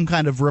as some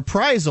kind of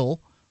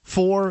reprisal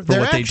for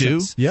their what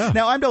actions. They do? Yeah.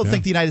 Now, I don't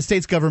think the United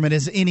States government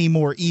is any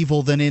more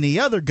evil than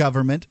any other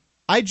government.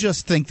 I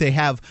just think they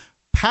have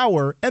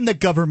power and that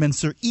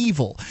governments are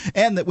evil.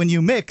 And that when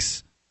you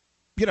mix,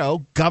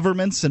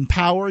 governments and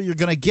power, you're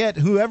going to get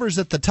whoever's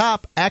at the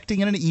top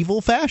acting in an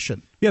evil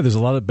fashion. Yeah, there's a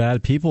lot of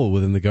bad people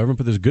within the government,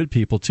 but there's good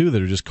people, too, that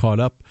are just caught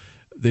up.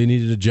 They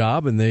needed a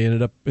job, and they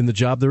ended up in the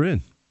job they're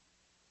in.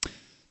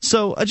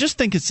 So I just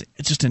think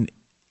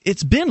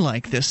it's been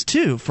like this,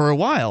 too, for a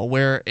while,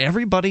 where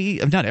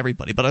not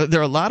everybody, but there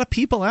are a lot of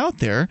people out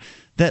there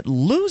that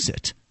lose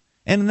it.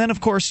 And then, of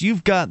course, you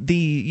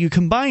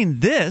combine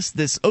this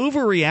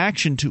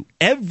overreaction to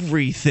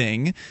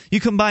everything. You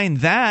combine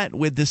that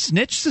with the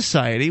snitch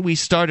society. We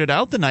started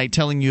out the night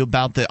telling you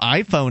about the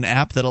iPhone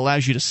app that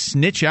allows you to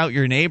snitch out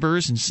your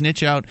neighbors and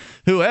snitch out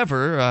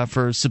whoever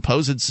for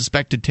supposed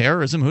suspected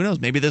terrorism. Who knows?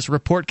 Maybe this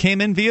report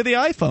came in via the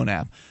iPhone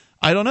app.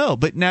 I don't know.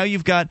 But now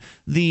you've got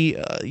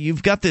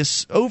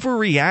this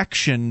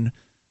overreaction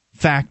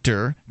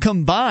factor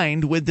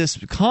combined with this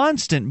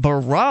constant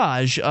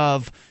barrage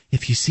of,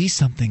 if you see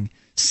something,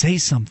 say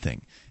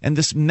something. And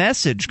this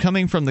message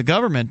coming from the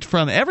government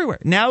from everywhere.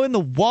 Now in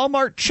the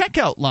Walmart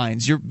checkout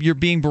lines, you're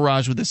being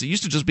barraged with this. It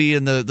used to just be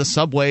in the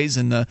subways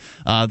and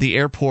the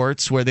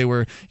airports where they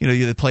were,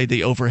 they played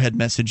the overhead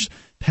message,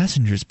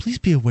 "Passengers, please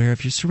be aware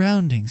of your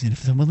surroundings, and if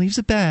someone leaves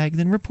a bag,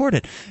 then report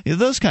it."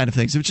 Those kind of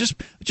things. It was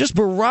just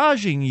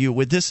barraging you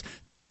with this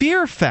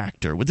fear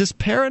factor, with this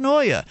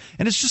paranoia,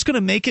 and it's just going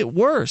to make it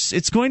worse.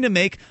 It's going to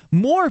make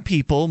more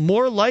people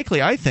more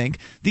likely, I think,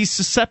 these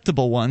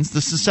susceptible ones,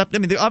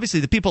 obviously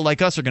the people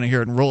like us are going to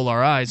hear it and roll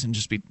our eyes and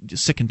just be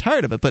sick and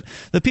tired of it, but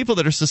the people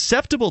that are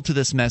susceptible to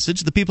this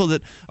message, the people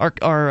that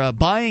are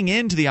buying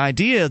into the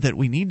idea that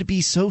we need to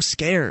be so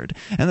scared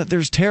and that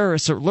there's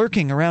terrorists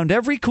lurking around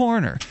every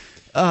corner,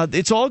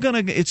 it's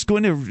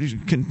going to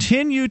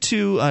continue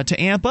to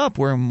amp up,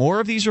 where more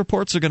of these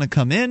reports are going to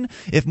come in.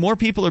 If more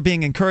people are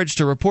being encouraged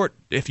to report,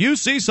 if you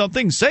see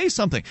something, say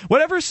something.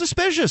 Whatever is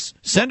suspicious,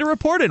 send a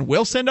report in.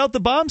 We'll send out the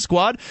bomb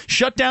squad,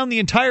 shut down the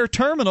entire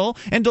terminal,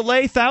 and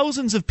delay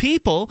thousands of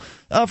people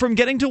from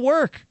getting to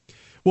work.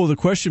 Well, the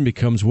question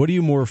becomes, what are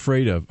you more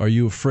afraid of? Are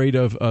you afraid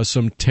of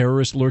some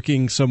terrorist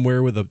lurking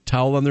somewhere with a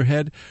towel on their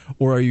head,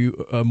 or are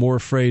you more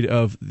afraid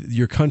of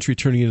your country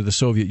turning into the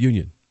Soviet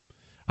Union?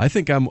 I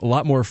think I'm a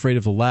lot more afraid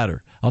of the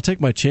latter. I'll take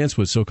my chance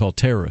with so-called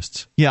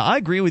terrorists. Yeah, I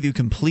agree with you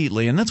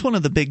completely, and that's one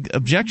of the big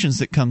objections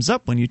that comes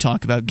up when you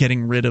talk about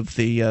getting rid of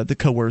the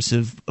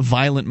coercive,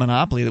 violent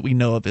monopoly that we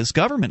know of as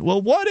government.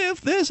 Well, what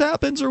if this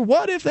happens, or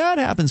what if that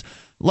happens?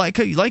 Like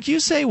you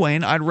say,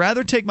 Wayne, I'd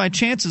rather take my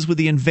chances with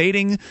the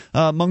invading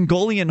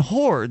Mongolian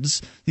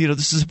hordes, the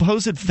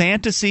supposed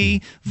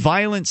fantasy,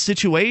 violent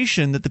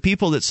situation that the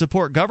people that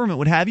support government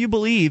would have you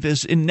believe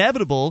is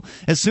inevitable.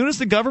 As soon as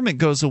the government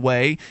goes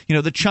away,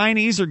 the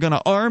Chinese are going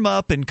to arm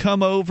up and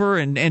come over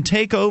and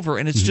take over,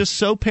 and it's just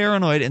so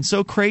paranoid and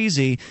so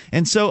crazy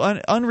and so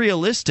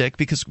unrealistic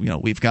because,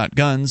 we've got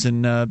guns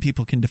and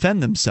people can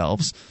defend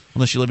themselves,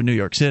 unless you live in New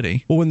York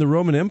City. Well, when the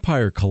Roman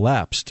Empire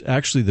collapsed,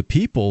 actually the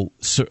people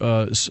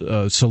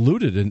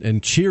saluted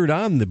and cheered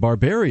on the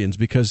barbarians,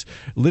 because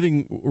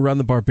living around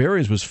the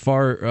barbarians was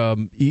far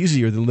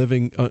easier than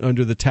living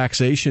under the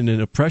taxation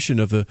and oppression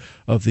of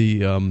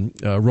the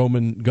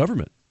Roman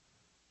government.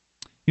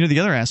 The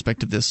other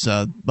aspect of this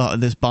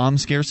bomb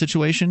scare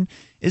situation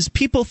is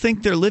people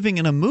think they're living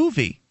in a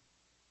movie.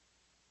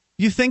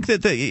 You think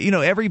that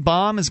every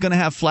bomb is going to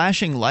have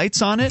flashing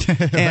lights on it,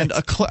 and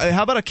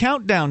how about a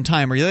countdown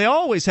timer? They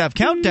always have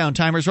countdown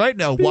timers, right?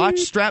 A watch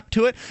strapped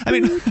to it. I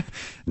mean,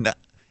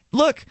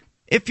 look,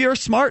 if you're a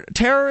smart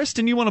terrorist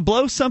and you want to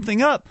blow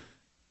something up,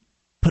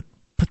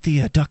 put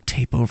the duct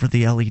tape over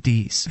the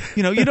LEDs.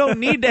 You don't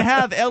need to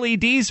have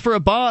LEDs for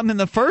a bomb in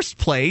the first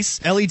place.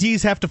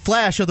 LEDs have to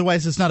flash,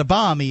 otherwise it's not a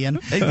bomb, Ian.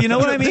 You know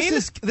what I mean?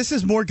 This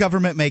is more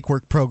government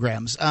make-work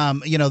programs.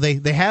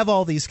 They have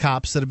all these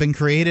cops that have been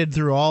created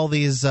through all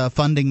these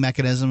funding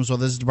mechanisms,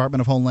 whether this is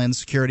Department of Homeland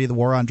Security, the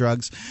war on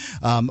drugs,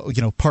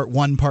 Part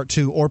 1, Part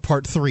 2, or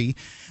Part 3,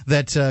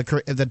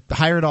 that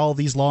hired all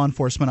these law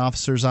enforcement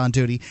officers on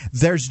duty.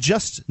 There's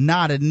just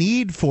not a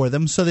need for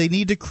them, so they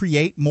need to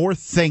create more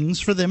things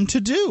for them to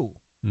do.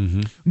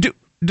 Mm-hmm.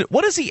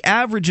 What does the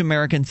average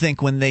American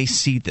think when they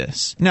see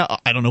this? Now,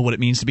 I don't know what it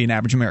means to be an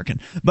average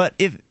American, but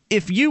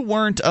if you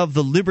weren't of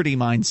the liberty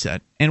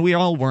mindset, and we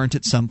all weren't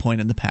at some point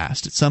in the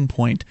past, at some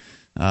point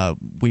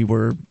we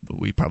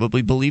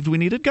probably believed we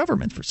needed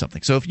government for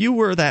something. So if you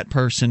were that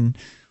person,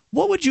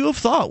 what would you have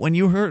thought when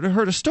you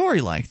heard a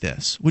story like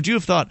this? Would you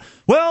have thought,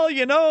 well,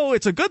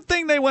 it's a good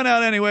thing they went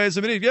out anyways.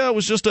 I mean, yeah, it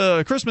was just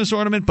a Christmas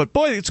ornament, but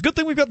boy, it's a good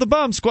thing we've got the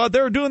bomb squad.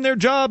 They were doing their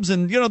jobs,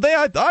 and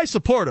I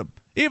support them.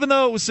 Even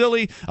though it was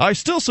silly, I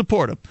still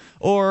support them.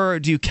 Or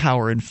do you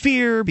cower in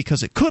fear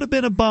because it could have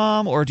been a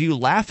bomb? Or do you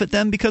laugh at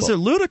them because they're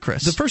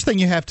ludicrous? The first thing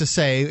you have to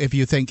say if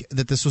you think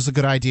that this was a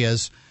good idea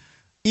is,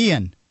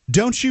 Ian,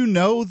 don't you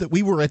know that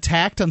we were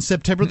attacked on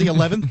September the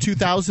 11th,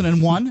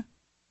 2001?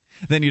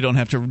 Then you don't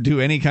have to do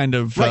any kind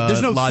of right.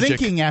 There's no logic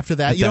thinking after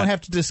that. You don't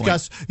have to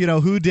discuss,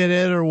 who did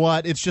it or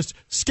what. It's just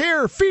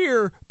scare,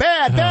 fear,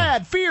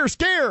 bad, fear,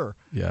 scare.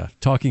 Yeah,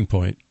 talking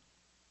point.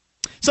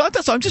 So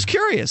I'm just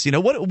curious.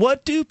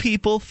 What do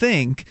people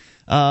think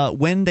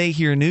when they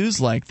hear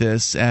news like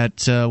this at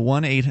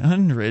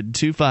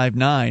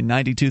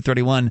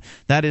 1-800-259-9231?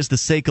 That is the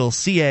SACL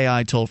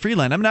CAI toll-free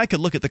line. I mean, I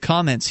could look at the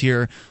comments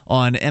here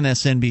on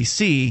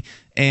MSNBC,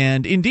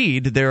 and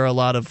indeed, there are a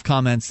lot of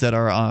comments that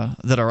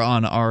are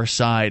on our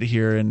side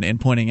here and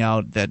pointing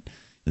out that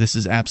this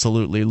is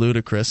absolutely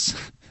ludicrous.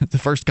 The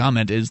first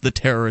comment is the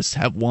terrorists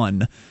have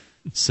won.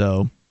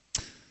 So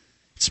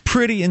it's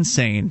pretty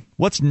insane.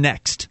 What's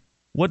next?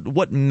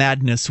 What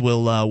madness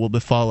will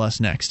befall us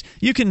next?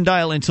 You can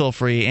dial in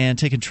toll-free and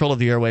take control of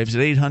the airwaves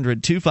at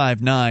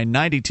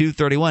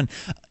 800-259-9231.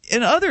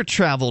 In other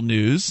travel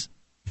news,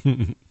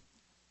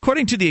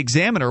 according to the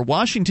Examiner,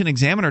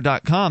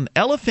 WashingtonExaminer.com,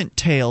 elephant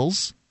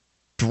tails,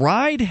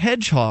 dried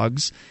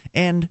hedgehogs,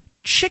 and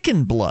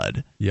chicken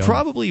blood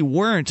probably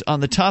weren't on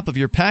the top of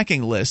your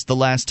packing list the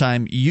last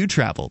time you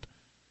traveled.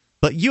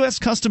 But U.S.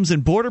 Customs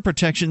and Border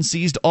Protection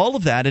seized all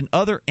of that and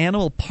other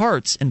animal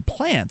parts and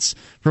plants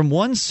from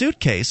one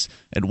suitcase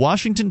at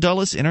Washington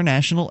Dulles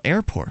International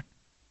Airport.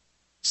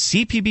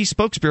 CPB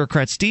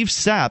spokesbureaucrat Steve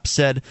Sapp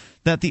said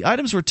that the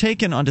items were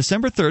taken on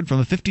December 3rd from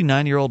a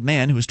 59-year-old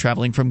man who was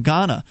traveling from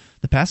Ghana.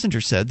 The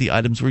passenger said the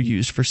items were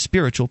used for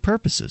spiritual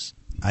purposes.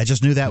 I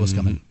just knew that was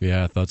coming.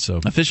 Yeah, I thought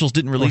so. Officials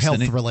didn't release or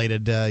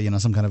health-related,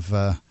 some kind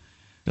of...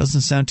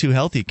 Doesn't sound too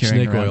healthy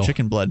carrying snake around oil.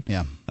 Chicken blood.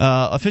 Yeah.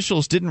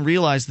 Officials didn't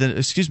release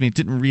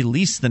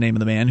the name of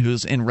the man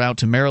who's en route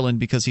to Maryland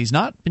because he's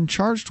not been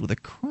charged with a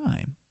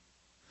crime.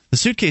 The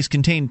suitcase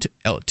contained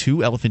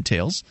 2 elephant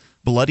tails,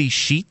 bloody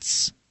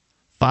sheets,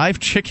 5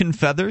 chicken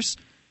feathers,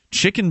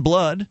 chicken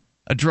blood,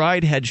 a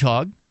dried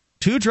hedgehog,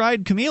 2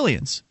 dried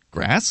chameleons,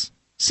 grass,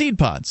 seed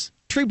pods,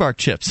 tree bark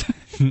chips,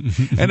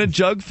 and a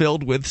jug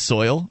filled with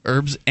soil,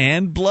 herbs,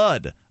 and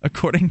blood,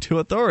 according to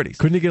authorities.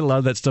 Couldn't he get a lot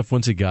of that stuff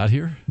once he got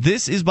here?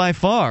 This is by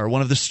far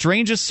one of the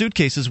strangest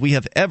suitcases we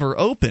have ever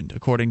opened,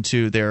 according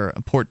to their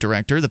port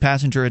director. The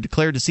passenger had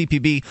declared to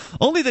CPB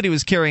only that he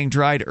was carrying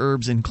dried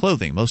herbs and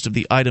clothing. Most of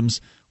the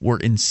items were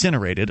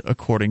incinerated,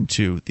 according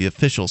to the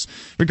officials.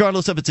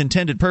 Regardless of its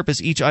intended purpose,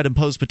 each item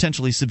posed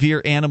potentially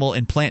severe animal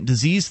and plant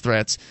disease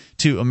threats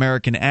to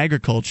American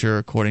agriculture,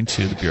 according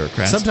to the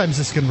bureaucrats. Sometimes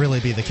this can really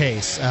be the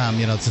case.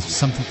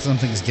 Some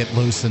things get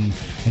loose and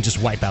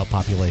just wipe out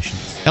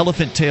populations.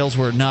 Elephant tails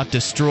were not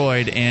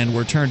destroyed and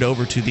were turned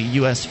over to the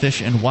U.S.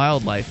 Fish and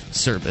Wildlife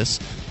Service.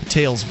 The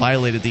tails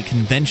violated the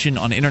Convention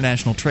on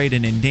International Trade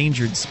in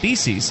Endangered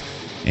Species,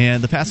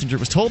 and the passenger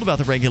was told about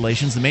the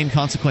regulations. The main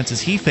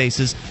consequences he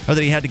faces are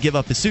that he had to give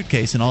up his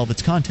suitcase and all of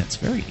its contents.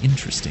 Very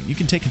interesting. You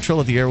can take control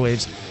of the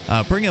airwaves,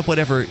 bring up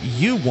whatever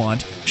you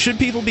want. Should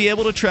people be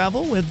able to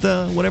travel with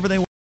whatever they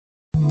want?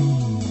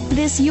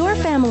 This Your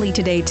Family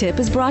Today tip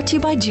is brought to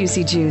you by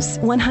Juicy Juice,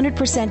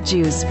 100%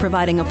 juice,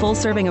 providing a full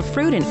serving of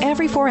fruit in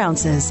every 4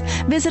 ounces.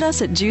 Visit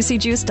us at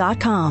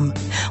juicyjuice.com.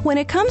 When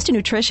it comes to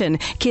nutrition,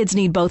 kids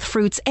need both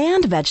fruits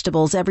and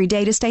vegetables every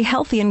day to stay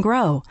healthy and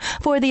grow.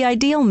 For the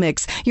ideal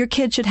mix, your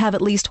kid should have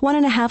at least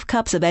 1.5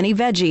 cups of any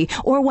veggie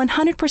or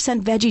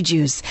 100% veggie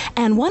juice,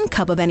 and 1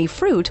 cup of any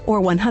fruit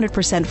or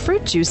 100%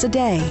 fruit juice a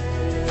day.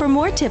 For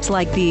more tips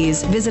like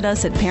these, visit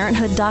us at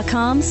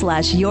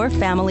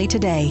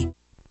parenthood.com/yourfamilytoday.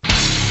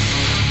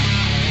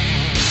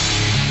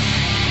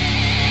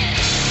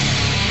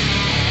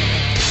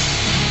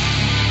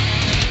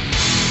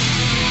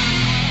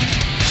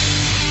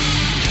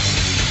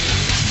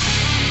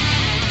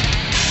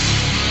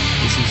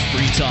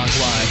 Talk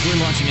Live. We're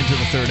launching into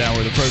the 3rd hour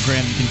of the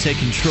program. You can take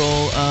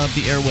control of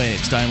the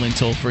airwaves. Dial in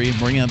toll free and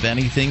bring up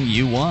anything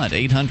you want.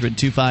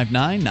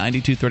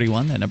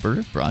 800-259-9231. That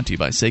number brought to you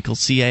by SACL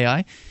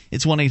CAI.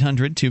 It's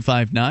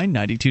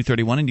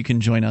 1-800-259-9231, and you can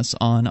join us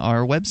on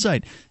our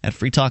website at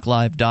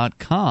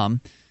freetalklive.com.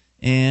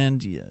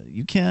 And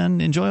you can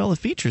enjoy all the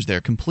features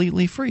there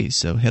completely free.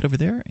 So head over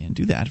there and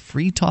do that.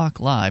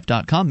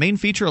 freetalklive.com. Main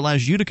feature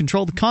allows you to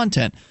control the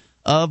content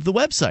of the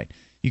website.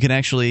 You can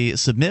actually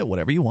submit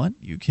whatever you want.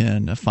 You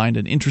can find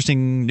an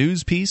interesting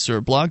news piece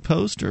or blog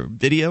post or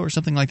video or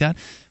something like that.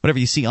 Whatever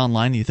you see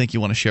online you think you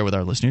want to share with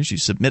our listeners, you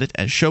submit it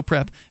as show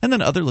prep, and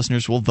then other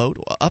listeners will vote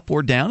up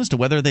or down as to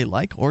whether they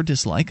like or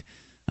dislike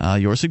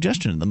your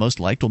suggestion. The most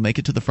liked will make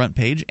it to the front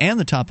page and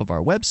the top of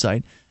our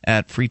website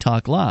at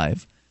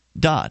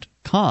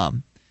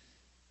freetalklive.com.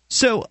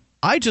 So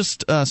I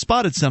just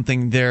spotted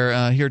something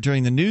there here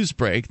during the news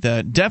break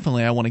that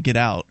definitely I want to get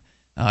out.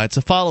 It's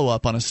a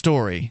follow-up on a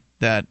story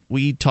that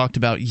we talked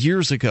about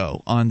years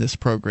ago on this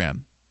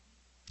program.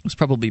 It was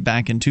probably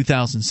back in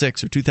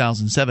 2006 or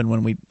 2007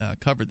 when we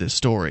covered this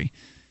story.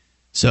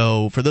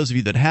 So for those of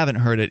you that haven't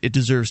heard it, it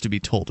deserves to be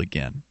told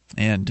again.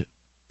 And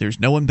there's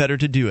no one better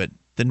to do it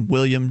than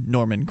William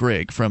Norman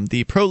Grigg from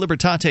the Pro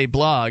Libertate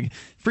blog,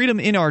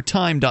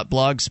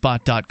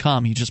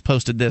 freedominourtime.blogspot.com. He just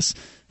posted this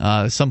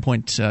at some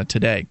point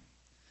today.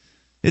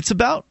 It's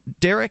about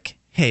Derek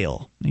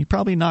Hale. You're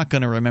probably not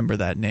going to remember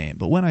that name,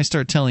 but when I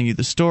start telling you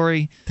the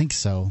story, I think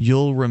so.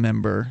 You'll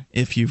remember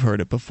if you've heard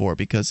it before,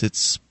 because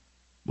it's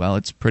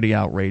pretty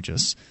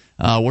outrageous.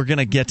 We're going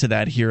to get to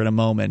that here in a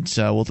moment.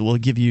 We'll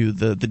give you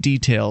the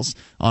details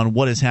on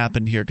what has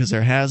happened here, because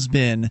there has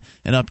been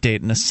an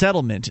update and a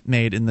settlement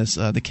made in this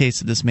the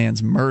case of this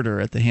man's murder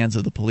at the hands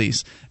of the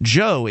police.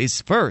 Joe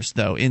is first,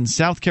 though, in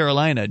South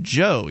Carolina.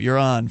 Joe, you're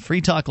on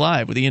Free Talk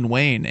Live with Ian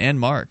Wayne and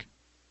Mark.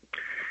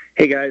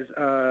 Hey, guys.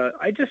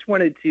 I just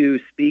wanted to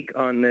speak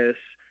on this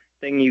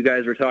thing you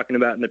guys were talking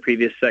about in the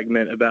previous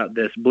segment about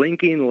this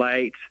blinking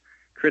light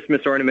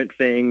Christmas ornament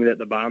thing that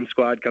the bomb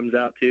squad comes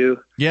out to.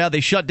 Yeah, they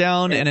shut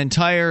down an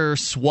entire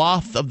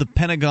swath of the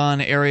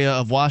Pentagon area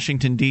of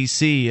Washington,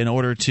 D.C. in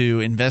order to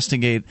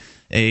investigate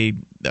a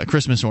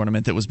Christmas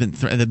ornament that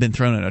had been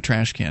thrown in a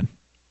trash can.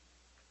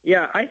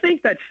 Yeah, I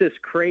think that's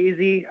just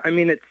crazy. I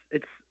mean,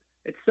 it's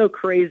so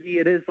crazy.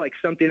 It is like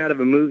something out of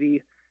a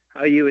movie,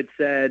 how you had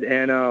said.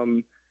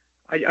 And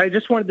I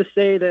just wanted to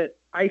say that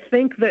I don't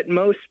think that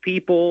most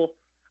people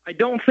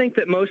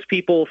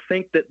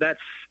think that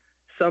that's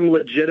some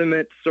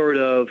legitimate sort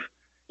of,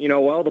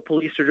 the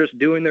police are just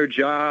doing their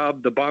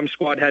job, the bomb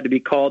squad had to be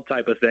called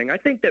type of thing. I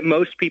think that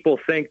most people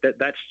think that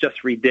that's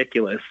just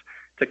ridiculous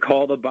to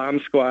call the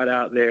bomb squad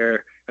out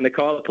there and to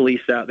call the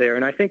police out there.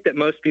 And I think that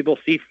most people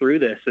see through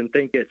this and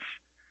think it's,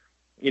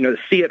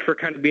 see it for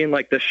kind of being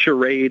like the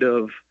charade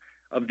of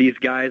these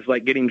guys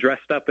like getting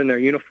dressed up in their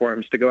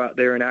uniforms to go out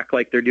there and act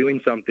like they're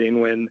doing something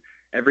when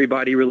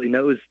everybody really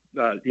knows,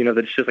 that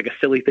it's just like a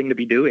silly thing to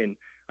be doing.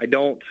 I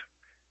don't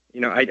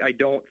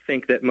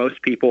think that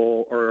most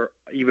people, or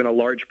even a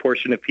large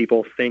portion of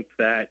people, think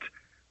that,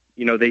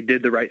 they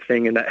did the right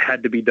thing and that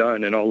had to be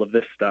done and all of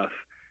this stuff.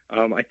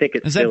 I think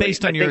it's Is that silly.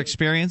 Based on your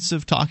experience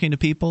of talking to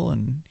people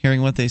and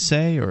hearing what they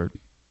say, or what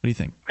do you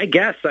think? I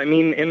guess. I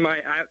mean, in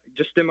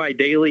my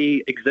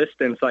daily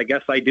existence, I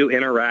guess I do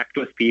interact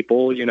with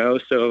people,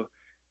 so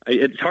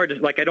it's hard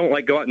to, I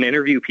don't go out and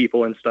interview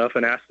people and stuff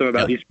and ask them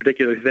about these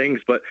particular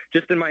things, but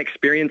just in my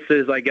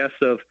experiences, I guess,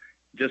 of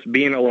just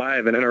being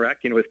alive and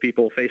interacting with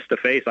people face to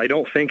face, I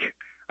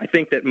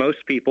think that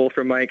most people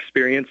from my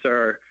experience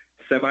are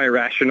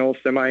semi-rational,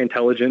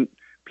 semi-intelligent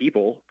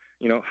people,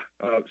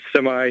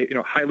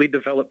 highly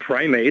developed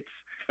primates.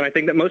 And I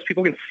think that most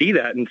people can see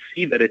that and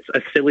see that it's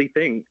a silly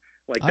thing.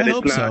 I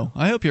hope so.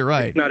 I hope you're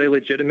right. It's not a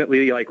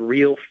legitimately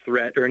real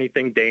threat or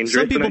anything dangerous.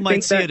 Some people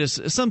might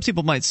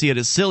see it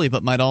as silly,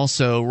 but might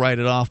also write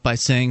it off by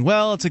saying,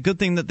 well, it's a good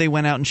thing that they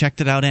went out and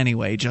checked it out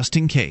anyway, just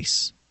in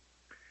case.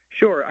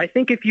 Sure. I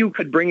think if you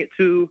could bring it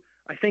to,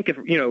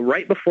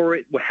 right before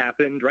it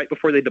happened, right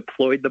before they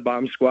deployed the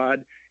bomb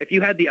squad, if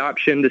you had the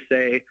option to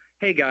say,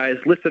 hey, guys,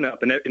 listen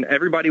up, and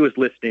everybody was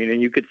listening, and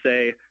you could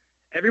say,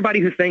 everybody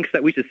who thinks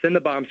that we should send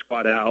the bomb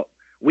squad out,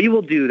 we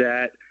will do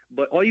that,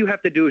 but all you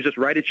have to do is just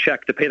write a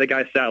check to pay the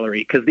guy's salary,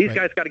 because these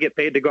guys got to get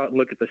paid to go out and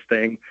look at this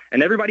thing,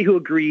 and everybody who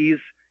agrees,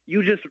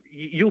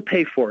 you'll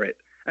pay for it.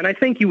 And I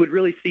think you would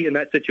really see in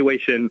that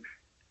situation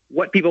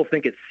what people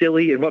think it's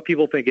silly and what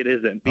people think it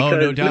isn't. Because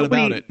no doubt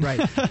about it. Right.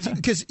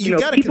 Because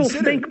people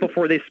think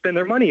before they spend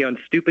their money on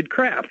stupid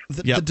crap.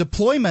 The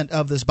deployment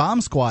of this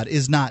bomb squad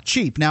is not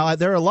cheap. Now,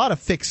 there are a lot of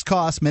fixed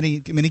costs. Many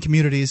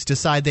communities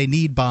decide they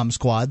need bomb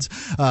squads.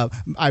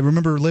 I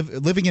remember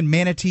living in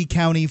Manatee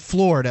County,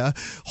 Florida,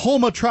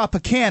 Houma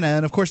Tropicana,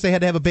 and of course they had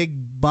to have a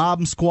big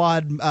bomb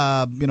squad,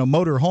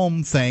 motor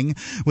home thing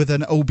with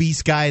an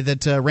obese guy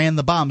that ran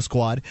the bomb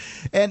squad.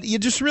 And you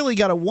just really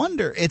got to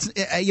wonder.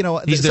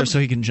 He's there so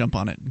he can jump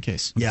on it in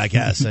case. Yeah, I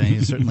guess.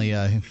 Certainly,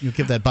 you'll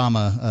give that bomb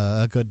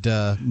a good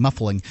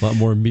muffling. A lot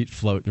more meat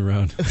floating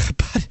around.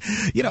 But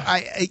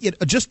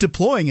just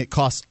deploying it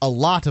costs a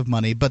lot of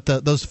money. But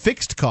those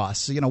fixed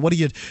costs, what do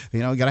you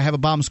got to have a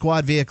bomb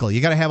squad vehicle. You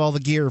got to have all the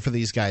gear for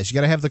these guys. You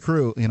got to have the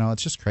crew.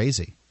 It's just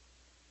crazy.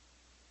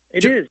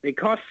 It is. It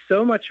costs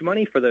so much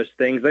money for those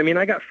things. I mean,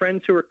 I got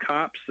friends who are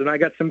cops, and I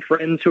got some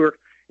friends who are,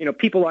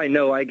 people I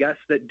know, I guess,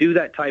 that do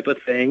that type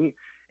of thing.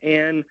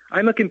 And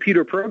I'm a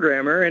computer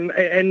programmer,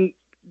 and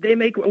they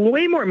make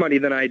way more money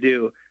than I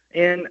do.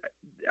 And,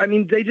 I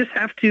mean, they just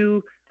have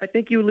to, I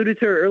think you alluded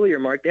to it earlier,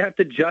 Mark, they have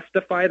to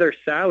justify their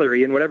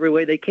salary in whatever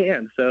way they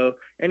can. So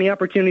any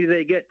opportunity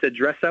they get to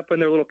dress up in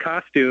their little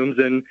costumes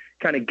and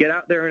kind of get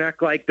out there and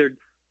act like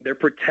they're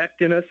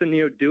protecting us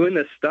and, doing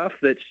this stuff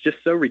that's just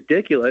so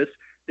ridiculous,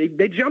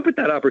 they jump at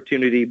that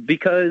opportunity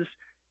because,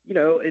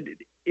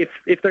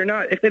 if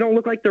they don't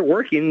look like they're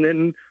working,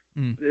 then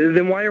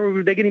why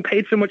are they getting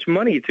paid so much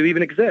money to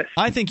even exist?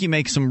 I think you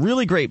make some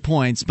really great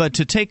points, but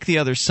to take the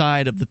other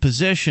side of the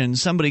position,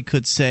 somebody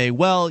could say,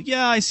 well,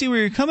 yeah, I see where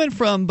you're coming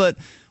from, but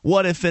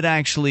what if it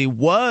actually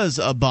was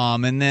a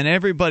bomb and then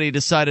everybody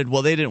decided,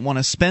 well, they didn't want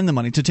to spend the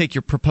money to take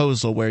your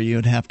proposal where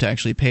you'd have to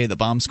actually pay the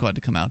bomb squad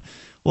to come out?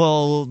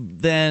 Well,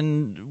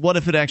 then what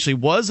if it actually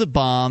was a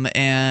bomb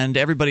and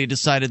everybody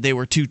decided they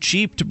were too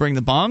cheap to bring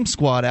the bomb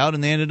squad out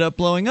and they ended up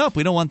blowing up?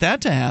 We don't want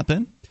that to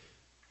happen.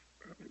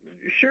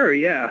 Sure,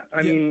 yeah.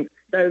 I mean,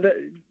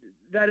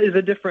 that is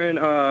a different,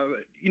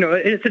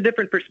 it's a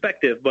different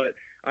perspective, but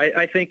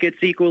I think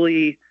it's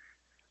a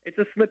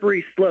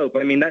slippery slope.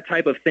 I mean, that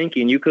type of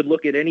thinking, you could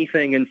look at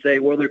anything and say,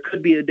 well, there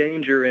could be a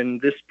danger in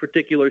this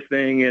particular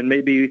thing, and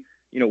maybe,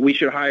 we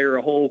should hire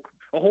a whole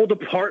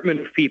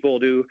department of people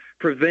to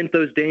prevent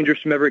those dangers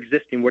from ever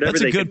existing, whatever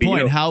they could be. That's a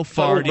good point. How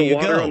far do you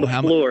go? On the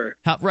floor.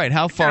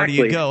 How far do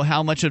you go?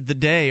 How much of the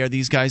day are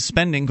these guys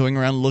spending going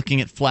around looking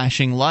at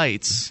flashing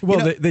lights?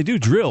 Well, they do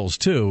drills,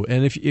 too.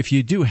 And if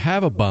you do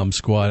have a bomb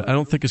squad, I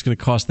don't think it's going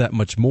to cost that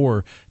much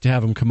more to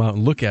have them come out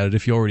and look at it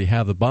if you already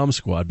have the bomb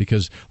squad.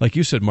 Because, like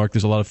you said, Mark,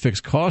 there's a lot of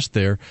fixed cost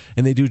there,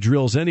 and they do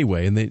drills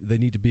anyway, and they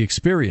need to be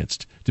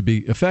experienced to be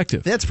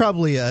effective. That's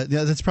probably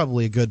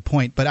a good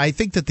point. But I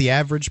think that the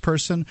average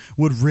person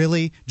would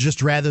really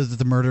just rather that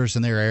the murders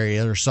in their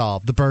area are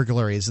solved, the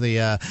burglaries,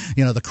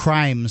 the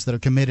crimes that are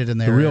committed in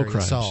their area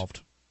are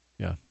solved.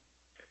 Yeah.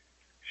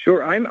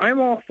 Sure,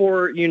 I'm all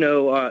for,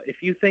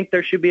 if you think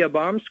there should be a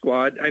bomb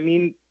squad, I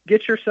mean,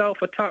 get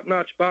yourself a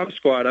top-notch bomb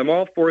squad. I'm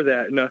all for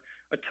that, and a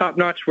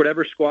top-notch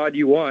whatever squad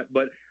you want.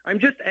 But I'm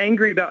just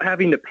angry about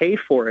having to pay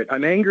for it.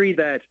 I'm angry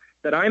that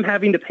I'm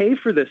having to pay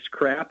for this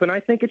crap, and I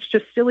think it's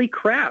just silly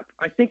crap.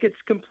 I think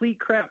it's complete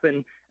crap,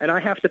 and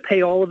I have to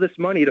pay all of this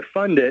money to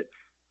fund it.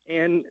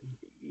 And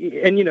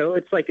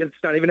it's like it's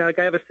not even like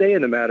I have a say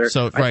in the matter.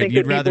 So, right, I think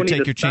you'd rather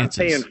take your chances.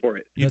 Paying for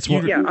it.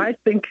 Yeah, I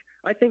think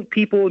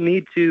people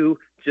need to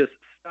just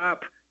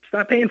stop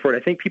paying for it.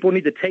 I think people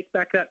need to take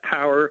back that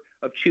power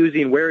of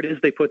choosing where it is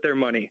they put their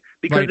money,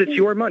 because it's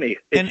your money.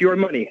 It's your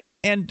money.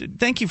 And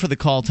thank you for the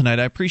call tonight.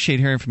 I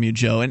appreciate hearing from you,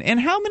 Joe. And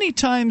how many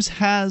times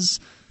has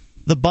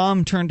the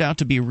bomb turned out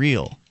to be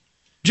real?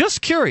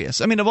 Just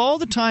curious. I mean, of all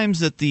the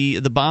times that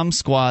the bomb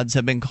squads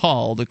have been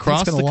called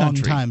across the country, it's been a long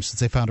time since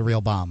they found a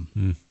real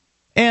bomb.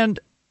 And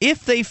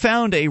if they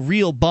found a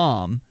real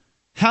bomb,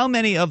 how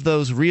many of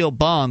those real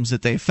bombs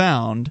that they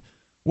found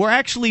were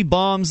actually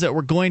bombs that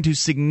were going to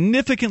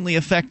significantly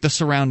affect the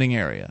surrounding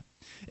area?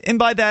 And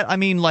by that, I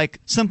mean like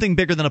something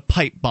bigger than a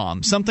pipe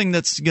bomb, something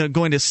that's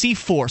going to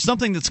C4,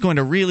 something that's going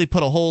to really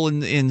put a hole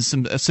in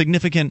some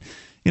significant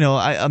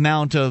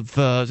amount of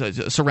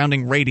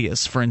surrounding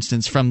radius, for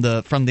instance, from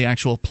the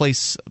actual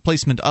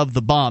placement of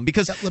the bomb,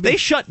 because they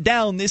shut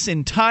down this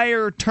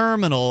entire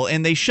terminal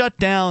and they shut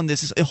down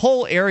this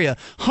whole area.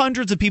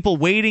 Hundreds of people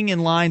waiting in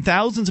line,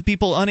 thousands of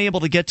people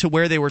unable to get to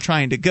where they were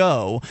trying to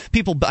go,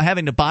 people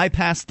having to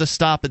bypass the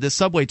stop at this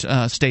subway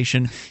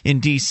station in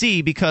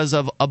D.C. because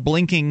of a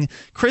blinking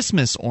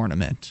Christmas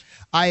ornament.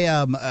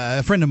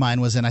 A friend of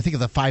mine was in, I think,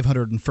 the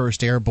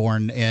 501st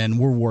Airborne in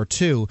World War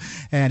II,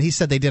 and he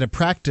said they did a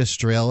practice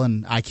drill,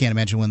 and I can't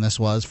imagine when this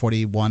was,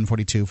 41,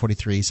 42,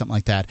 43, something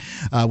like that,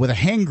 with a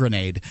hand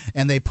grenade,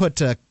 and they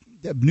put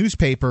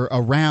newspaper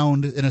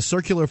around in a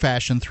circular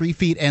fashion, 3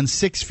 feet and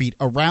 6 feet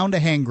around a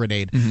hand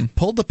grenade,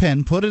 pulled the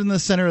pin, put it in the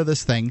center of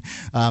this thing.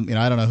 I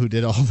don't know who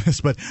did all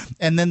this,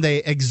 and then they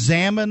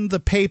examined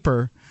the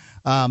paper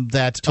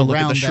that to look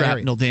around at the that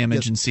shrapnel area.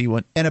 damage and see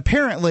what. And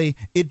apparently,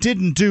 it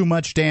didn't do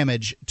much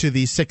damage to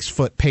the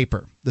 6-foot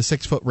paper, the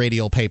 6-foot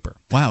radial paper.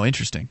 Wow,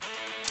 interesting.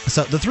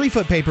 So the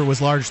 3-foot paper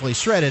was largely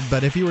shredded,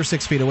 but if you were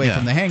 6 feet away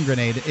from the hand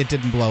grenade, it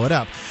didn't blow it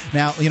up.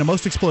 Now,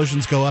 most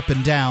explosions go up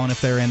and down if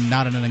they're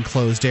not in an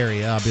enclosed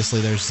area. Obviously,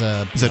 there's.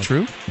 Is that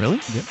true?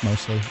 Really? Yeah,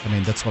 mostly. I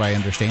mean, that's what I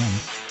understand.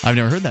 I've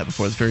never heard that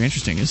before. It's very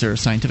interesting. Is there a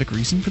scientific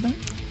reason for that?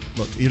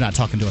 Look, you're not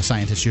talking to a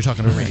scientist. You're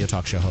talking to a radio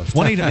talk show host.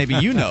 1-800, maybe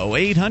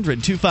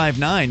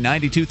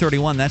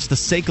 800-259-9231. That's the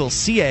SACL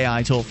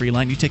CAI toll-free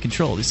line. You take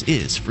control. This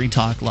is Free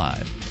Talk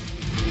Live.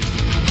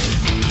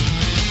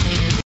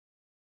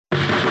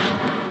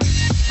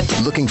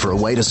 Looking for a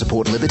way to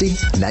support liberty?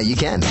 Now you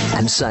can,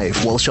 and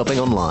save while shopping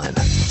online.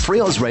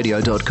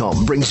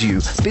 FreeOzRadio.com brings you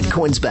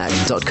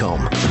BitcoinsBack.com.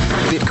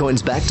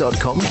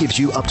 BitcoinsBack.com gives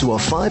you up to a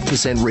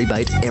 5%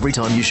 rebate every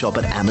time you shop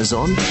at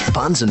Amazon,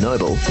 Barnes &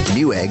 Noble,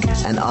 Newegg,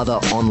 and other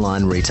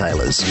online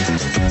retailers.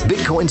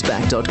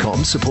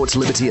 BitcoinsBack.com supports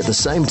liberty at the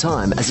same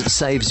time as it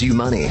saves you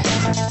money.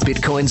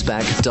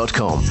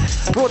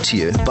 BitcoinsBack.com. Brought to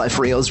you by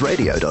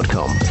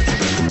FreeOzRadio.com.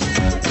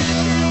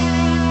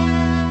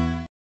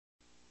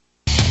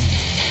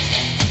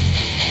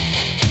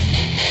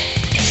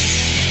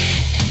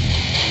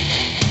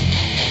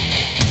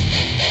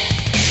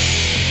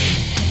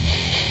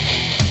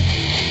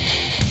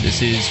 This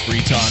This is Free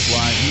Talk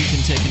Live. You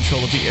can take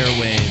control of the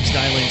airwaves,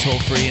 dial in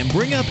toll-free, and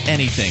bring up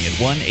anything at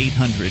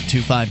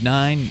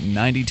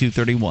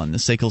 1-800-259-9231. The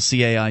SACL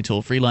CAI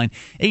toll-free line,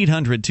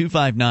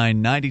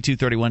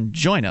 800-259-9231.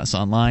 Join us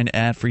online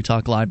at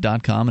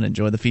freetalklive.com and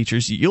enjoy the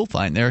features you'll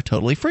find there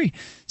totally free.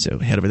 So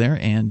head over there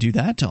and do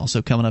that.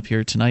 Also coming up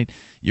here tonight,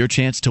 your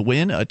chance to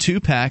win a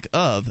 2-pack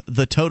of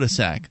the Tota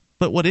Sack.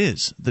 But what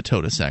is the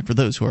Tota Sack for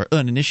those who are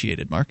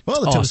uninitiated, Mark?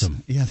 Well, it's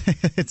awesome.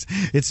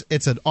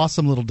 It's an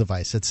awesome little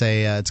device. It's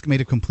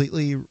made of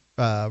completely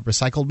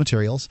recycled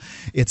materials.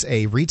 It's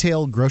a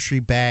retail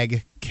grocery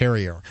bag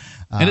carrier.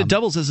 And it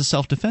doubles as a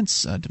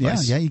self-defense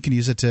device. Yeah, you can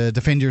use it to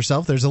defend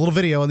yourself. There's a little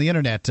video on the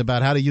internet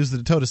about how to use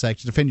the Tota Sack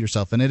to defend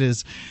yourself, and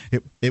it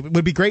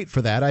would be great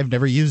for that. I've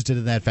never used it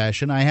in that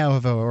fashion. I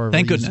have,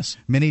 thank goodness,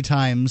 many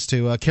times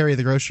to carry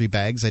the grocery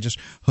bags. I just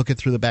hook it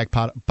through the back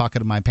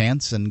pocket of my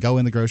pants and go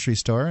in the grocery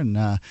store,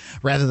 and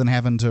rather than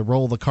having to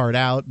roll the cart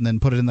out and then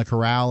put it in the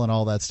corral and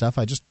all that stuff,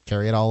 I just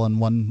carry it all in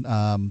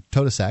one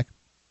Tota Sack.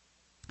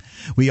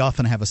 We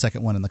often have a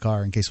second one in the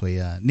car in case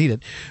we need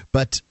it,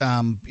 but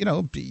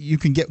you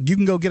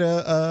can go get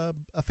a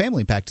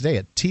family pack today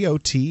at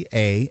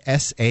TOTASAK.us,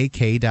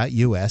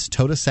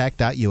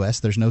 totasack.us.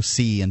 There's no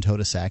C in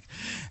Tota Sack,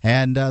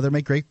 and they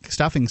make great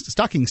stocking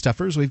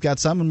stuffers. We've got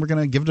some, and we're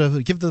going to give to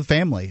the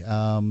family.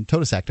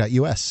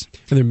 Totasack.us,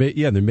 and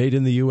they're made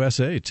in the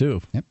USA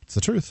too. Yep, it's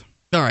the truth.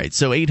 All right,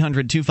 so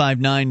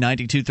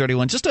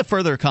 800-259-9231. Just a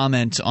further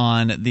comment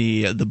on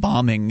the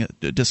bombing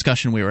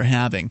discussion we were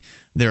having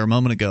there a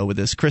moment ago with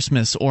this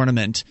Christmas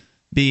ornament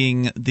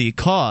being the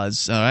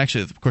cause.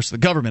 Actually, of course, the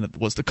government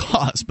was the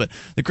cause, but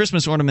the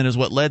Christmas ornament is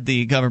what led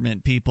the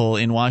government people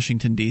in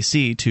Washington,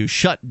 D.C. to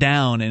shut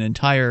down an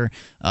entire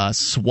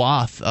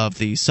swath of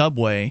the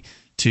subway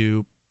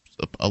to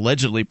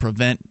allegedly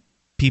prevent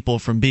people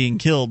from being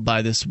killed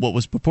by this, what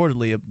was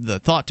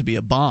purportedly thought to be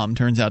a bomb,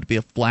 turns out to be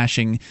a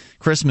flashing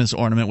Christmas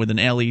ornament with an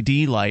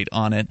LED light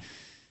on it.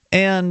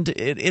 And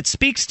it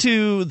speaks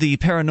to the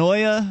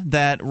paranoia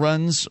that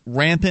runs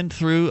rampant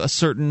through a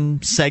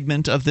certain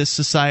segment of this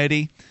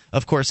society.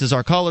 Of course, as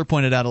our caller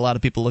pointed out, a lot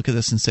of people look at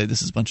this and say,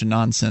 this is a bunch of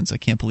nonsense. I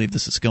can't believe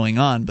this is going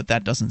on. But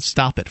that doesn't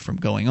stop it from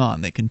going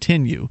on. They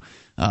continue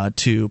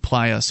to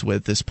ply us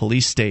with this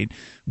police state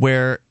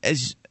where,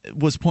 as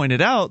was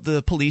pointed out,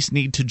 the police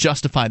need to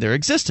justify their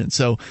existence.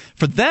 So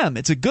for them,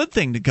 it's a good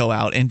thing to go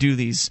out and do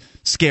these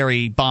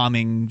scary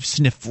bombing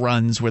sniff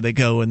runs where they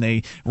go and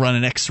they run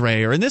an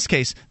X-ray, or in this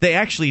case, they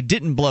actually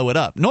didn't blow it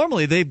up.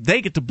 Normally, they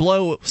get to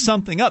blow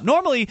something up.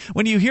 Normally,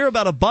 when you hear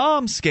about a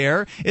bomb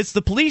scare, it's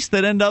the police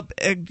that end up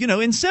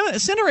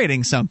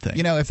incinerating something.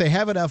 If they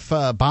have enough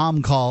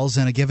bomb calls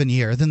in a given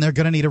year, then they're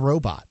going to need a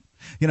robot.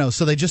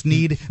 So they just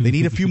need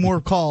a few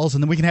more calls,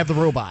 and then we can have the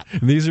robot.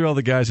 And these are all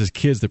the guys as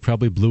kids that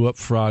probably blew up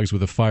frogs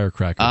with a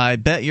firecracker. I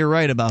bet you're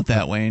right about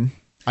that, Wayne.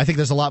 I think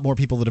there's a lot more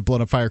people that have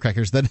blown up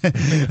firecrackers than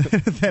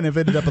have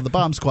ended up in the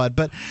bomb squad.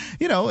 But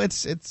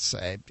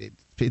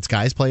it's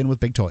guys playing with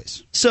big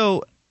toys.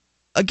 So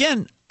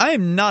again, I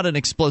am not an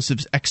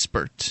explosives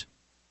expert,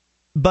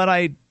 but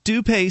I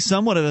do pay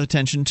somewhat of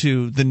attention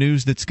to the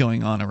news that's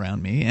going on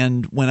around me,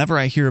 and whenever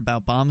I hear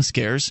about bomb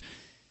scares,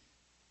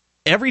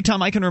 every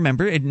time I can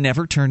remember, it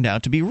never turned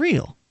out to be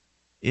real.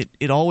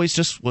 It always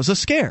just was a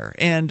scare.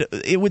 And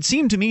it would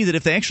seem to me that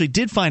if they actually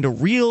did find a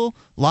real,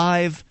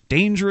 live,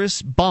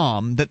 dangerous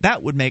bomb,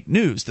 that would make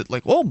news. That,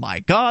 like, oh my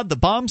God, the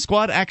bomb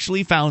squad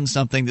actually found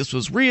something. This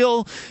was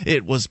real.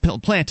 It was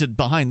planted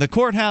behind the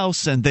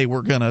courthouse, and they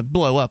were going to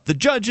blow up the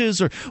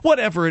judges, or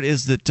whatever it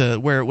is that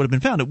where it would have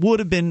been found. It would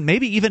have been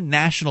maybe even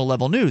national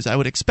level news. I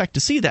would expect to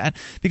see that,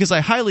 because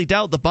I highly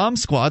doubt the bomb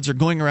squads are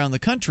going around the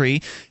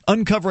country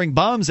uncovering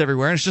bombs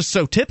everywhere. And it's just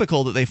so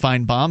typical that they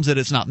find bombs that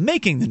it's not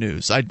making the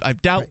news. I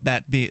doubt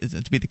that to be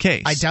the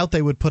case. I doubt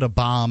they would put a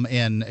bomb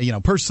in,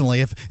 personally,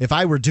 if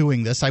I were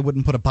doing this, I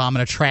wouldn't put a bomb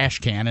in a trash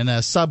can in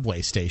a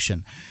subway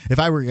station. If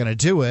I were going to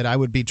do it, I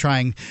would be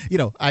trying,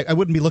 I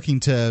wouldn't be looking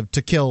to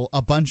kill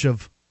a bunch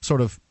of sort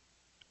of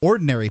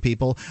ordinary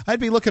people. I'd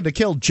be looking to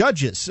kill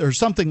judges or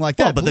something like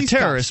that. Well, but the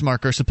terrorists,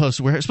 Mark, we're supposed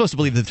to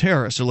believe the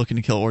terrorists are looking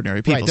to kill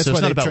ordinary people. Right, that's so why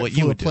it's not about what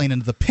you would do. Plane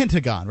into the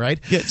Pentagon, right?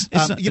 Yes.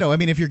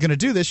 If you're going to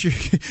do this, you're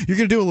going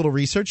to do a little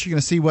research. You're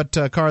going to see what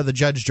car the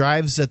judge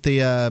drives at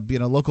the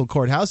local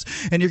courthouse,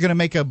 and you're going to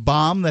make a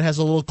bomb that has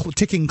a little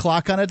ticking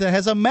clock on it that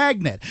has a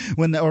magnet.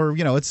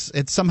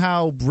 It's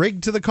somehow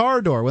rigged to the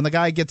car door. When the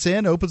guy gets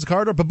in, opens the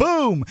car door,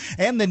 ba-boom,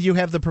 and then you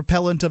have the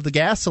propellant of the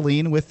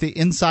gasoline with the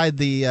inside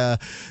the.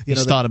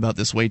 He's thought about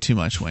this way too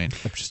much, Wayne.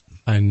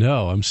 I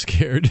know. I'm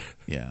scared.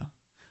 Yeah.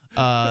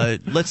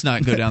 Let's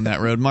not go down that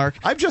road, Mark.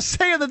 I'm just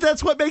saying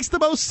that's what makes the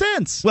most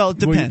sense. Well, it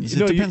depends.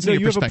 It depends on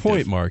your perspective. You have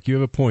a point, Mark. You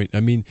have a point. I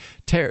mean,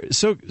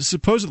 so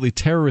supposedly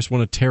terrorists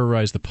want to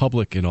terrorize the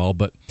public and all,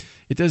 but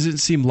it doesn't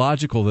seem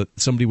logical that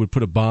somebody would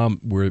put a bomb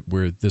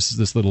where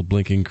this little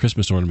blinking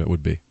Christmas ornament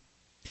would be.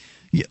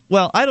 Yeah,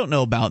 well, I don't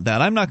know about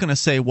that. I'm not going to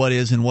say what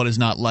is and what is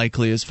not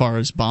likely as far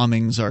as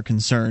bombings are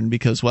concerned,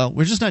 because, well,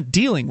 we're just not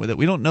dealing with it.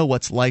 We don't know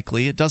what's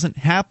likely. It doesn't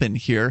happen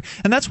here.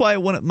 And that's why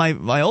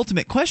my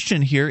ultimate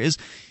question here is,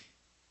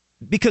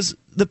 because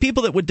the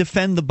people that would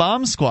defend the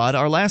bomb squad,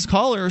 our last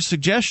caller's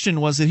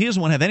suggestion was that he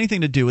doesn't want to have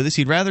anything to do with this.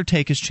 He'd rather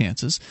take his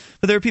chances.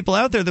 But there are people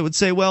out there that would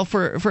say, well,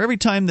 for every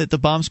time that the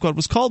bomb squad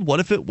was called, what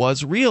if it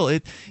was real?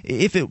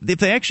 If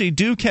they actually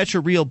do catch a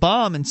real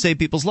bomb and save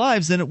people's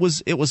lives, then it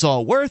was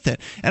all worth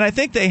it. And I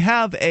think they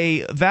have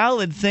a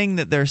valid thing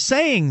that they're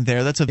saying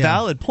there. That's a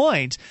valid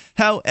point.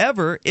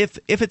 However, if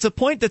it's a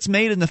point that's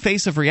made in the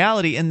face of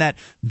reality in that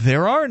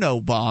there are no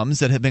bombs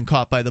that have been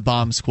caught by the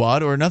bomb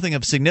squad, or nothing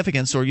of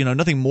significance, or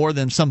nothing more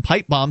than some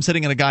pipe bomb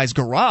sitting in a guy's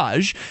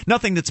garage,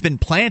 nothing that's been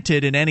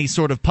planted in any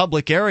sort of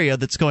public area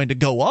that's going to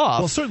go off.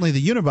 Well, certainly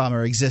the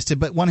Unabomber existed,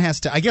 but one has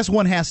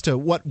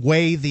to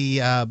weigh the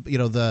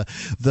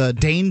the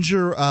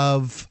danger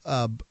of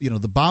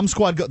the bomb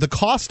squad, the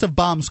cost of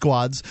bomb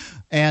squads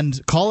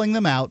and calling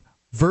them out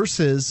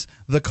versus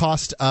the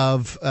cost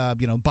of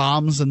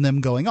bombs and them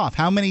going off.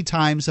 How many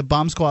times have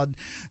bomb squads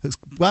That's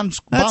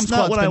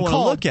not what I want to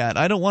look at.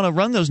 I don't want to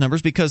run those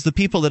numbers, because the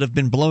people that have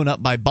been blown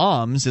up by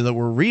bombs that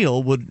were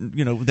real would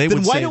they would say.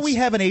 Then why don't we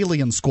have an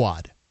alien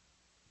squad?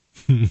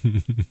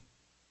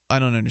 I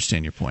don't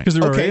understand your point. Because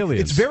there are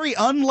aliens. It's very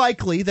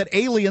unlikely that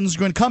aliens are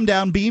going to come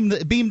down,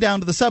 beam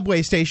down to the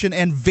subway station,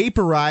 and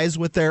vaporize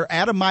with their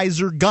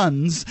atomizer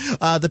guns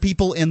the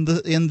people in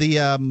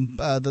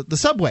the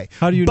subway.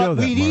 How do you know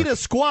that? But we need a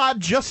squad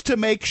just to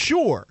make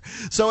sure.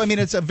 So I mean,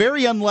 it's a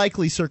very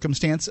unlikely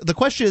circumstance. The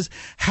question is,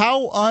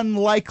 how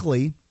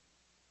unlikely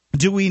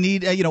do we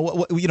need?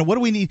 What do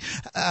we need?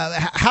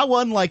 How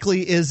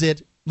unlikely is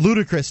it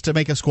ludicrous to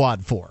make a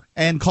squad for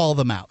and call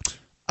them out?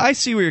 I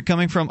see where you're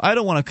coming from. I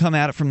don't want to come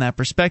at it from that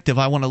perspective.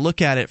 I want to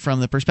look at it from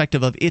the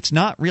perspective of it's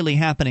not really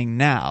happening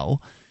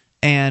now,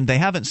 and they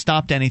haven't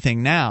stopped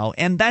anything now.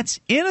 And that's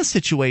in a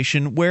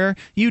situation where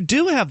you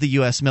do have the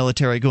U.S.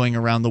 military going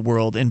around the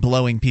world and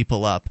blowing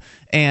people up,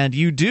 and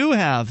you do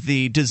have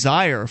the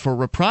desire for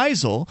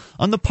reprisal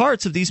on the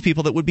parts of these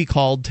people that would be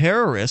called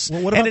terrorists,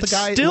 and it's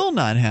still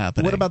not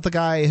happening. What about the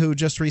guy who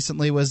just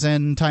recently was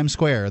in Times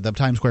Square, the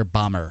Times Square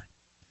bomber?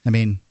 I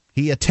mean,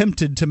 he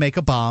attempted to make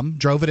a bomb,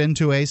 drove it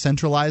into a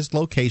centralized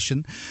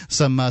location.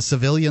 Some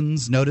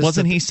civilians noticed.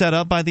 Wasn't he set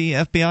up by the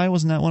FBI?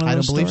 Wasn't that one of those I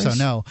don't believe stories?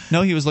 so, no.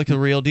 No, he was like the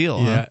real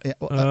deal. Yeah.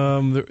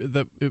 Huh?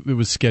 It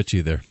was sketchy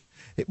there.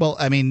 Well,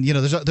 I mean,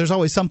 there's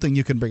always something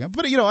you can bring up.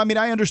 But,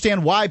 I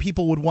understand why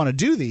people would want to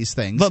do these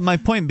things. But my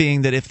point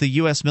being that if the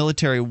U.S.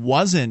 military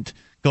wasn't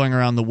going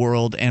around the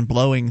world and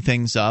blowing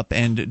things up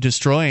and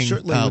destroying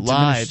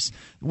lives,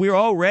 we're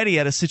already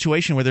at a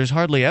situation where there's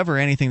hardly ever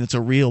anything that's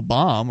a real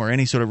bomb or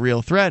any sort of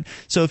real threat.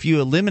 So if you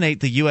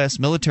eliminate the U.S.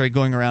 military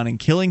going around and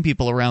killing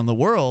people around the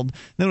world,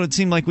 then it would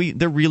seem like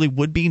there really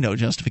would be no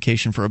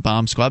justification for a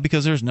bomb squad,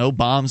 because there's no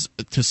bombs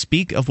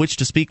of which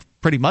to speak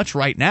pretty much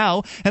right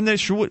now, and there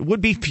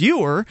would be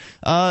fewer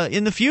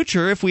in the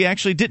future if we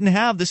actually didn't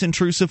have this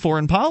intrusive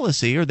foreign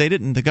policy, or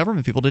the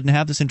government people didn't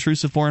have this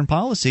intrusive foreign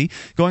policy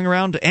going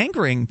around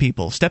angering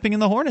people, stepping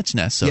in the hornet's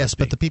nest. Yes,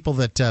 but the people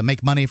that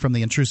make money from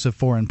the intrusive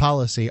foreign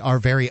policy are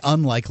very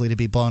unlikely to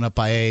be blown up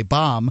by a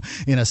bomb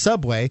in a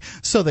subway.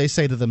 So they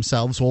say to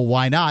themselves, well,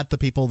 why not? The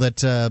people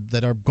that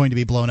are going to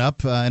be blown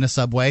up in a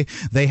subway,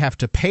 they have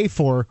to pay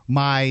for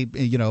my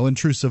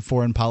intrusive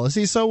foreign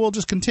policy, so we'll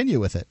just continue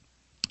with it.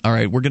 All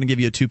right, we're going to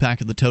give you a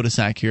 2-pack of the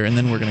Totasack here, and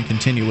then we're going to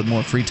continue with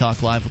more Free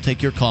Talk Live. We'll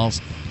take your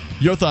calls.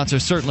 Your thoughts are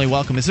certainly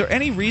welcome. Is there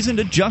any reason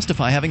to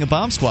justify having a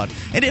bomb squad?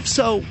 And if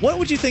so, what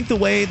would you think the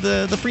way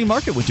the free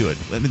market would do it?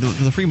 I mean,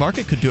 the free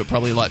market could do it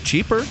probably a lot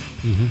cheaper,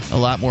 a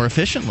lot more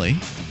efficiently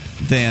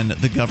than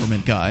the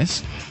government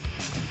guys.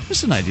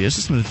 Just an idea,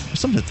 just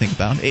something to think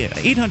about.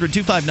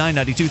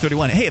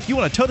 800-259-9231. Hey, if you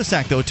want a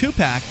Totasack, though, a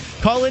 2-pack,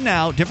 call in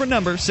now. Different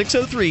number,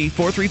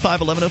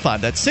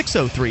 603-435-1105. That's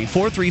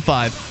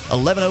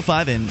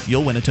 603-435-1105, and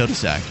you'll win a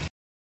Totasack.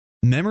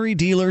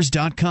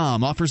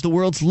 MemoryDealers.com offers the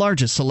world's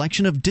largest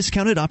selection of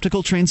discounted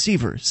optical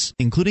transceivers,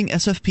 including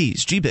SFPs,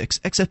 GBICs,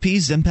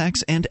 XFPs,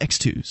 Xempaks, and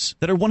X2s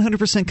that are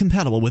 100%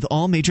 compatible with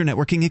all major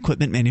networking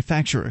equipment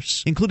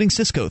manufacturers, including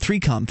Cisco,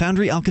 3Com,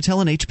 Foundry,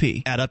 Alcatel, and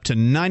HP, at up to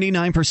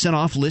 99%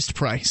 off list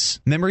price.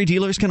 Memory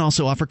Dealers can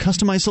also offer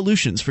customized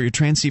solutions for your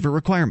transceiver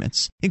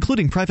requirements,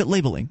 including private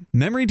labeling.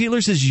 Memory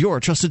Dealers is your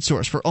trusted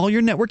source for all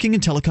your networking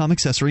and telecom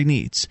accessory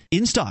needs,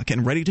 in stock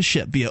and ready to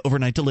ship via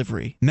overnight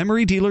delivery.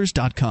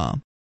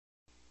 MemoryDealers.com.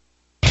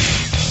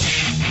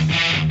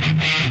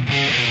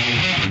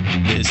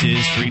 This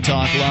is Free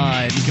Talk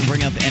Live. You can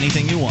bring up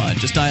anything you want.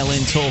 Just dial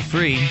in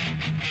toll-free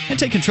and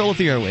take control of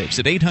the airwaves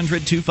at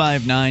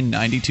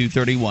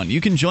 800-259-9231.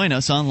 You can join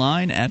us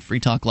online at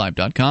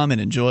freetalklive.com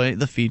and enjoy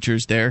the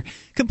features there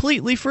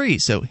completely free.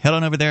 So head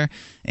on over there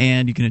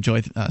and you can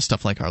enjoy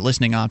stuff like our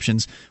listening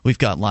options. We've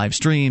got live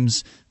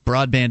streams,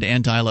 broadband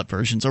and dial-up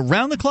versions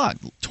around the clock,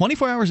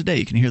 24 hours a day.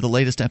 You can hear the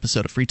latest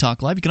episode of Free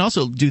Talk Live. You can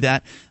also do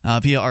that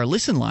via our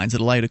listen lines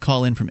that allow you to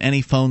call in from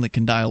any phone that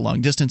can dial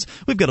long distance.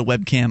 We've got a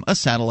webcam, a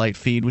satellite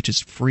feed, which is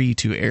free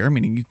to air,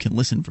 meaning you can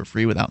listen for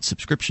free without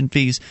subscription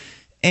fees.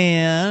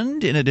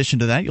 And in addition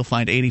to that, you'll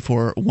find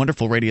 84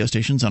 wonderful radio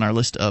stations on our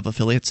list of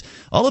affiliates.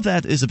 All of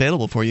that is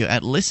available for you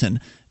at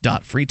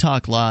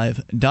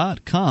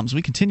listen.freetalklive.com. As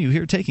we continue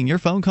here taking your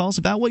phone calls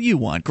about what you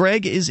want.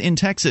 Greg is in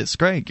Texas.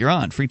 Greg, you're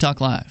on Free Talk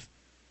Live.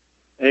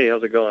 Hey,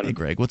 how's it going? Hey,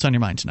 Greg. What's on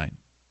your mind tonight?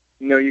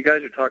 You know, you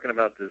guys are talking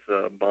about this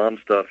bomb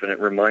stuff, and it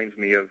reminds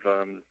me of,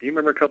 do you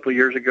remember a couple of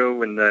years ago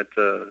when that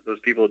those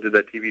people did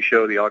that TV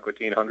show, the Aqua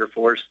Teen Hunger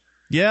Force?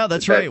 Yeah,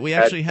 that's right. We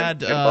actually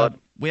had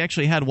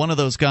one of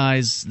those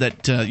guys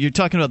that you're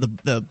talking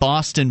about, the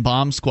Boston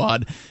bomb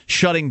squad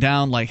shutting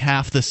down like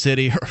half the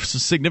city or a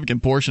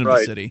significant portion of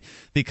the city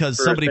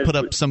because somebody put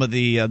up some of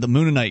the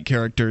Moonanite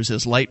characters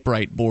as light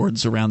bright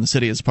boards around the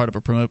city as part of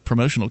a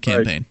promotional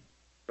campaign.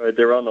 Right,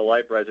 they were on the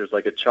light brights. There's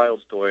like a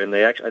child's toy, and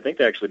I think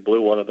they actually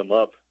blew one of them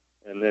up.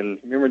 And then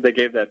remember they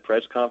gave that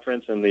press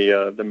conference, and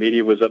the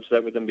media was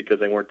upset with them because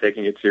they weren't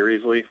taking it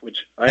seriously.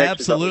 Which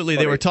absolutely,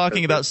 they were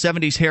talking about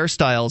 70s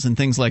hairstyles and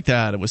things like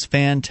that. It was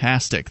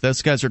fantastic.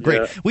 Those guys are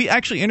great. Yeah. We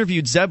actually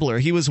interviewed Zebler.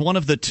 He was one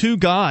of the two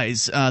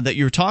guys that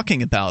you're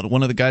talking about.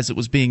 One of the guys that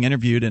was being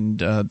interviewed and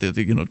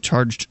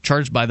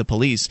charged by the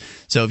police.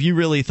 So if you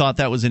really thought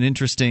that was an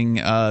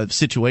interesting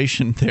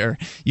situation there,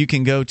 you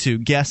can go to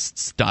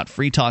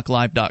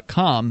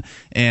guests.freetalklive.com,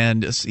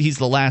 and he's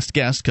the last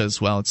guest because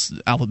it's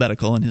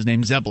alphabetical and his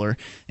name's Zebler,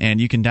 and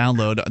you can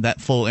download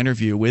that full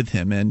interview with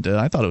him, and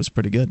I thought it was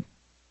pretty good.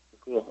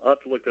 Cool. I'll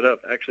have to look that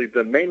up. Actually,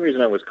 the main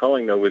reason I was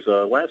calling, though, was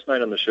last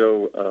night on the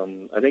show,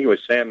 I think it was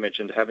Sam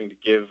mentioned having to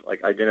give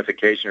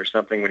identification or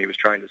something when he was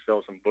trying to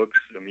sell some books,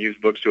 some used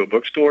books to a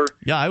bookstore.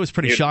 Yeah, I was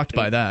pretty shocked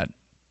by that.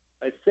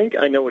 I think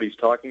I know what he's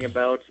talking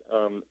about.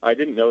 I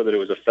didn't know that it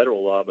was a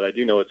federal law, but I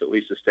do know it's at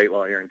least a state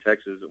law here in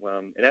Texas.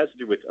 It has to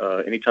do with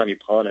anytime you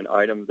pawn an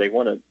item, they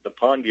want the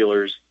pawn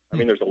dealers. I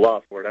mean, there's a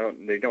law for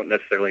it. They don't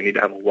necessarily need to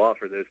have a law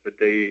for this, but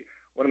they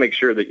want to make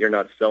sure that you're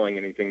not selling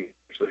anything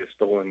actually a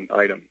stolen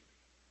item,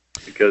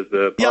 because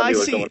the pawn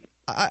dealers don't.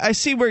 I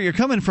see where you're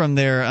coming from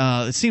there.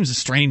 It seems a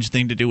strange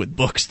thing to do with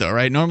books, though,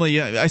 right?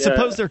 Normally, I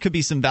suppose there could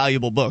be some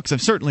valuable books.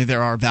 Certainly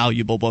there are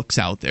valuable books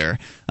out there,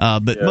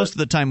 but most of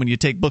the time when you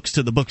take books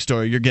to the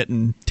bookstore, you're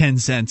getting 10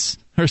 cents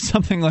or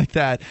something like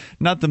that.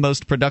 Not the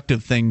most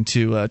productive thing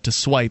to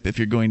swipe if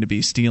you're going to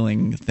be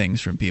stealing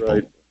things from people.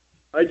 Right.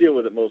 I deal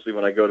with it mostly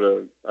when I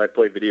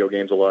play video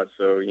games a lot,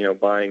 so,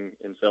 buying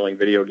and selling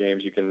video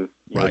games, you can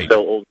sell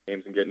old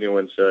games and get new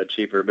ones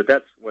cheaper. But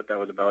that's what that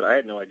was about. I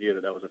had no idea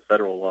that was a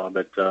federal law,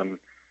 but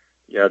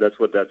that's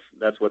what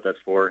that's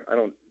for. I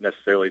don't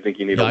necessarily think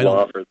you need a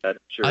law for that.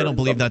 Sure, I don't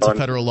believe that's a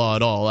federal law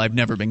at all. I've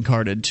never been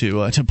carded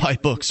to buy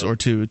books or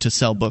to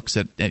sell books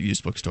at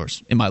used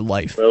bookstores in my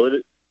life. Well,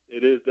 it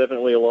is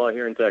definitely a law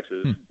here in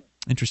Texas.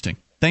 Interesting.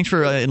 Thanks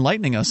for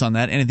enlightening us on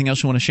that. Anything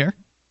else you want to share?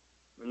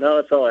 No,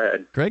 that's all I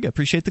had. Greg, I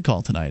appreciate the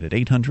call tonight at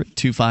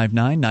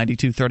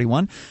 800-259-9231.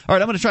 All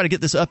right, I'm going to try to get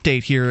this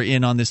update here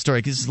in on this story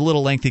because it's a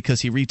little lengthy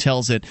because he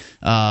retells it.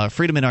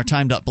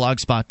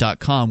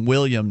 freedominourtime.blogspot.com,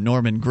 William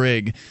Norman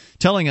Grigg,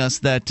 telling us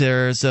that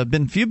there's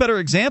been few better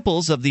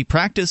examples of the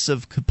practice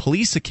of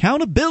police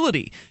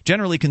accountability,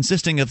 generally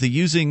consisting of the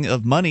using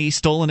of money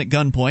stolen at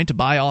gunpoint to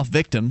buy off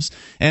victims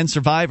and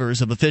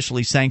survivors of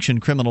officially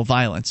sanctioned criminal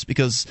violence,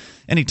 because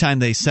anytime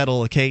they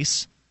settle a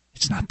case,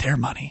 it's not their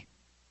money.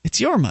 It's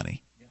your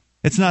money.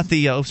 It's not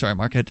the sorry,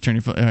 Mark, I had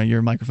to turn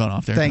your microphone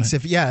off there. Thanks.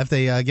 If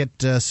they get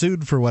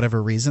sued for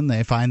whatever reason,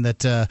 they find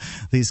that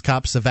these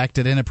cops have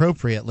acted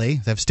inappropriately,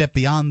 they've stepped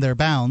beyond their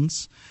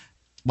bounds.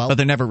 Well, but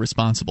they're never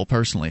responsible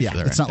personally for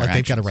their it's not like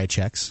actions. They've got to write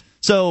checks.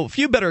 So,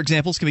 few better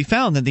examples can be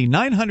found than the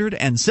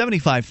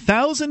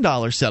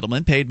 $975,000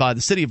 settlement paid by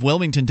the city of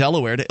Wilmington,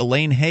 Delaware, to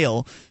Elaine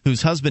Hale,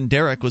 whose husband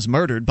Derek was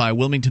murdered by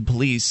Wilmington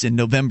police in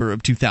November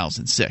of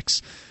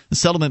 2006. The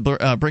settlement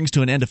brings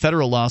to an end a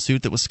federal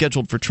lawsuit that was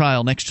scheduled for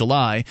trial next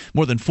July,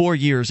 more than 4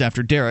 years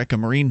after Derek, a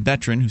Marine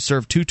veteran who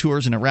served 2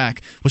 tours in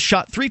Iraq, was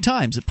shot 3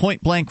 times at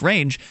point-blank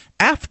range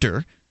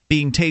after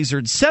being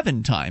tasered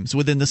 7 times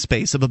within the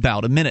space of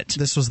about a minute.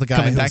 This was the guy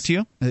coming back to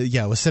you.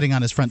 Was sitting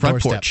on his front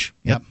doorstep. Porch.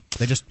 Yep.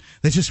 They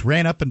just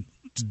ran up and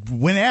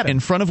went at him in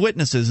front of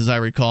witnesses, as I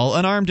recall.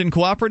 Unarmed and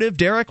cooperative,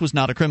 Derek was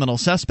not a criminal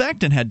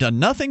suspect and had done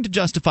nothing to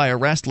justify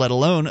arrest, let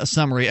alone a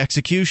summary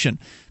execution.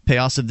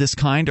 Payoffs of this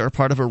kind are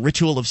part of a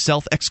ritual of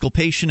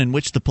self-exculpation in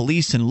which the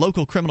police and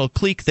local criminal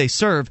clique they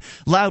serve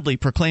loudly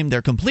proclaim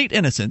their complete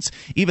innocence,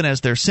 even as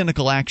their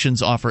cynical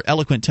actions offer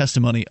eloquent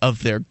testimony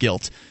of their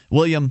guilt.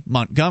 William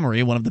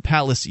Montgomery, one of the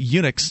palace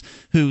eunuchs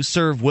who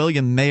served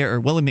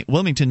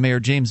Wilmington Mayor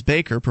James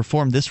Baker,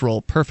 performed this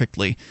role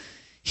perfectly.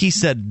 He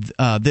said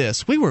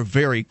this: "We were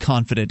very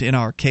confident in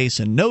our case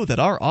and know that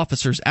our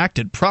officers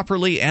acted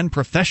properly and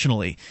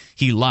professionally."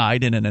 He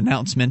lied in an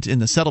announcement in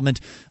the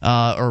settlement,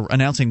 or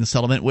announcing the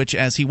settlement, which,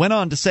 as he went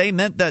on to say,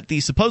 meant that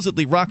the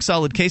supposedly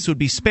rock-solid case would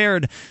be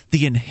spared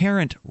the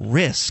inherent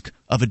risk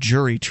of a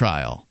jury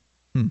trial.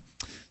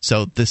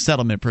 So the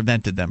settlement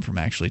prevented them from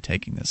actually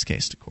taking this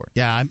case to court.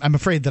 Yeah, I'm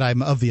afraid that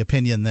I'm of the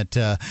opinion that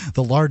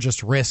the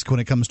largest risk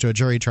when it comes to a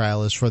jury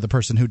trial is for the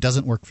person who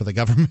doesn't work for the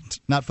government,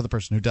 not for the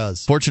person who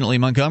does. Fortunately,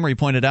 Montgomery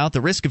pointed out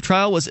the risk of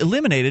trial was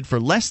eliminated for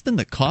less than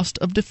the cost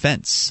of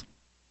defense.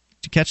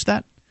 Did you catch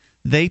that?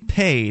 They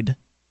paid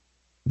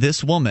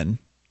this woman,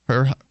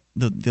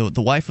 the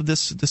wife of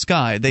this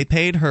guy, they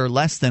paid her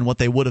less than what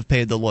they would have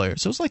paid the lawyer.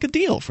 So it was like a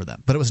deal for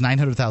them. But it was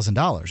 $900,000,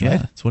 right? Yeah,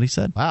 that's what he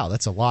said. Wow,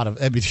 that's a lot of.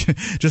 I mean,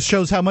 just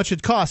shows how much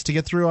it costs to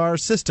get through our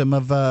system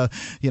of,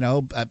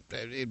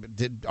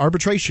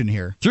 arbitration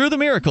here. Through the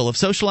miracle of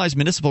socialized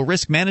municipal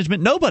risk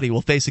management, nobody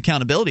will face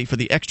accountability for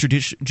the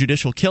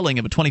extrajudicial killing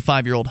of a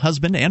 25-year-old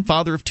husband and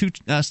father of 2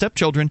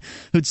 stepchildren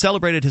who'd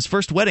celebrated his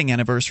first wedding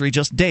anniversary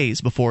just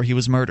days before he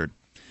was murdered.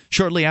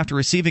 Shortly after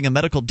receiving a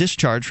medical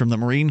discharge from the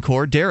Marine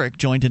Corps, Derek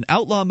joined an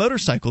outlaw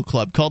motorcycle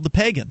club called the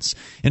Pagans.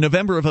 In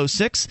November of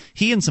 2006,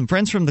 he and some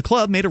friends from the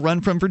club made a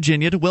run from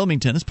Virginia to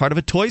Wilmington as part of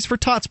a Toys for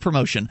Tots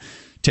promotion.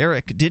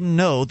 Derek didn't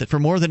know that for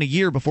more than a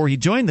year before he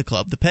joined the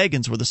club, the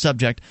Pagans were the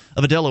subject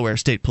of a Delaware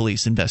State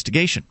Police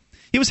investigation.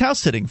 He was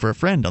house-sitting for a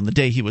friend on the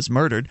day he was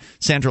murdered.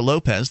 Sandra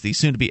Lopez, the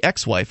soon-to-be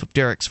ex-wife of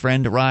Derek's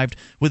friend, arrived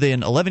with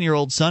an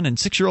 11-year-old son and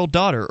 6-year-old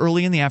daughter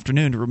early in the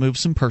afternoon to remove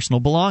some personal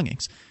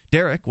belongings.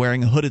 Derek,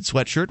 wearing a hooded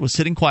sweatshirt, was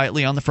sitting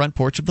quietly on the front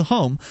porch of the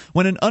home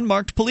when an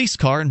unmarked police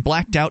car and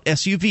blacked-out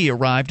SUV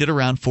arrived at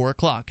around 4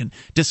 o'clock and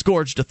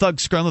disgorged a thug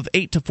scrum of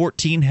 8 to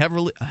 14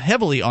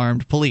 heavily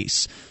armed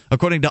police.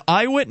 According to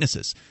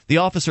eyewitnesses, the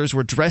officers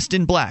were dressed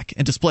in black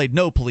and displayed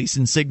no police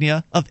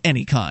insignia of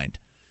any kind.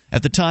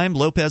 At the time,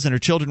 Lopez and her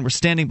children were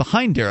standing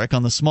behind Derek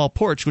on the small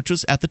porch, which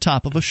was at the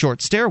top of a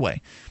short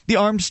stairway. The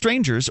armed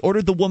strangers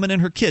ordered the woman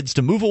and her kids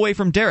to move away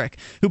from Derek,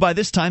 who by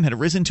this time had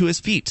risen to his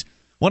feet.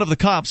 One of the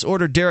cops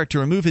ordered Derek to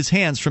remove his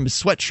hands from his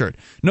sweatshirt.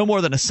 No more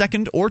than a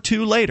second or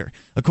two later,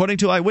 according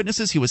to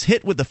eyewitnesses, he was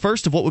hit with the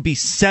first of what would be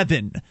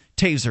 7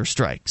 taser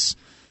strikes.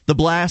 The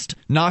blast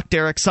knocked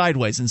Derek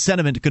sideways and sent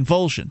him into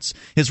convulsions.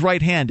 His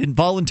right hand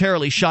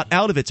involuntarily shot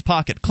out of its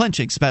pocket,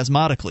 clenching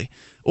spasmodically.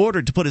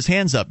 Ordered to put his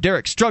hands up,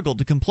 Derek struggled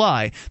to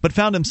comply, but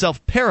found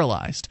himself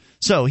paralyzed.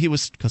 So he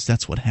was, because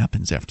that's what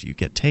happens after you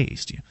get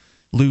tased. You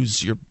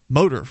lose your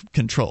motor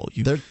control.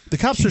 The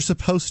cops are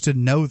supposed to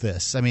know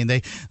this. I mean,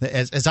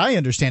 as I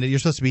understand it, you're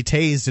supposed to be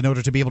tased in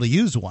order to be able to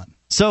use one.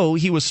 So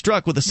he was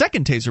struck with a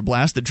second taser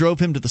blast that drove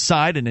him to the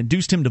side and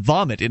induced him to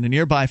vomit in a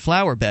nearby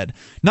flower bed.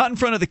 Not in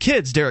front of the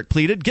kids, Derek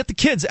pleaded. Get the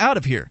kids out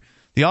of here.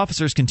 The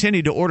officers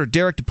continued to order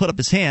Derek to put up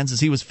his hands as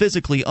he was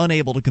physically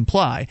unable to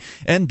comply,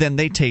 and then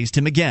they tased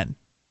him again.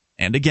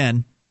 And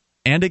again.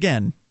 And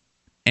again.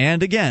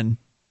 And again.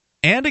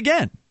 And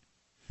again.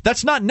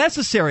 That's not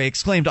necessary,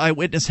 exclaimed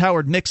eyewitness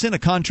Howard Mixon, a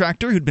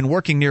contractor who'd been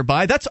working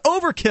nearby. That's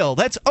overkill!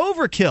 That's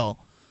overkill!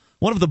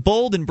 One of the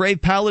bold and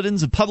brave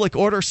paladins of public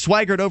order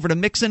swaggered over to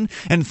Mixon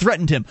and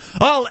threatened him.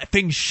 I'll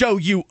effing show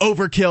you,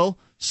 overkill!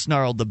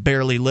 Snarled the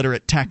barely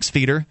literate tax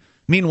feeder.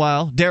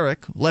 Meanwhile,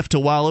 Derek, left to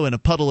wallow in a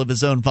puddle of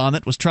his own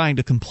vomit, was trying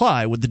to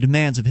comply with the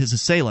demands of his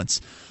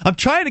assailants. I'm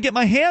trying to get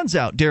my hands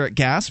out, Derek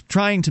gasped,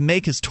 trying to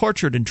make his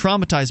tortured and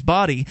traumatized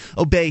body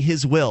obey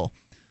his will.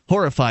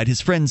 Horrified,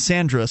 his friend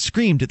Sandra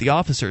screamed at the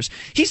officers.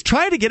 He's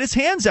trying to get his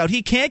hands out.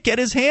 He can't get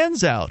his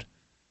hands out.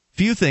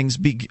 Few things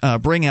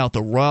bring out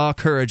the raw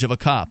courage of a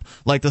cop,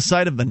 like the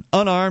sight of an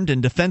unarmed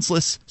and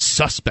defenseless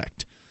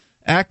suspect.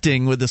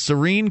 Acting with the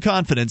serene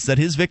confidence that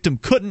his victim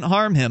couldn't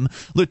harm him,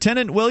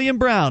 Lieutenant William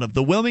Brown of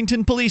the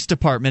Wilmington Police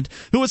Department,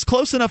 who was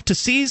close enough to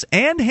seize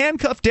and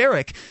handcuff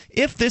Derek,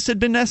 if this had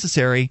been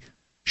necessary,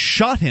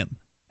 shot him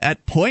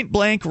at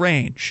point-blank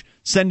range,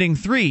 sending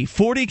 3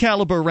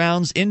 .40-caliber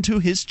rounds into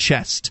his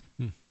chest.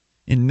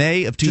 In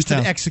May of 2000, just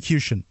an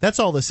execution. That's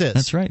all this is.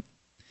 That's right.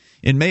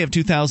 In May of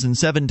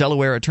 2007,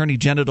 Delaware Attorney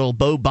General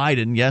Beau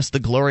Biden, yes, the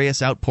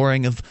glorious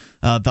outpouring of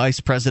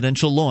vice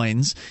presidential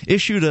loins,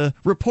 issued a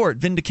report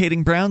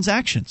vindicating Brown's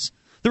actions.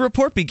 The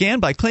report began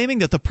by claiming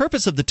that the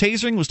purpose of the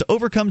tasering was to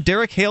overcome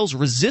Derek Hale's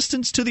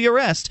resistance to the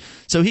arrest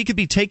so he could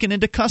be taken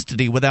into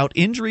custody without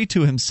injury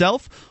to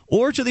himself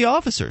or to the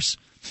officers.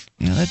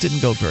 Yeah, that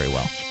didn't go very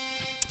well.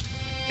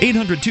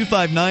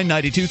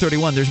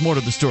 800-259-9231. There's more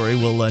to the story.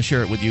 We'll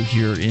share it with you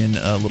here in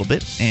a little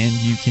bit, and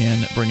you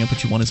can bring up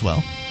what you want as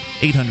well.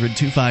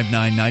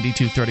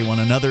 800-259-9231.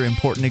 Another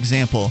important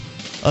example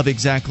of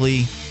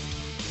exactly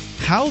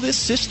how this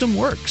system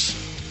works.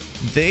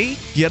 They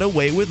get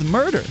away with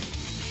murder,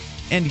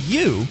 and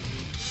you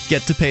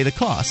get to pay the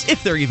costs,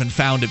 if they're even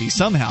found to be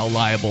somehow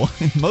liable.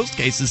 In most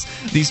cases,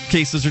 these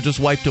cases are just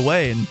wiped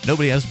away, and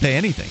nobody has to pay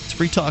anything. It's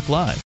Free Talk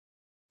Live.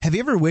 Have you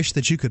ever wished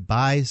that you could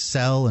buy,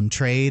 sell, and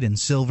trade in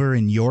silver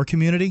in your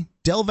community?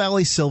 Del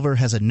Valley Silver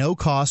has a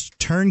no-cost,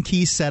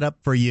 turnkey setup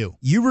for you.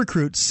 You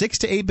recruit 6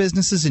 to 8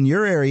 businesses in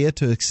your area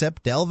to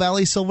accept Del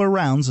Valley Silver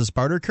rounds as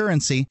barter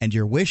currency, and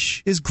your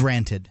wish is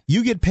granted.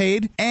 You get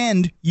paid,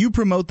 and you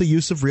promote the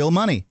use of real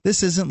money.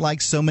 This isn't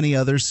like so many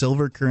other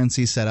silver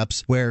currency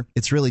setups where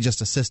it's really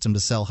just a system to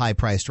sell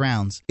high-priced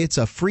rounds. It's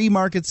a free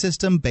market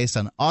system based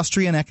on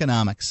Austrian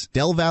economics.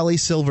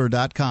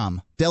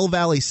 DelValleySilver.com.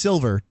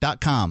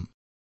 DelValleySilver.com.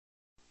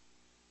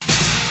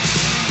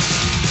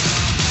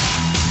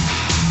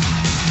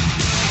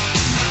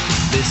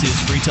 This is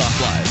Free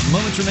Talk Live.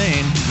 Moments remain.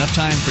 Enough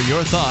time for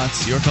your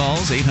thoughts, your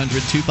calls.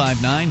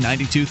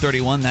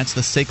 800-259-9231. That's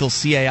the SACL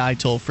CAI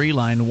toll-free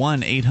line,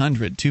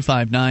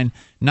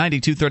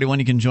 1-800-259-9231.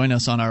 You can join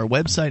us on our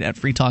website at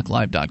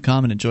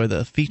freetalklive.com and enjoy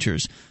the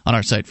features on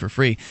our site for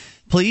free.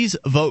 Please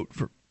vote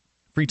for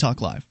Free Talk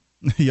Live.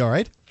 You all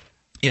right?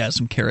 Yeah,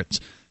 some carrots.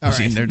 All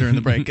right. There during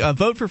the break.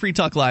 Vote for Free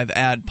Talk Live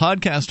at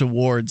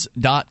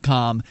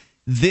podcastawards.com.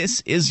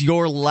 This is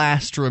your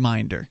last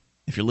reminder.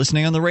 If you're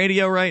listening on the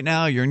radio right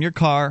now, you're in your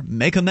car,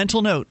 make a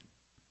mental note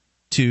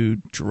to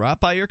drop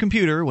by your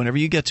computer whenever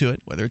you get to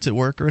it, whether it's at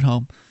work or at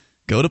home.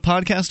 Go to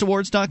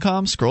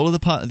podcastawards.com, scroll to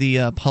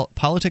the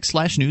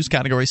politics/news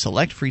category,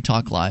 select Free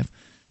Talk Live,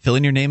 fill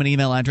in your name and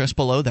email address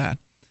below that,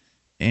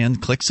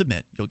 and click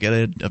submit. You'll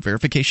get a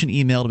verification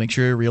email to make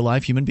sure you're a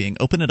real-life human being.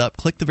 Open it up,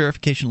 click the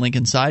verification link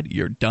inside.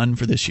 You're done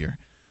for this year.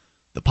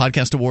 The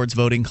Podcast Awards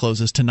voting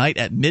closes tonight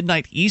at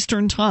midnight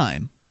Eastern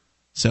Time.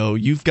 So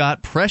you've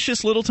got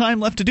precious little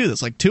time left to do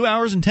this, like 2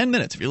 hours and 10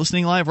 minutes. If you're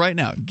listening live right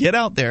now, get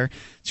out there.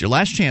 It's your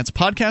last chance,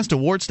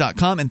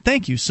 podcastawards.com. And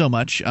thank you so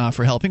much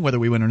for helping, whether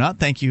we win or not.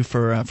 Thank you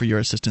for your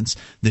assistance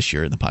this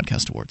year in the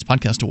Podcast Awards.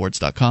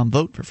 Podcastawards.com.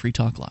 Vote for Free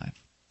Talk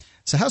Live.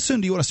 So how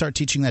soon do you want to start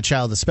teaching that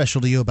child that's special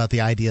to you about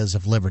the ideas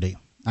of liberty?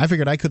 I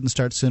figured I couldn't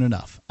start soon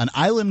enough. An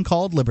Island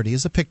Called Liberty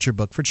is a picture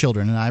book for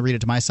children, and I read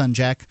it to my son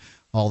Jack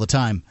all the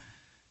time.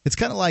 It's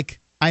kind of like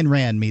Ayn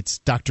Rand meets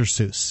Dr.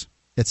 Seuss.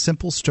 Its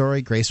simple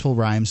story, graceful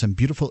rhymes, and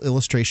beautiful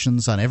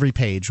illustrations on every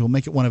page will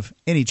make it one of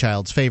any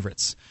child's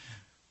favorites.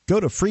 Go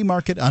to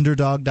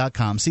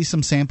freemarketunderdog.com, see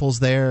some samples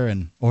there,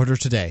 and order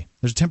today.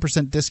 There's a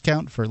 10%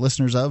 discount for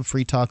listeners of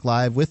Free Talk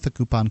Live with the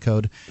coupon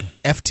code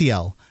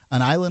FTL.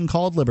 An Island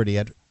Called Liberty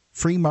at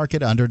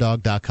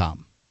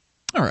freemarketunderdog.com.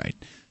 All right.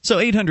 So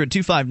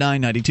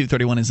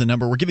 800-259-9231 is the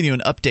number. We're giving you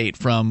an update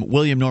from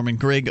William Norman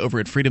Grigg over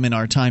at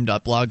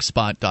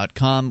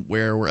freedominourtime.blogspot.com,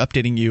 where we're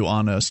updating you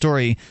on a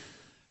story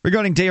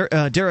regarding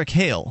Derek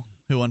Hale,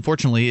 who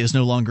unfortunately is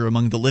no longer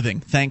among the living,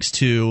 thanks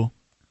to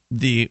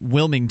the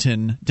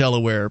Wilmington,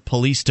 Delaware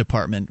Police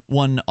Department.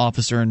 One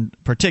officer in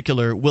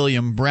particular,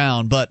 William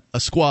Brown, but a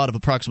squad of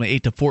approximately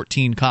 8 to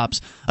 14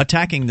 cops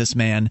attacking this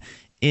man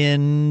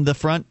in the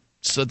front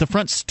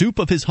stoop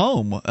of his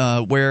home,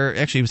 where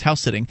actually he was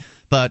house sitting,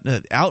 but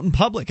out in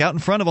public, out in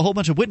front of a whole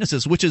bunch of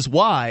witnesses, which is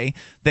why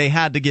they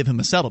had to give him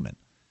a settlement.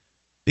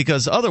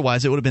 Because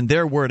otherwise it would have been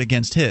their word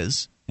against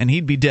his, and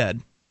he'd be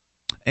dead.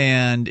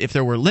 And if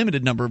there were a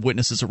limited number of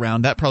witnesses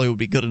around, that probably would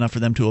be good enough for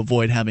them to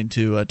avoid having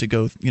to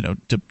go,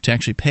 to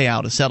actually pay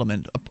out a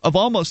settlement of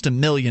almost $1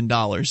 million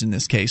in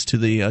this case to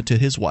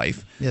his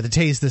wife. Yeah, they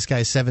tased this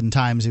guy 7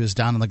 times. He was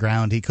down on the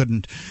ground. He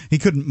couldn't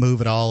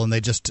move at all, and they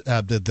just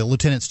the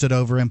lieutenant stood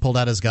over him, pulled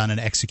out his gun, and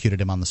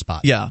executed him on the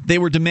spot. Yeah, they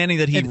were demanding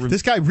that he.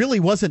 This guy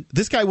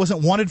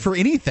wasn't wanted for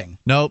anything.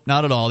 Nope,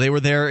 not at all. They were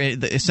there.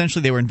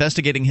 Essentially, they were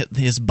investigating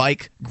his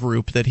bike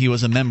group that he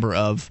was a member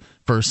of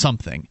for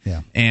something.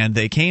 Yeah. And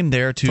they came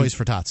there to Toys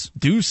for Tots.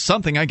 Do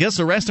something, I guess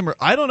arrest him, or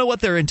I don't know what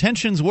their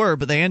intentions were,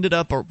 but they ended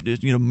up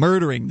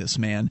murdering this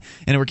man.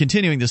 And we're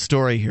continuing this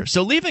story here.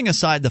 So leaving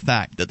aside the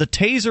fact that the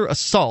taser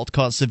assault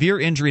caused severe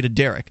injury to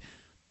Derek,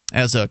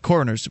 as a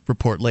coroner's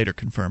report later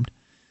confirmed,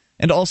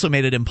 and also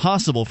made it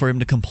impossible for him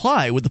to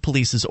comply with the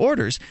police's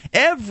orders,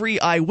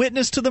 every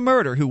eyewitness to the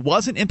murder who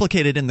wasn't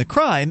implicated in the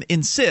crime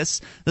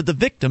insists that the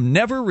victim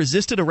never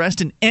resisted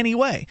arrest in any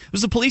way. It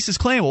was the police's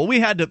claim, well,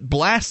 we had to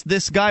blast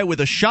this guy with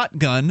a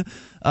shotgun.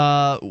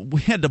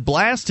 We had to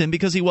blast him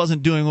because he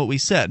wasn't doing what we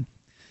said.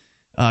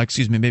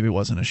 Excuse me, maybe it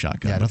wasn't a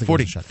shotgun. Yeah, I don't think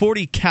 40, it was a shotgun.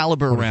 40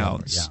 caliber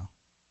rounds. Caliber, yeah.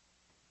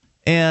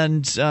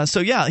 And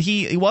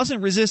he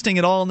wasn't resisting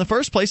at all in the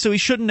first place, so he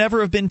should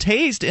never have been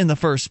tased in the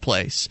first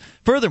place.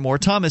 Furthermore,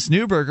 Thomas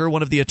Newberger,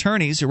 one of the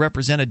attorneys who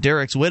represented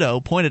Derek's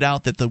widow, pointed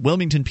out that the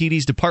Wilmington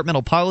PD's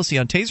departmental policy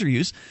on taser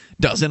use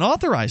doesn't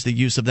authorize the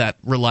use of that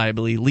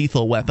reliably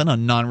lethal weapon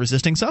on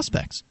non-resisting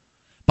suspects.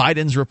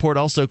 Biden's report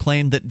also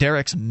claimed that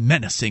Derek's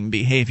menacing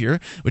behavior,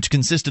 which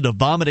consisted of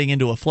vomiting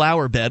into a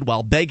flower bed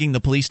while begging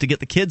the police to get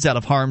the kids out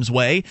of harm's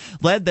way,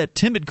 led that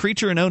timid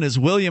creature known as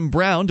William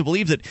Brown to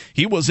believe that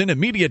he was in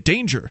immediate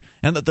danger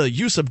and that the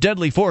use of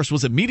deadly force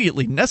was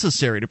immediately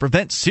necessary to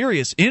prevent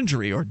serious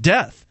injury or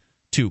death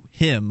to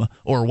him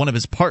or one of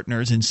his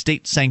partners in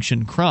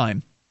state-sanctioned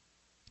crime.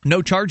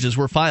 No charges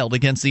were filed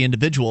against the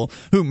individual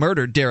who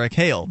murdered Derek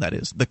Hale, that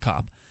is, the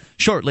cop.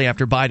 Shortly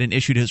after Biden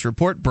issued his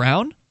report,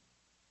 Brown,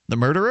 the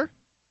murderer,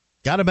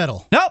 got a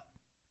medal. Nope.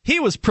 He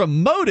was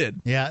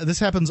promoted. Yeah, this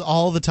happens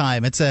all the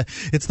time. It's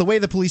the way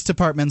the police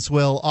departments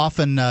will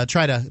often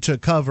try to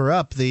cover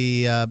up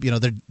the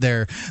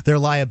their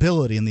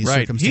liability in these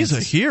circumstances. He's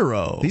a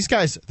hero. These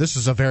guys. This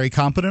is a very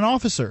competent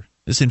officer.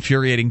 This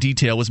infuriating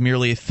detail was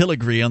merely a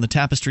filigree on the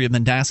tapestry of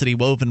mendacity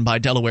woven by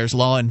Delaware's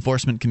law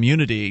enforcement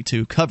community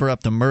to cover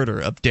up the murder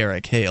of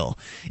Derek Hale.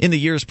 In the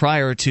years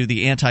prior to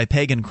the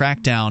anti-pagan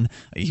crackdown,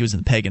 he was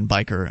in the pagan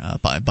bike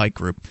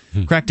group,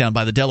 crackdown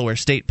by the Delaware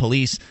State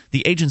Police,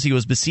 the agency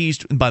was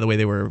besieged. And by the way,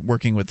 they were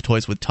working with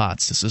Toys with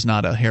Tots. This is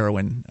not a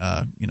heroin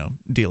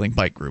dealing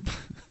bike group.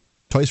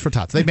 Toys for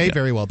Tots. They may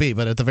very well be,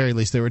 but at the very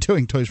least, they were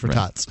doing Toys for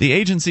Tots. The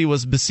agency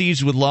was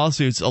besieged with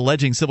lawsuits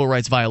alleging civil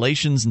rights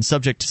violations and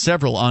subject to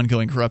several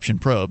ongoing corruption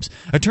probes.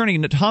 Attorney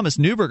Thomas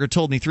Neuberger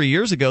told me 3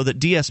 years ago that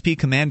DSP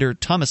Commander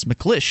Thomas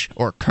McClish,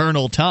 or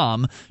Colonel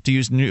Tom, to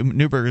use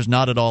Neuberger's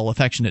not at all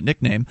affectionate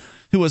nickname,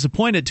 who was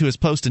appointed to his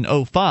post in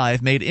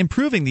 2005, made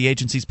improving the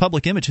agency's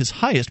public image his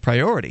highest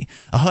priority.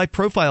 A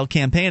high-profile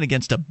campaign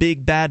against a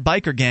big bad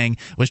biker gang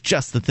was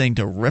just the thing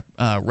to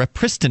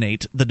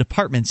repristinate the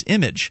department's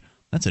image.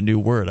 That's a new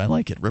word. I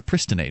like it.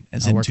 Repristinate,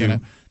 as in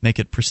to make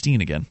it pristine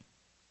again.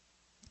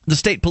 The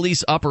state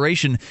police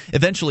operation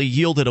eventually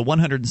yielded a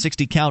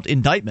 160-count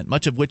indictment,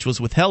 much of which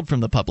was withheld from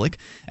the public,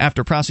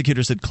 after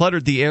prosecutors had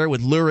cluttered the air with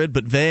lurid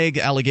but vague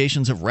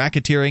allegations of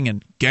racketeering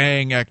and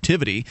gang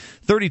activity.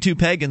 32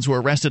 pagans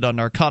were arrested on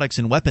narcotics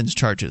and weapons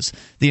charges.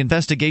 The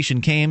investigation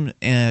came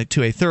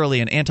to a thoroughly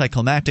and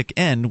anticlimactic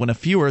end when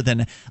fewer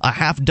than a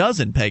half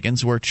dozen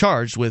pagans were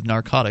charged with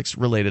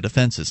narcotics-related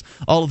offenses.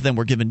 All of them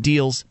were given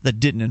deals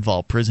that didn't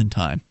involve prison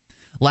time.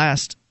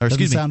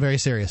 Doesn't sound very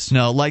serious.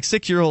 No, like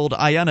 6-year-old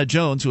Ayanna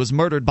Jones, who was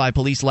murdered by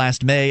police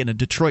last May in a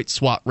Detroit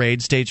SWAT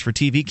raid staged for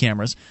TV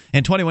cameras,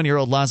 and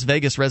 21-year-old Las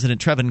Vegas resident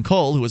Trevin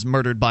Cole, who was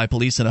murdered by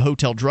police in a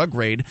hotel drug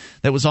raid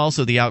that was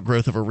also the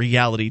outgrowth of a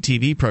reality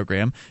TV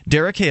program,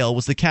 Derek Hale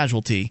was the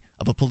casualty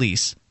of a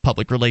police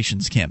public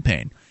relations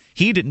campaign.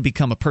 He didn't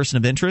become a person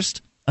of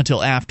interest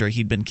until after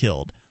he'd been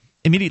killed.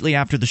 Immediately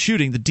after the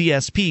shooting, the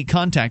DSP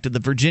contacted the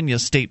Virginia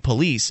State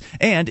Police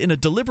and, in a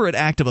deliberate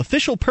act of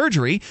official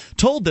perjury,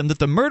 told them that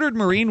the murdered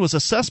Marine was a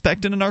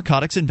suspect in a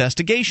narcotics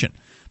investigation.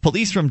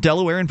 Police from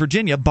Delaware and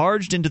Virginia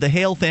barged into the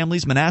Hale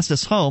family's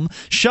Manassas home,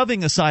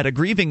 shoving aside a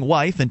grieving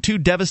wife and 2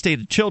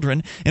 devastated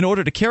children in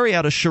order to carry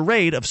out a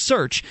charade of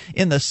search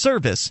in the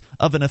service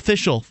of an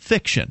official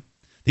fiction.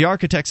 The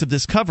architects of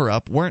this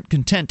cover-up weren't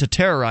content to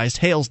terrorize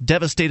Hale's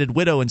devastated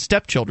widow and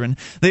stepchildren.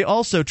 They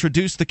also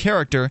traduced the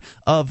character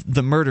of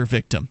the murder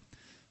victim.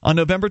 On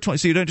November 20,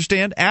 so you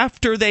understand,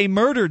 after they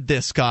murdered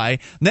this guy,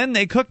 then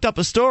they cooked up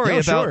a story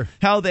about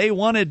how they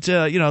wanted,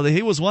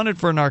 he was wanted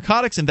for a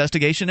narcotics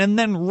investigation, and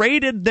then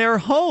raided their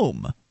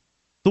home.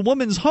 The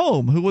woman's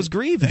home, who was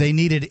grieving. They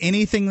needed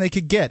anything they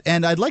could get.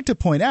 And I'd like to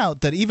point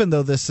out that even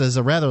though this is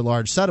a rather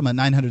large settlement,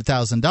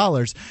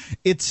 $900,000,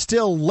 it's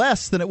still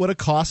less than it would have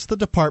cost the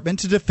department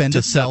to defend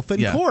itself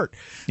in court.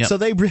 Yep. So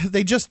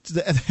they just...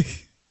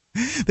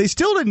 They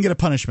still didn't get a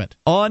punishment.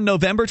 On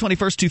November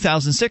 21st,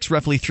 2006,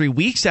 roughly 3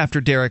 weeks after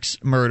Derek's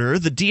murder,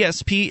 the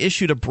DSP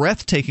issued a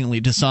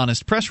breathtakingly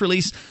dishonest press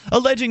release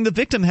alleging the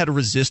victim had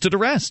resisted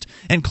arrest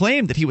and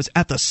claimed that he was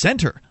at the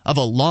center of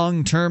a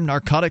long-term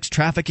narcotics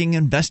trafficking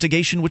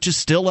investigation which is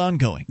still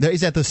ongoing.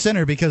 He's at the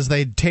center because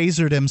they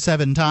tasered him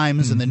 7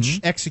 times and then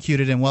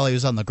executed him while he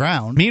was on the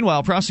ground.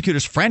 Meanwhile,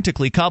 prosecutors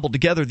frantically cobbled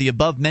together the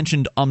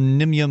above-mentioned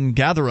omnium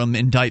gatherum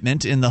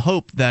indictment in the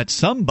hope that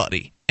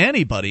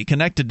anybody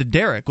connected to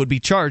Derek would be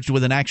charged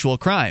with an actual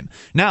crime.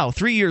 Now,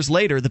 3 years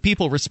later, the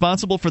people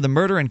responsible for the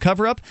murder and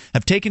cover-up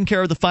have taken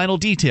care of the final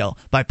detail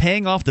by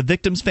paying off the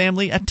victim's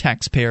family at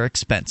taxpayer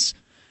expense.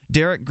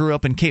 Derek grew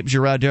up in Cape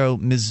Girardeau,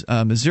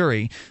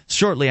 Missouri.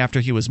 Shortly after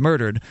he was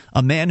murdered,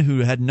 a man who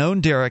had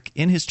known Derek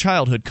in his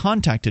childhood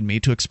contacted me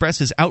to express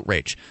his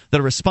outrage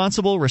that a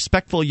responsible,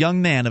 respectful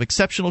young man of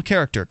exceptional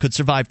character could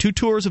survive 2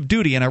 tours of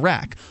duty in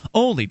Iraq,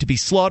 only to be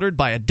slaughtered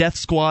by a death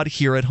squad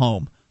here at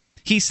home.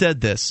 He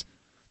said this: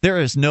 "There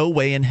is no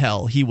way in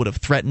hell he would have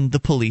threatened a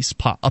police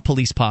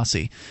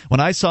posse. When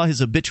I saw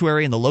his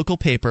obituary in the local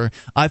paper,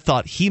 I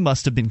thought he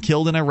must have been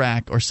killed in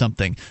Iraq or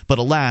something. But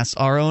alas,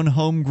 our own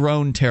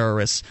homegrown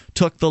terrorists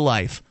took the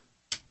life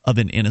of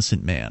an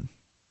innocent man."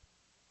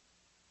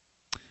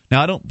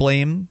 Now, I don't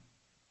blame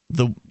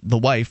the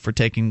wife for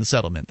taking the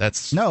settlement.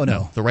 That's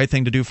the right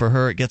thing to do for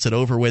her. It gets it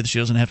over with. She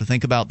doesn't have to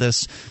think about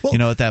this,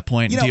 at that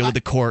point, and deal with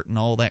the court and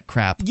all that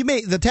crap.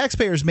 The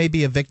taxpayers may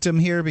be a victim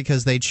here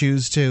because they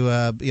choose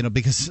to,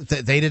 because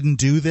they didn't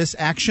do this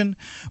action,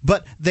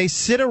 but they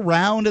sit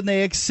around and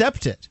they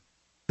accept it.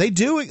 They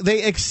do.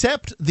 They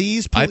accept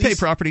these police. I pay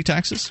property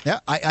taxes. Yeah,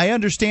 I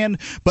understand.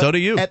 But so do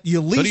you. At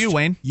least so do you,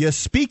 Wayne. You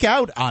speak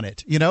out on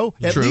it.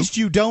 At True. least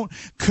you don't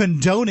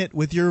condone it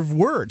with your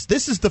words.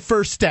 This is the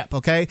first step.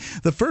 Okay,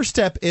 the first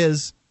step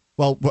is.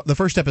 Well, the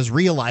first step is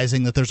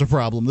realizing that there's a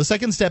problem. The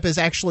second step is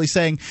actually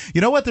saying,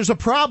 you know what, there's a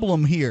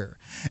problem here.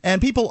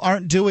 And people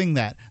aren't doing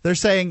that. They're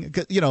saying,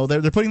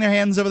 they're putting their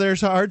hands over their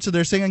hearts and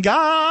they're singing,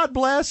 "God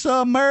bless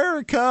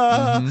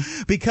America,"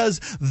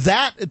 because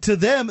that, to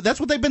them, that's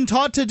what they've been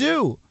taught to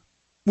do.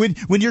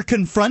 When you're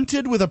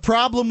confronted with a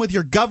problem with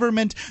your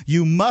government,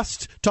 you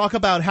must talk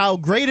about how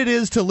great it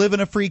is to live in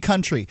a free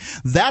country.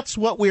 That's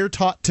what we're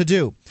taught to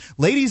do.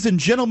 Ladies and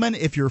gentlemen,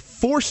 if you're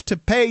forced to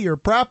pay your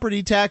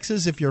property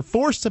taxes, if you're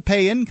forced to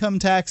pay income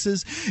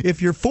taxes,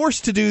 if you're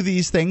forced to do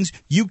these things,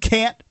 you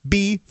can't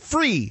be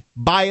free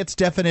by its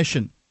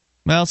definition.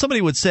 Well,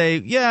 somebody would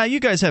say, yeah, you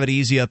guys have it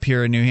easy up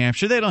here in New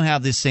Hampshire. They don't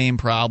have the same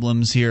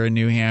problems here in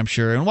New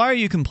Hampshire. And why are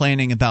you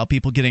complaining about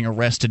people getting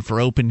arrested for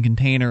open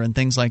container and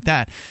things like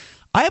that?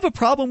 I have a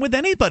problem with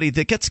anybody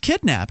that gets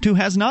kidnapped who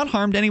has not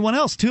harmed anyone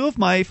else. Two of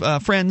my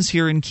friends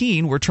here in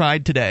Keene were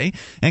tried today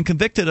and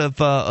convicted of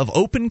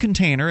open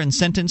container and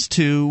sentenced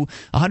to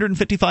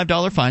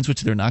 $155 fines,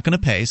 which they're not going to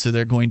pay, so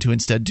they're going to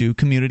instead do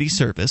community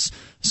service.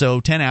 So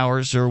 10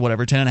 hours or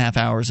whatever, 10 and a half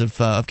hours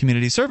of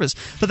community service.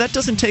 But that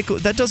doesn't,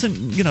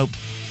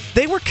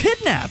 they were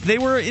kidnapped. They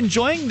were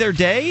enjoying their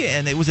day,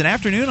 and it was an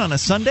afternoon on a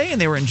Sunday, and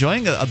they were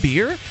enjoying a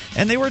beer,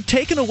 and they were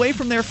taken away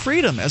from their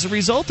freedom as a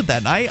result of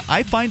that. And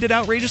I find it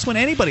outrageous when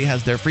anybody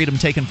has their freedom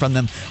taken from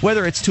them,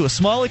 whether it's to a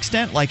small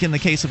extent, like in the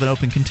case of an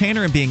open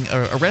container and being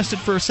arrested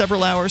for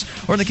several hours,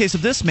 or in the case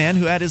of this man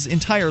who had his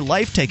entire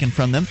life taken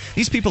from them.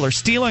 These people are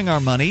stealing our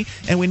money,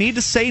 and we need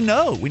to say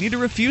no. We need to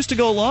refuse to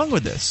go along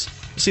with this.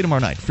 See you tomorrow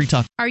night. Free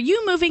Talk. Are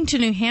you moving to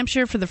New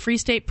Hampshire for the Free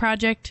State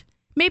Project?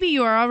 Maybe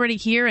you are already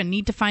here and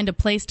need to find a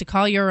place to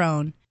call your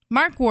own.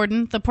 Mark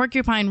Warden, the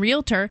Porcupine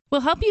Realtor,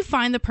 will help you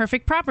find the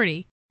perfect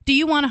property. Do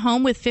you want a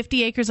home with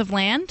 50 acres of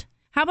land?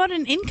 How about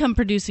an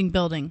income-producing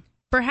building?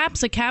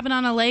 Perhaps a cabin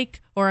on a lake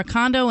or a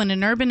condo in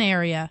an urban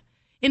area.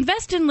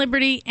 Invest in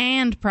liberty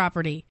and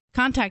property.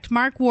 Contact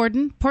Mark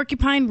Warden,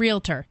 Porcupine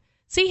Realtor.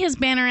 See his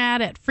banner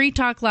ad at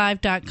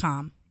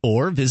freetalklive.com.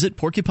 Or visit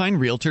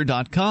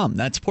porcupinerealtor.com.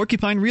 That's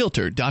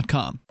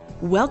porcupinerealtor.com.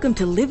 Welcome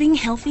to Living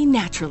Healthy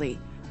Naturally,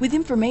 with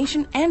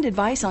information and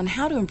advice on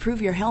how to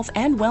improve your health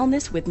and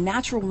wellness with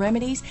natural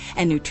remedies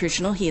and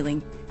nutritional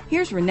healing.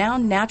 Here's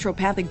renowned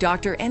naturopathic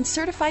doctor and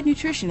certified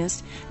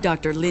nutritionist,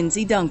 Dr.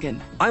 Lindsay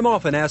Duncan. I'm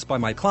often asked by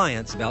my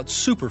clients about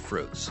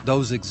superfruits,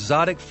 those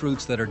exotic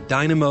fruits that are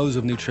dynamos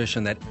of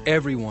nutrition that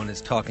everyone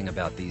is talking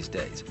about these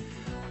days.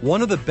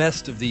 One of the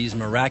best of these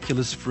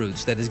miraculous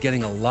fruits that is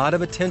getting a lot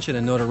of attention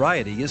and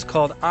notoriety is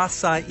called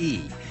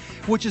acai,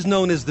 which is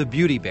known as the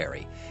beauty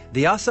berry.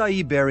 The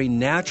acai berry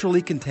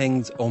naturally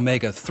contains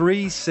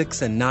omega-3,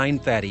 6, and 9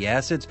 fatty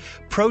acids,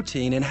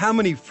 protein, and how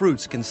many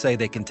fruits can say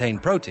they contain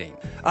protein?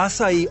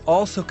 Acai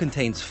also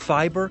contains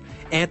fiber,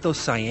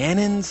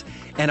 anthocyanins,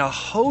 and a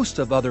host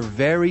of other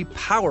very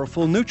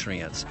powerful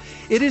nutrients.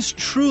 It is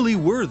truly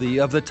worthy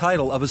of the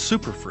title of a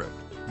superfruit.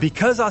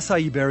 Because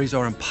acai berries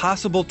are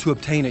impossible to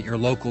obtain at your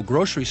local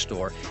grocery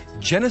store,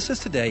 Genesis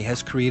Today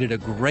has created a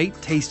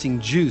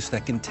great-tasting juice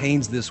that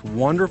contains this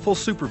wonderful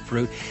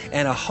superfruit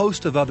and a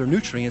host of other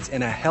nutrients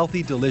in a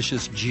healthy,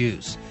 delicious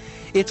juice.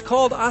 It's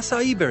called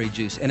acai berry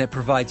juice, and it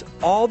provides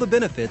all the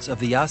benefits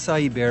of the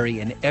acai berry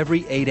in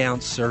every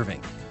 8-ounce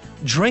serving.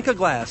 Drink a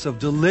glass of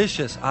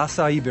delicious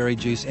acai berry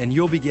juice, and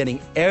you'll be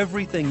getting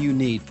everything you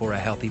need for a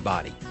healthy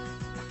body.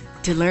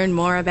 To learn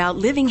more about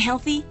living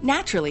healthy,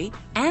 naturally,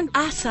 and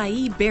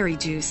acai berry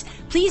juice,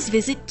 please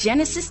visit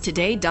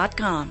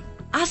genesistoday.com.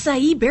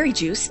 Acai berry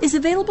juice is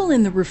available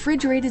in the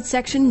refrigerated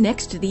section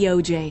next to the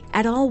OJ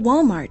at all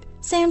Walmart,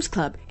 Sam's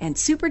Club, and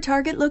Super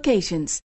Target locations.